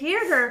ones to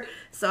hear her.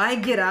 So I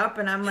get up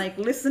and I'm like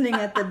listening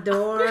at the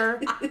door.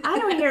 I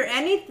don't hear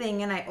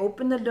anything. And I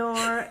open the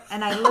door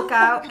and I look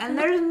out and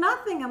there's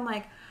nothing. I'm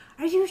like,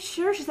 are you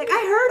sure? She's like,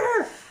 I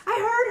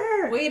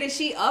heard her. Wait, is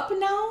she up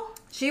now?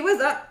 She was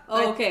up.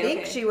 Oh, okay, I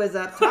think okay. she was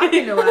up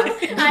talking to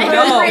us.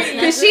 No,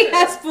 because she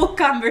has full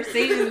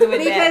conversations with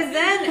Because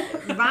that.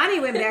 then Bonnie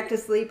went back to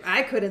sleep.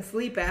 I couldn't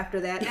sleep after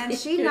that. And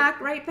she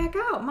knocked right back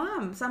out,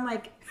 Mom. So I'm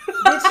like,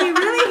 did she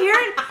really hear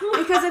it?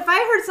 Because if I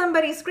heard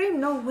somebody scream,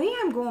 no way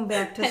I'm going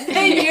back to sleep. And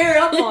then you're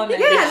up on it.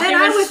 Yeah, then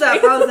I was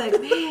up. I was like,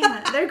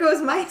 man, there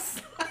goes my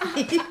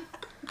sleep.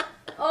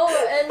 Oh,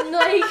 and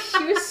like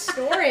she was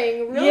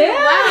snoring really Yeah.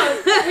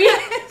 loud.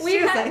 We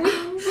She was had, like,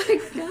 Oh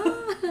my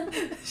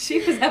God.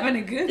 She was having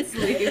a good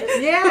sleep.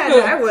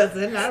 Yeah, I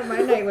wasn't. My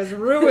night was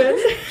ruined.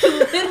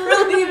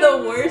 Literally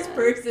the worst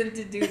person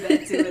to do that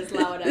to is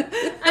Laura.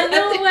 I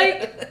know,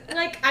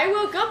 like I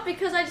woke up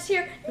because I just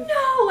hear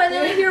no, and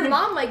then I hear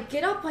Mom like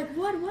get up, like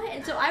what,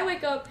 and so I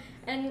wake up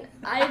and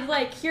I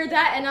like hear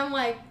that, and I'm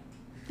like,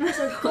 there's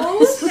a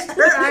ghost.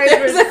 Her eyes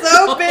were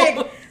so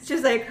big.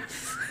 She's like,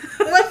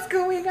 what's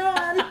going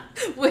on?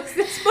 Was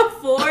this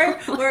before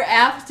or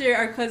after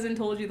our cousin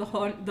told you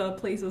the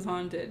place was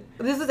haunted?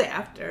 This was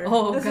after.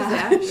 Oh, this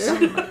gosh. was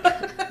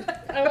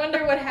after. I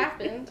wonder what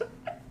happened.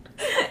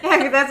 Yeah,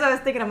 'cause that's what I was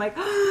thinking. I'm like,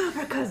 oh,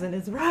 our cousin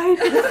is right.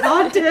 It's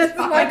haunted.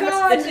 Oh my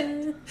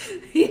God.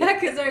 Yeah,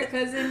 because our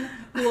cousin,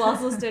 who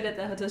also stayed at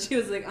the hotel, she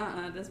was like,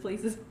 this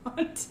place is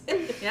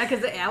haunted. Yeah,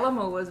 because the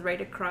Alamo was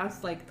right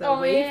across like the Oh,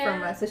 way yeah.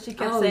 from us, so she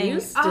kept Oh, saying, you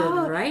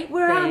stood right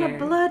we're on there."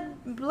 a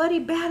bloody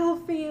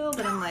battlefield,"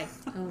 and I'm like,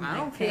 Oh I my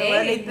don't feel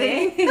Hey,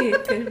 anything. hey,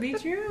 it could be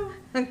true.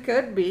 It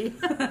could be.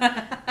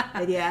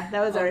 Yeah,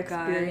 that was our Oh,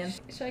 gosh.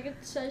 experience.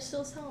 Should I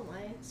still tell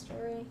my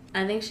story?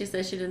 I think she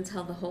said she didn't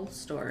tell the whole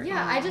story.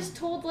 Yeah, I just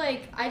told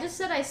I just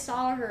said I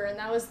saw her and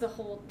that was the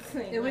whole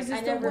thing. It was Like,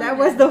 just I a never. That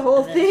was the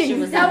whole And then She thing.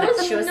 was, That on the-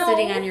 was- she was no.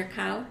 sitting on your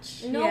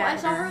couch. No, Yeah. I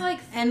saw her like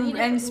and three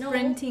different-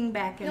 sprinting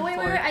back and No, wait,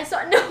 forth. wait, wait. I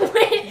saw. No,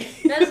 wait.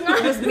 That's not.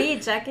 It was me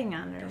checking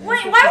on her. when Wait,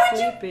 she why was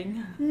would you-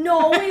 sleeping.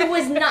 No, it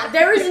was not.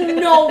 There is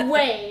no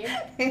way.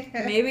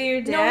 Maybe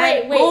your No,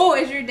 dad. wait. Oh,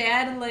 is your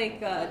dad like?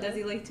 Does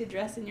he like to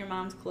dress in your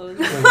mom's clothes?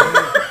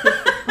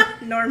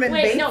 Norman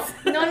Wait, Bates.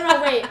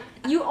 no, wait.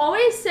 You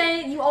always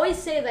say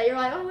that. You're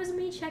like, oh, it was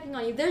me checking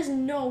on you. There's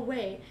no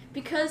way.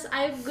 Because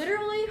I've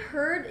literally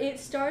heard it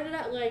started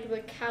at like the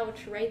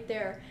couch right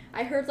there.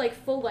 I heard like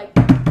full like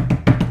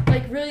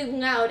really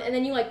loud, and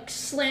then you like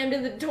slammed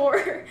in the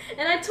door.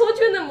 And I told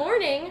you in the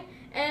morning,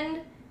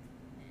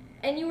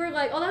 and you were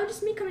like, oh, that was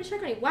just me coming to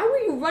check on you. Why were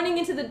you running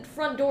into the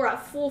front door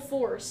at full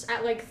force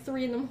at like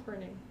 3 in the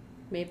morning?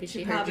 Maybe she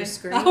She heard probably- you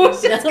scream. I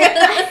was just gonna say.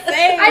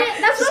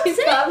 That's what I'm She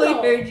saying, probably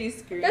though. heard you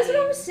scream. That's what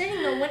I'm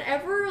saying though.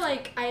 Whenever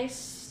like But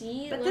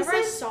whenever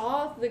I this is-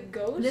 saw the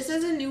ghost, This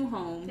is a new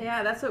home.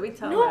 Yeah, that's what we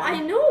tell no, her. I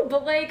know,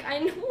 but like I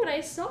know what I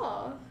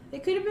saw.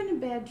 It could have been a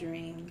bad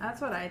dream. That's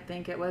what I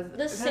think it was. The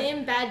Because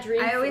same bad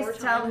dream. I always 4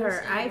 tell times her,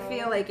 in a I row.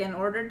 feel like in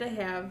order to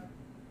have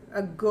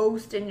a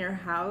ghost in your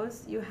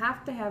house, you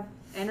have to have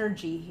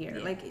energy here.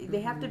 Yeah. Like they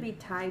have to be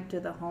tied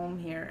to the home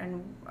here.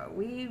 And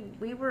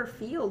we were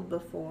field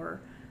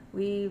before.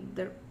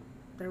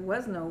 There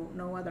was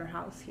no other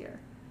house here.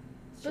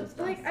 It's But just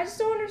like us. I just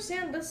don't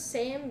understand the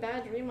same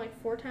bad dream like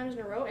 4 times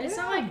in a row. And it's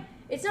not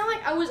Yeah.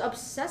 like I was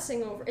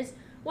obsessing over. It's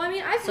well, I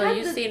mean I've So had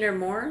you've seen her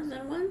more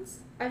than once?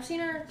 I've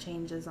seen her.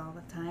 changes all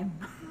the time.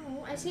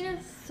 No, I've seen her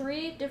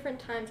 3 different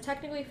times.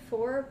 Technically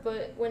 4,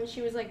 but when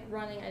she was like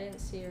running, I didn't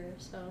see her.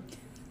 So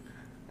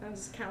I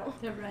just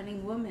count. The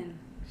running woman.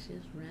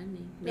 She's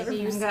running. Never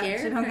Maybe you She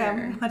scared don't her.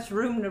 have much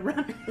room to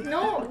run.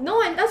 No,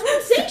 that's what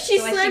I'm saying. She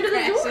So slammed she in the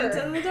crashed door.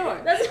 into the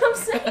door. That's what I'm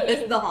It's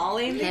saying. the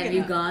hallway. I'm Have thinking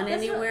you of. gone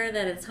That's anywhere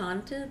that it's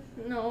haunted?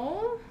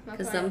 No. that's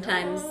Because what I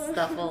sometimes know.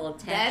 stuff will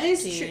attach That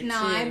is to you true. No,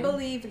 I too.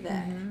 believe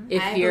that.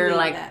 If I you're believe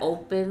like that.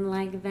 open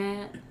like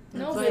that,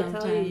 No, That's but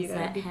what I tell you, you sometimes gotta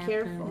that be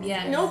careful. happens.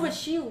 Yes. No, but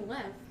she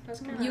left. That's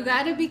kind of. You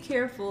gotta be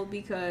careful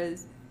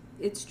because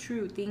it's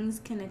true.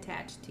 Things can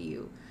attach to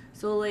you.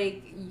 So,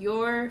 like,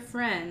 your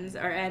friends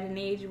are at an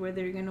age where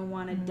they're gonna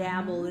want to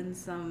dabble in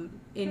some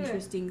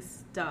interesting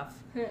stuff.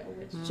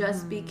 Which,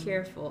 Just be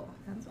careful.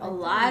 That's A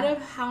what I lot tell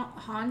of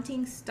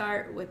hauntings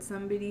start with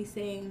somebody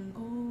saying,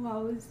 "Oh, I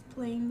was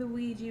playing the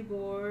Ouija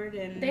board,"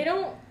 and they're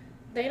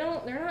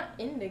not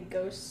into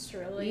ghosts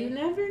really. you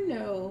never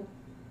know.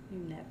 You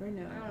never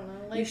know. I don't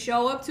know. You Like,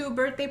 show up to a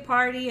birthday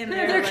party and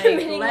They're they're like,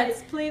 committing, "Let's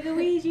like- play the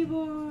Ouija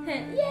board."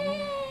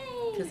 yay!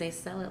 because they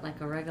sell it like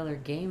a regular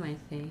game, I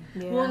think.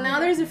 you. Well, Yeah. now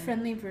there's a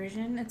friendly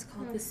version. It's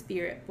called the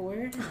Spirit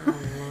Board. Oh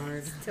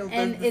Lord. Still does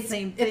And the it's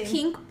same a thing.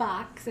 pink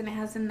box and it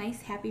has a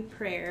nice happy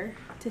prayer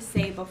to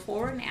say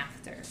before and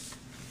after.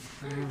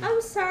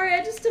 I'm sorry.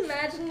 I just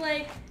imagine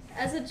like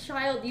as a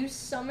child you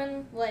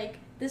summon like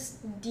this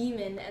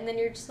demon and then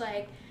you're just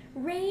like,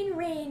 rain,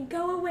 rain,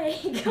 go away,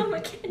 come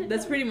again.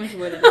 That's pretty much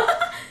what it is.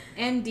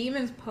 And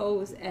demons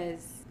pose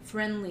as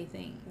friendly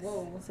things.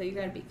 Whoa. So you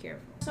gotta be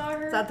careful. Saw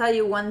her. So I'll tell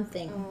you one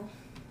thing. Oh.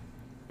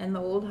 In the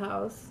old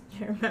house,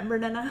 you remember,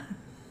 Nana?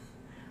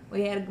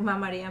 We had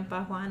Mama Maria and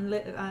Pa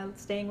Juan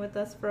staying with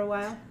us for a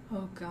while.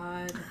 Oh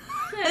God.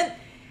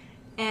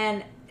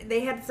 And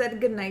they had said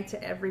goodnight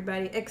to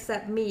everybody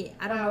except me.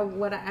 I don't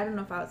know I don't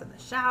know if I was in the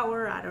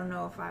shower. I don't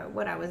know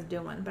what I was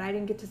doing, but I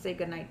didn't get to say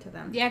goodnight to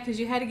them. Yeah, because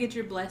you had to get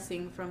your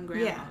blessing from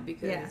Grandma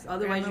because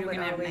otherwise Grandma you were would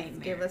gonna have always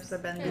nightmares. give us the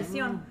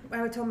bendición.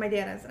 I told my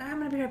dad, I said, I'm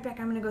gonna be right back.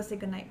 I'm gonna go say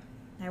goodnight.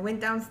 And I went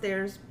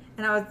downstairs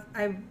and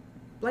I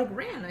like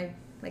ran. I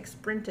like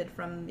sprinted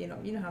from you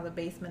know how the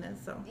basement is,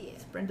 so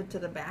sprinted to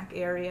the back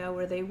area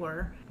where they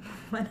were.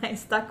 When I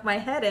stuck my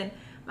head in,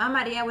 Mama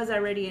Maria was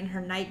already in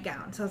her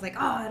nightgown, so I was like,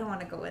 oh, I don't want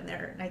to go in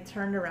there. And I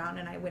turned around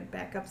and I went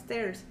back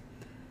upstairs.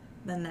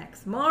 The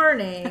next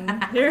morning,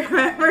 you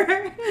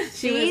remember?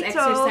 She was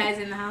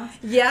exercising the house.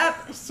 Yep,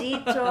 she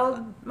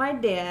told my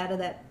dad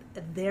that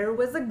there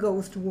was a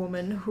ghost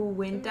woman who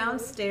went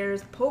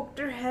downstairs, poked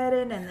her head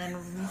in, and then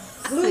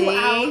flew See?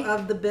 out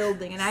of the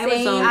building. And I was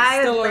Same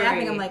laughing. story.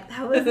 I'm like,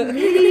 that was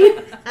me.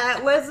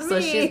 That was me. So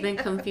she's been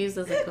confused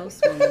as a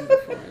ghost woman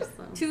before.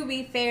 So. To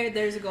be fair,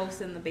 there's a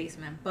ghost in the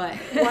basement, but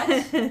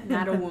what?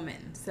 Not a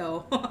woman.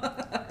 So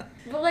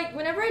But like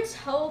whenever I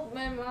tell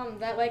my mom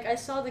that like I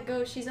saw the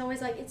ghost, she's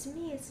always like, it's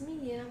me,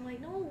 and I'm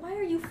like, no, why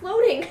are you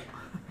floating?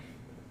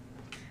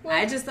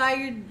 I just thought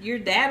your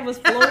dad was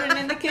floating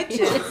in the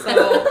kitchen.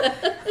 So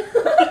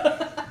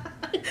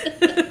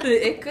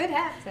it could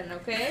happen,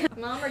 okay?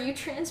 Mom, are you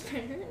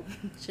transparent?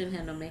 Shouldn't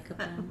have no makeup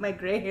on. My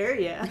gray hair,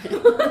 yeah.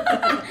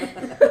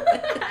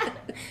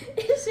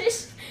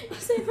 Is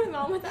it my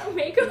mom without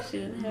makeup? She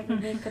didn't have her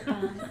makeup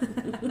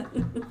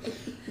on.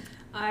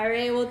 All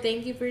right. Well,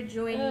 thank you for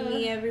joining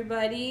me,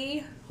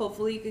 everybody.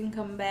 Hopefully, you can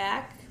come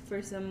back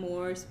for some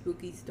more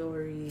spooky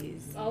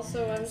stories.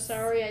 Also, I'm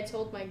sorry I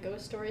told my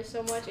ghost story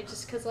so much. It's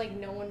just because, like,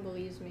 no one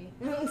believes me.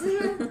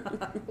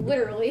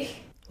 Literally.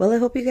 Well, I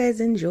hope you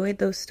guys enjoyed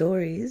those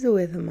stories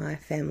with my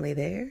family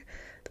there.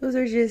 Those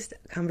are just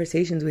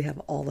conversations we have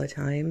all the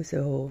time,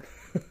 so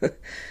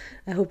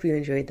I hope you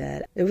enjoyed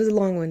that. It was a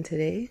long one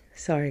today.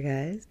 Sorry,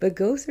 guys. But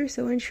ghosts are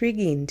so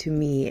intriguing to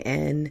me,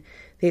 and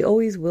they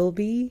always will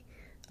be,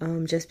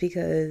 just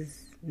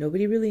because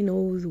nobody really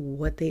knows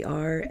what they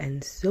are,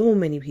 and so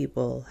many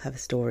people have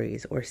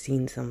stories or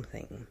seen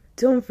something.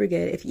 Don't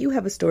forget, if you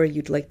have a story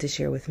you'd like to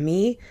share with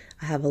me,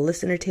 I have a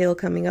listener tale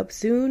coming up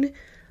soon.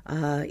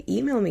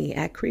 Email me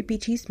at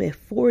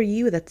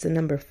creepycheesmith4u, that's the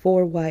number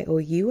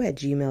 4YOU at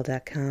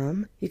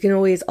gmail.com. You can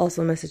always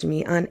also message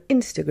me on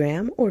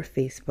Instagram or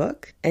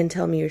Facebook and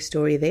tell me your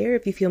story there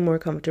if you feel more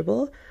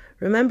comfortable.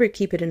 Remember,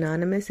 keep it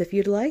anonymous if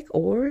you'd like,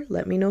 or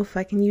let me know if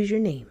I can use your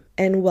name.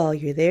 And while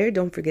you're there,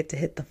 don't forget to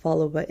hit the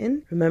follow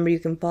button. Remember, you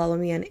can follow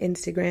me on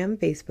Instagram,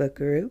 Facebook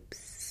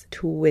groups,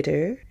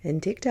 Twitter,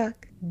 and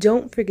TikTok.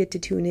 Don't forget to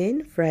tune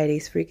in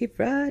Friday's Freaky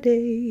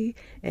Friday.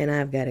 And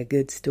I've got a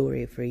good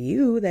story for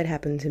you that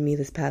happened to me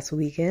this past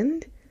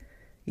weekend.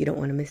 You don't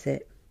want to miss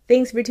it.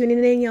 Thanks for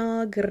tuning in,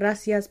 y'all.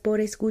 Gracias por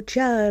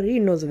escuchar y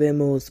nos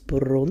vemos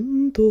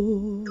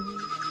pronto.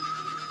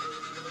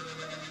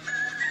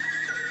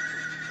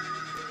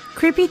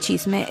 Creepy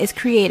Chisme is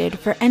created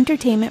for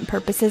entertainment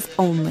purposes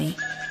only.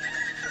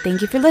 Thank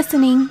you for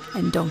listening,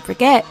 and don't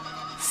forget,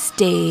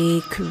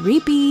 stay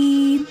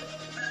creepy.